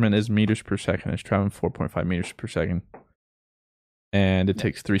the measurement is meters per second, it's traveling 4.5 meters per second. And it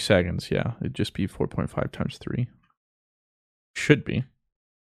takes 3 seconds, yeah. It'd just be 4.5 times 3. Should be.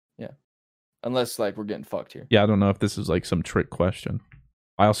 Yeah. Unless, like, we're getting fucked here. Yeah, I don't know if this is, like, some trick question.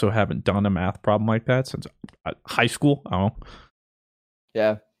 I also haven't done a math problem like that since high school. I don't know.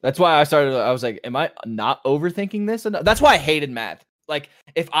 Yeah. That's why I was like, am I not overthinking this? That's why I hated math. Like,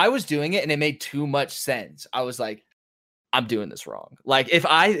 if I was doing it and it made too much sense, I was like, I'm doing this wrong. Like, if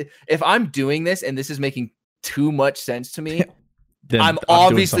I'm doing this and this is making too much sense to me, I'm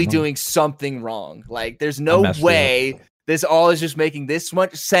obviously doing something wrong. Like, there's no way this all is just making this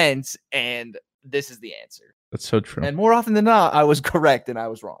much sense and this is the answer. That's so true. And more often than not, I was correct and I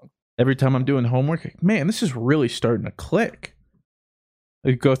was wrong. Every time I'm doing homework, man, this is really starting to click.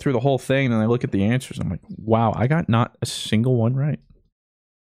 I go through the whole thing and I look at the answers. I'm like, wow, I got not a single one right.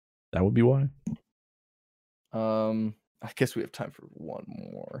 That would be why. I guess we have time for one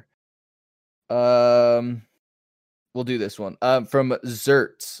more. We'll do this one. From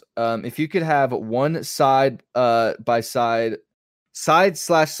Zertz. If you could have one side by side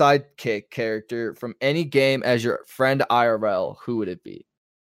Sidekick character from any game as your friend IRL, who would it be?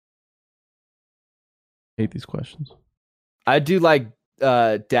 I hate these questions. I do like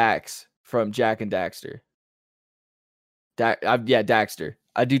Dax from Jack and Daxter. Daxter.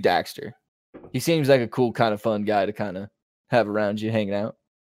 I do Daxter. He seems like a cool, kind of fun guy to kind of have around you hanging out.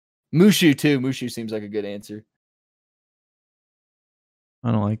 Mushu too. Mushu seems like a good answer.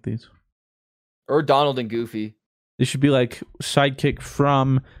 I don't like these. Or Donald and Goofy. This should be like sidekick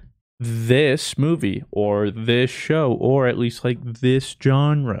from this movie or this show or at least like this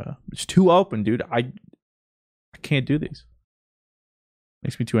genre. It's too open, dude. I can't do these.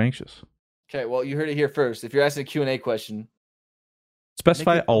 Makes me too anxious. Okay, well, you heard it here first. If you're asking a Q&A question,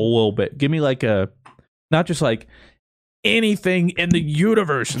 specify a little bit. Give me like not just like anything in the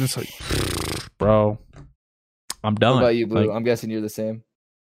universe. And it's like, bro, I'm done. What about you, Blue? Like, I'm guessing you're the same.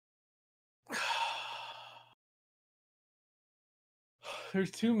 There's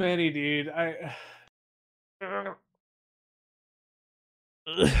too many, dude. I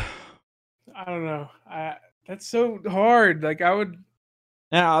don't know. That's so hard. Like I would.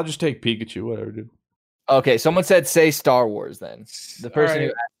 Yeah, I'll just take Pikachu. Whatever, dude. Okay, someone said say Star Wars. Then the person who right.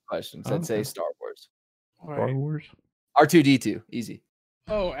 asked the question said say Star Wars. All Star right. Wars. R2D2, easy.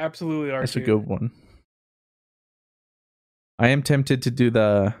 Oh, absolutely. R2. That's a good one. I am tempted to do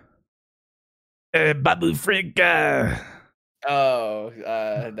the Babu Frick. Oh,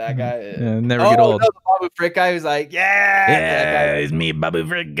 that guy. Yeah, never get old. No, the Babu Frick guy who's like, yeah, it's me, Babu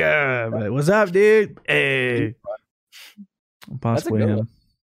Frick. What's up, dude? Hey, possibly him.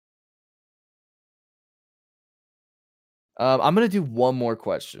 I'm gonna do one more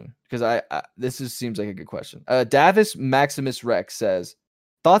question because seems like a good question. Davis Maximus Rex says,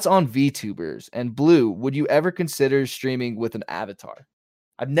 thoughts on VTubers and Blue? Would you ever consider streaming with an avatar?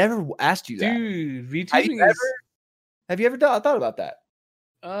 I've never asked you that. Dude, VTubing Have you ever thought about that?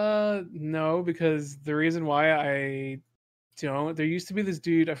 No, because the reason why I don't, there used to be this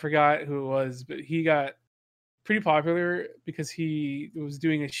dude, I forgot who it was, but he got pretty popular because he was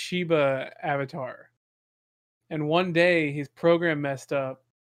doing a Shiba avatar. And one day his program messed up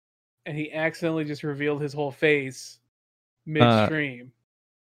and he accidentally just revealed his whole face midstream.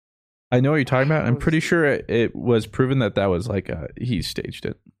 I know what you're talking about. I'm pretty sure it was proven that was like he staged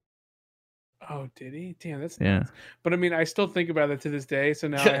it. Oh, did he? Damn, that's nuts. Yeah. But I mean, I still think about it to this day. So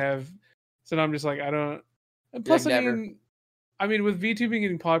now now I'm just like, I don't. And plus, like, I mean, with VTubing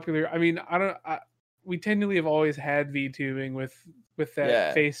getting popular, I mean, we technically have always had VTubing with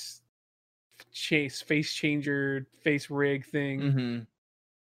that face changer, face rig thing. Mm-hmm.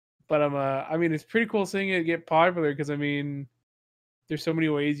 But I mean, it's pretty cool seeing it get popular because I mean, there's so many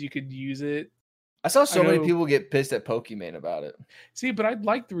ways you could use it. I saw so many people get pissed at Pokimane about it. See, but I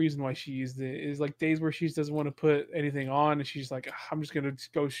like the reason why she used it is like days where she doesn't want to put anything on and she's like, I'm just gonna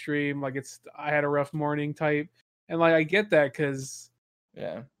go stream like I had a rough morning type, and like I get that because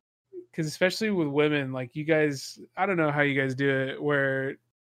especially with women, like you guys, I don't know how you guys do it where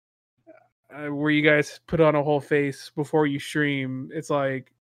you guys put on a whole face before you stream. It's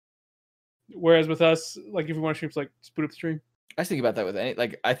like, whereas with us, like if you want to stream, it's like just put up the stream. I think about that with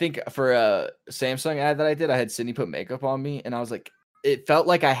I think for a Samsung ad that I did, I had Sydney put makeup on me, and I was like, it felt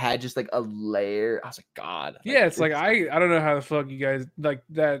like I had just like a layer. I was like, God. Yeah, it's like I don't know how the fuck you guys like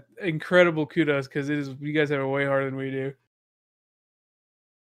that. Incredible kudos because you guys have it way harder than we do.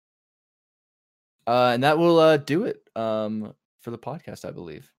 And that will do it for the podcast, I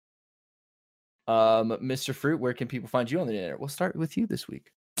believe. Mr. Fruit, where can people find you on the internet? We'll start with you this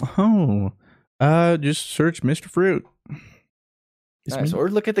week. Just search Mr. Fruit. Nice. Or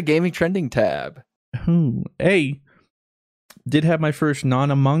look at the gaming trending tab. Hey, did have my first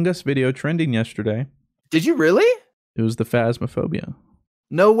non-Among Us video trending yesterday. Did you really? It was the Phasmophobia.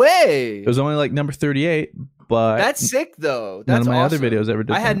 No way. It was only like number 38, but that's sick though. None That's of my awesome. other videos ever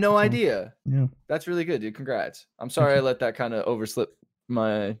did. I had no idea. Yeah, that's really good, dude. Congrats. I'm sorry I let that kind of overslip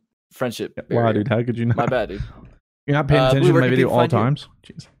my friendship. Wow, dude, how could you not? My bad, dude. You're not paying attention Blue, to my video all times.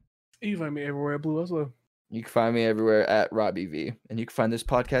 Jeez. You can find me everywhere at Blue Oslo. You can find me everywhere at Robbie V, and you can find this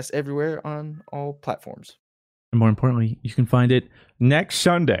podcast everywhere on all platforms. And more importantly, you can find it next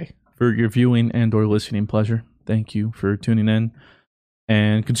Sunday for your viewing and or listening pleasure. Thank you for tuning in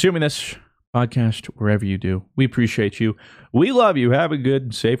and consuming this podcast wherever you do. We appreciate you. We love you. Have a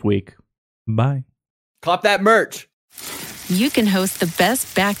good, safe week. Bye. Cop that merch. You can host the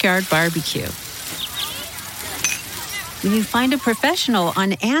best backyard barbecue when you find a professional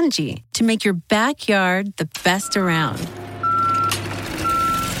on Angie to make your backyard the best around.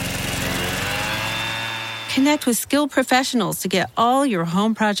 Connect with skilled professionals to get all your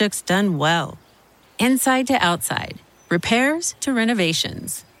home projects done well. Inside to outside, repairs to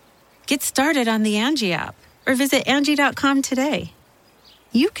renovations. Get started on the Angie app or visit Angie.com today.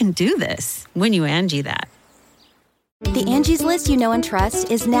 You can do this when you Angie that. The Angie's List you know and trust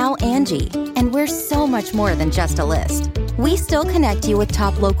is now Angie, and we're so much more than just a list. We still connect you with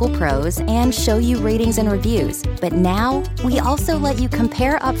top local pros and show you ratings and reviews, but now we also let you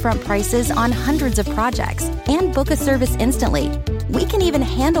compare upfront prices on hundreds of projects and book a service instantly. We can even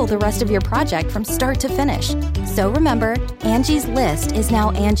handle the rest of your project from start to finish. So remember, Angie's List is now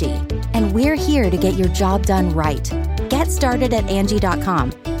Angie, and we're here to get your job done right. Get started at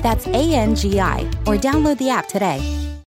Angie.com. That's ANGI, or download the app today.